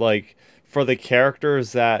up like for the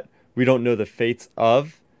characters that we don't know the fates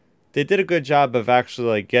of. They did a good job of actually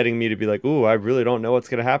like getting me to be like, ooh, I really don't know what's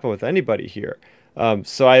gonna happen with anybody here.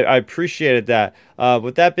 So I appreciated that.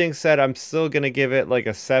 With that being said, I'm still gonna give it like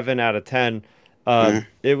a 7 out of 10. Mhm.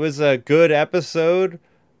 It was a good episode,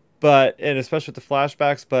 and especially with the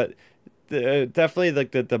flashbacks, but definitely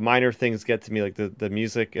like the minor things get to me, like the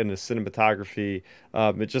music and the cinematography.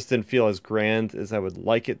 It just didn't feel as grand as I would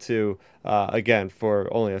like it to. Again, for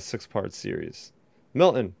only a 6-part series.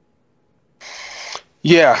 Milton.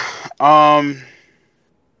 Yeah. Um.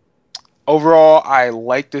 Overall, I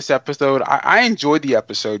liked this episode. I enjoyed the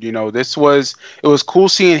episode. It was cool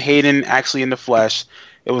seeing Hayden actually in the flesh.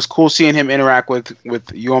 It was cool seeing him interact with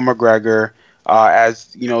Ewan McGregor as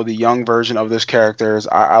the young version of those characters.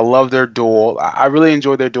 I love their duel. I really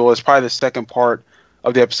enjoyed their duel. It's probably the second part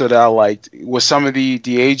of the episode that I liked. Was some of the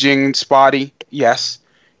de-aging spotty? Yes.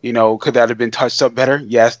 Could that have been touched up better?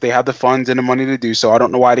 Yes. They have the funds and the money to do so. I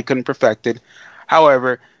don't know why they couldn't perfect it.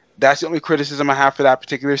 However, that's the only criticism I have for that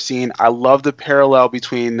particular scene. I love the parallel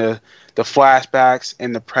between the flashbacks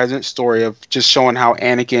and the present story of just showing how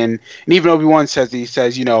Anakin, and even Obi-Wan says, he's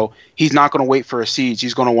not going to wait for a siege.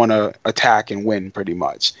 He's going to want to attack and win pretty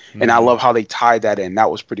much. And I love how they tied that in.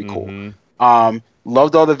 That was pretty cool.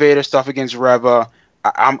 Loved all the Vader stuff against Reva.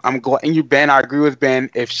 I'm glad. And Ben, I agree with Ben.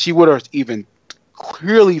 If she would have even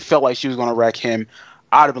clearly felt like she was going to wreck him,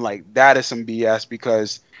 I'd have been like, that is some BS,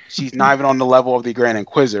 because she's not even on the level of the Grand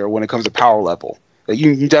Inquisitor when it comes to power level. Like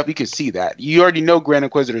you definitely could see that. You already know Grand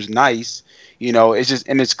Inquisitor's nice. It's just,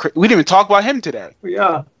 and we didn't even talk about him today.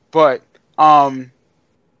 Yeah. But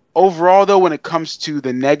overall, though, when it comes to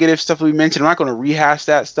the negative stuff we mentioned, I'm not going to rehash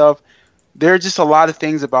that stuff. There are just a lot of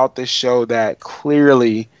things about this show that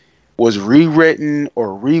clearly was rewritten or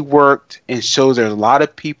reworked, and shows there's a lot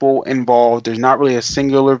of people involved. There's not really a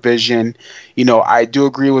singular vision. I do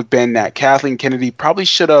agree with Ben that Kathleen Kennedy probably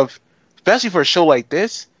should have, especially for a show like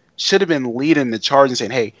this, should have been leading the charge and saying,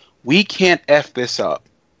 hey, we can't F this up.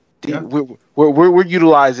 Yeah. We're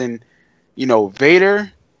utilizing,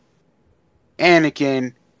 Vader,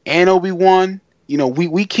 Anakin, and Obi-Wan.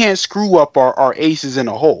 We can't screw up our aces in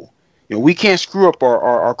a hole. We can't screw up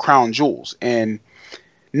our crown jewels. And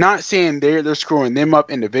not saying they're screwing them up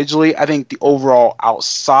individually. I think the overall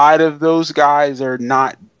outside of those guys they're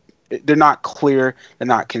not clear, they're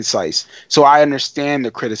not concise. So I understand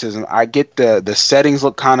the criticism. I get the settings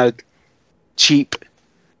look kind of cheap.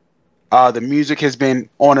 The music has been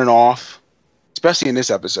on and off, especially in this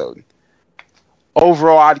episode.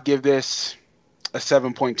 Overall, I'd give this a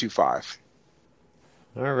 7.25.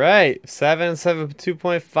 All right,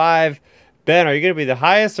 7.2.5. Ben, are you going to be the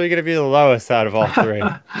highest or are you going to be the lowest out of all three?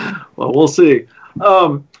 Well, we'll see.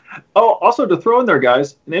 Also to throw in there,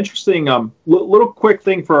 guys, an interesting little quick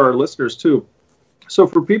thing for our listeners too. So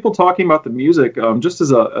for people talking about the music, just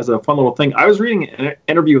as a fun little thing, I was reading an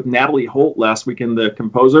interview with Natalie Holt last weekend, the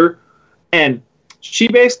composer, and she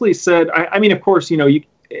basically said, I mean, of course, you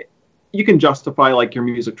can justify like your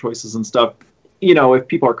music choices and stuff. If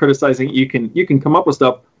people are criticizing, you can come up with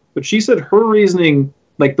stuff. But she said her reasoning,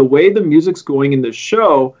 like the way the music's going in this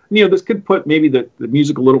show, this could put maybe the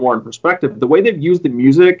music a little more in perspective. The way they've used the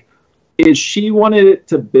music is she wanted it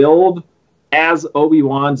to build as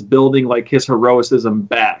Obi-Wan's building like his heroicism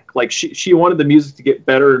back. Like she wanted the music to get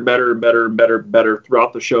better and better and better and better and better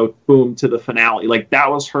throughout the show, boom, to the finale. Like that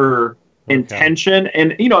was her intention.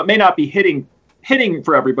 And you know, it may not be hitting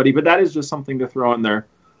for everybody, but that is just something to throw in there.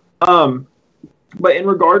 But in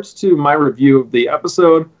regards to my review of the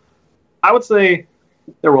episode, I would say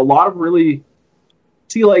there were a lot of really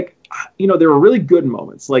there were really good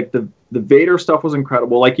moments. Like the Vader stuff was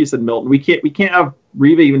incredible. Like you said, Milton, we can't have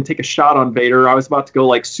Reva even take a shot on Vader. I was about to go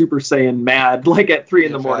like Super Saiyan mad, like at 3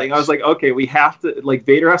 in the morning. I was like, okay, we have to, like,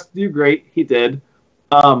 Vader has to do great. He did.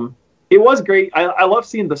 It was great. I love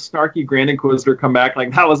seeing the snarky Grand Inquisitor come back.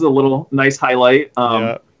 Like that was a little nice highlight.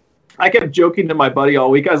 I kept joking to my buddy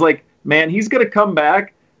all week. I was like, man, he's gonna come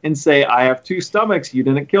back and say, I have 2 stomachs. You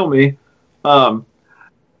didn't kill me. So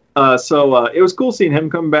it was cool seeing him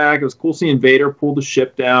come back. It was cool seeing Vader pull the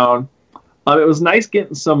ship down. It was nice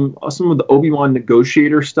getting some of the Obi-Wan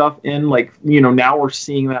negotiator stuff in. Like, you know, now we're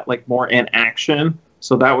seeing that like more in action.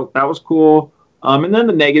 So that was cool. And then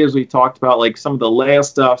the negatives we talked about, like some of the Leia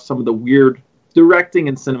stuff, some of the weird directing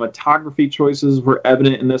and cinematography choices were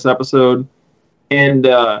evident in this episode. And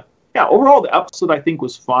overall the episode I think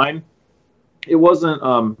was fine. It wasn't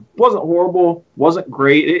horrible, wasn't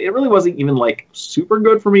great. It really wasn't even like super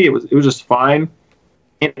good for me. It was just fine.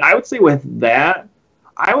 And I would say with that,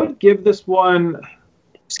 I would give this one,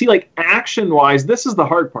 like action-wise, this is the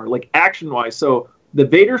hard part, like action-wise. So the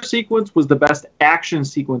Vader sequence was the best action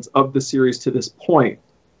sequence of the series to this point.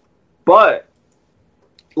 But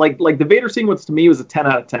like the Vader sequence to me was a 10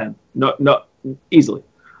 out of 10. No, easily.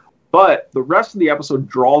 But the rest of the episode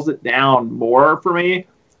draws it down more for me.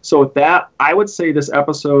 So with that, I would say this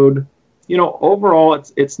episode, you know, overall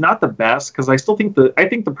it's not the best, because I think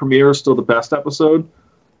the premiere is still the best episode.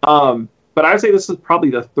 But I would say this is probably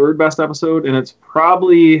the 3rd best episode, and it's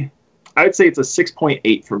probably, I would say it's a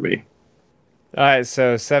 6.8 for me. All right,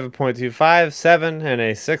 so 7.25, 7, and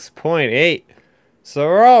a 6.8. So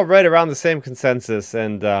we're all right around the same consensus.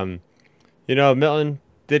 And, you know, Milton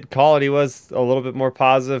did call it. He was a little bit more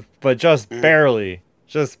positive, but just barely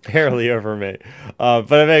over me. But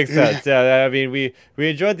it makes sense. Yeah, I mean, we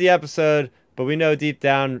enjoyed the episode, but we know deep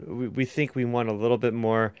down we think we want a little bit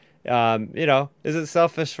more. You know, is it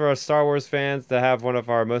selfish for us Star Wars fans to have one of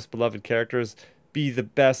our most beloved characters be the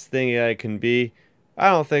best thing that it can be?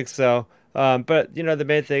 I don't think so. But, you know, the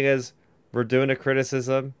main thing is we're doing a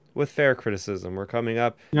criticism with fair criticism. We're coming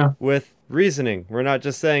up with reasoning. We're not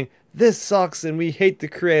just saying, this sucks and we hate the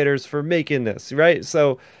creators for making this, right?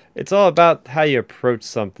 So it's all about how you approach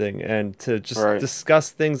something and to just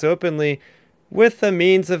discuss things openly with the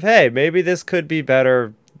means of, hey, maybe this could be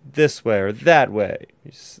better this way or that way.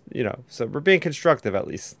 You know, so we're being constructive at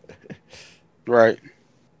least. Right.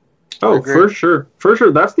 Oh, for sure. For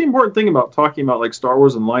sure. That's the important thing about talking about like Star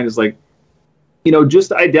Wars Online is like, you know,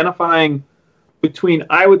 just identifying between,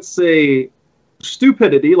 I would say,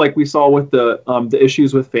 stupidity, like we saw with the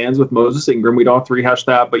issues with fans with Moses Ingram. We don't have to rehash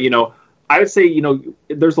that, but, you know, I would say, you know,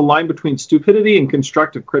 there's a line between stupidity and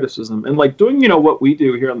constructive criticism. And like doing, you know, what we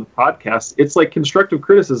do here on the podcast, it's like constructive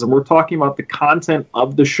criticism. We're talking about the content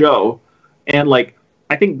of the show. And like,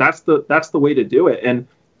 I think that's the way to do it. And,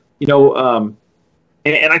 you know,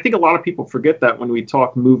 and I think a lot of people forget that when we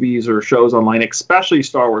talk movies or shows online, especially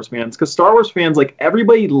Star Wars fans, because Star Wars fans, like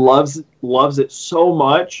everybody loves it so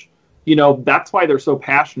much, you know, that's why they're so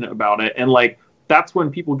passionate about it. And like, that's when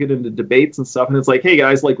people get into debates and stuff. And it's like, hey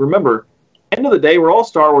guys, like, remember, end of the day, we're all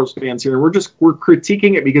Star Wars fans here. And we're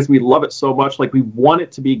critiquing it because we love it so much. Like we want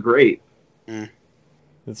it to be great.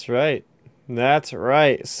 That's right. That's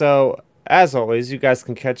right. So as always, you guys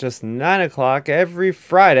can catch us 9 o'clock every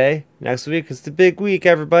Friday. Next week is the big week,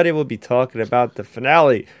 everybody. We'll be talking about the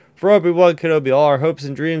finale for Obi-Wan Kenobi. All our hopes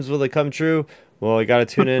and dreams, will they come true? Well, you got to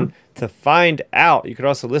tune in to find out. You can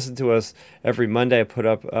also listen to us every Monday. I put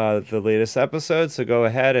up the latest episode, so go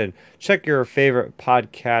ahead and check your favorite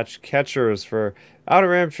podcast catchers for Outer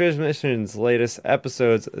Rim Transmission's latest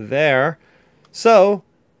episodes there. So,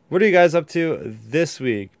 what are you guys up to this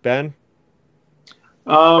week, Ben?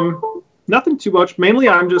 Nothing too much. Mainly,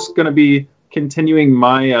 I'm just going to be continuing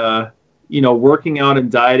my, working out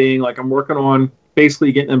and dieting. Like I'm working on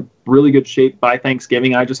basically getting in really good shape by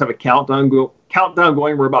Thanksgiving. I just have a countdown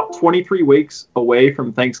going. We're about 23 weeks away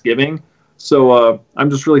from Thanksgiving. So I'm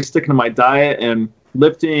just really sticking to my diet and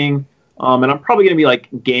lifting. And I'm probably going to be like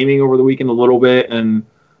gaming over the weekend a little bit and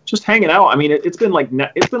just hanging out. I mean, it's been like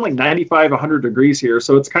 95, 100 degrees here.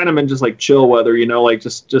 So it's kind of been just like chill weather, you know, like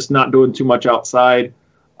just not doing too much outside.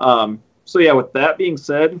 So yeah, with that being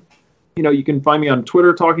said, you know, you can find me on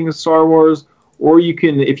Twitter talking to Star Wars, or you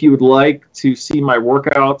can, if you would like to see my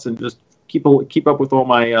workouts and just keep up with all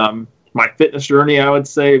my my fitness journey, I would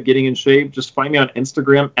say, of getting in shape, just find me on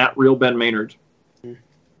Instagram at Real Ben Maynard.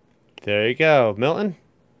 There you go. Milton?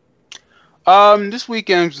 This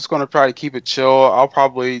weekend I'm just gonna try to keep it chill.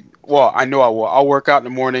 I know I will. I'll work out in the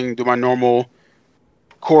morning, do my normal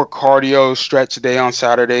core cardio, stretch a day on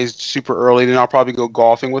Saturdays, super early. Then I'll probably go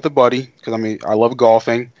golfing with a buddy because I love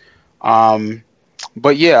golfing.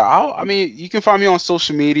 But yeah, you can find me on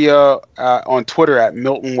social media on Twitter at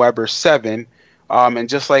Milton Weber 7. And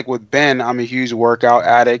just like with Ben, I'm a huge workout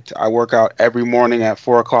addict. I work out every morning at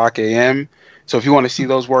 4:00 a.m. So if you want to see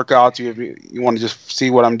those workouts, you want to just see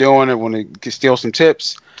what I'm doing and want to steal some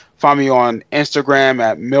tips, find me on Instagram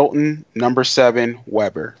at Milton 7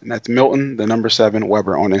 Weber. And that's Milton 7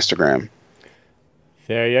 Weber on Instagram.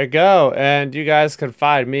 There you go. And you guys can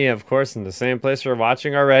find me, of course, in the same place you're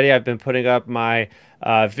watching already. I've been putting up my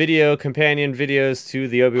companion videos to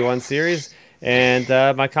the Obi-Wan series and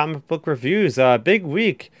my comic book reviews. Big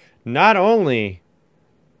week. Not only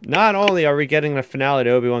are we getting the finale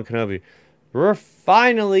to Obi-Wan Kenobi, we're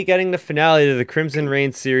finally getting the finale to the Crimson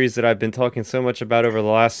Reign series that I've been talking so much about over the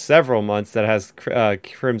last several months that has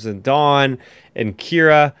Crimson Dawn and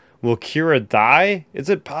Kira. Will Kira die? Is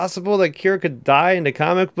it possible that Kira could die in the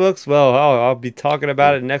comic books? Well, I'll be talking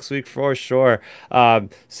about it next week for sure. So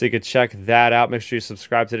you can check that out. Make sure you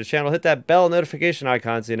subscribe to the channel. Hit that bell notification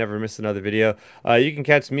icon so you never miss another video. You can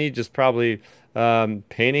catch me just probably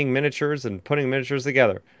painting miniatures and putting miniatures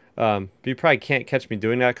together. You probably can't catch me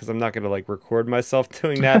doing that because I'm not going to like record myself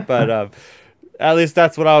doing that. But at least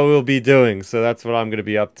that's what I will be doing. So that's what I'm going to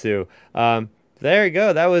be up to. There you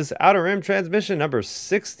go. That was Outer Rim Transmission number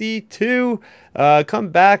 62. Come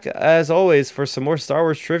back, as always, for some more Star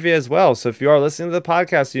Wars trivia as well. So if you are listening to the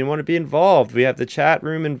podcast and you want to be involved, we have the chat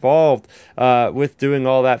room involved with doing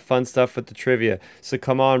all that fun stuff with the trivia. So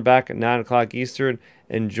come on back at 9 o'clock Eastern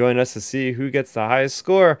and join us to see who gets the highest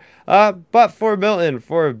score. But for Milton,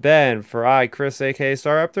 for Ben, for Chris, a.k.a.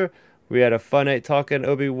 Star Raptor, we had a fun night talking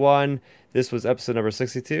Obi-Wan. This was episode number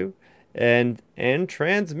 62 and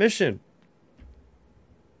transmission.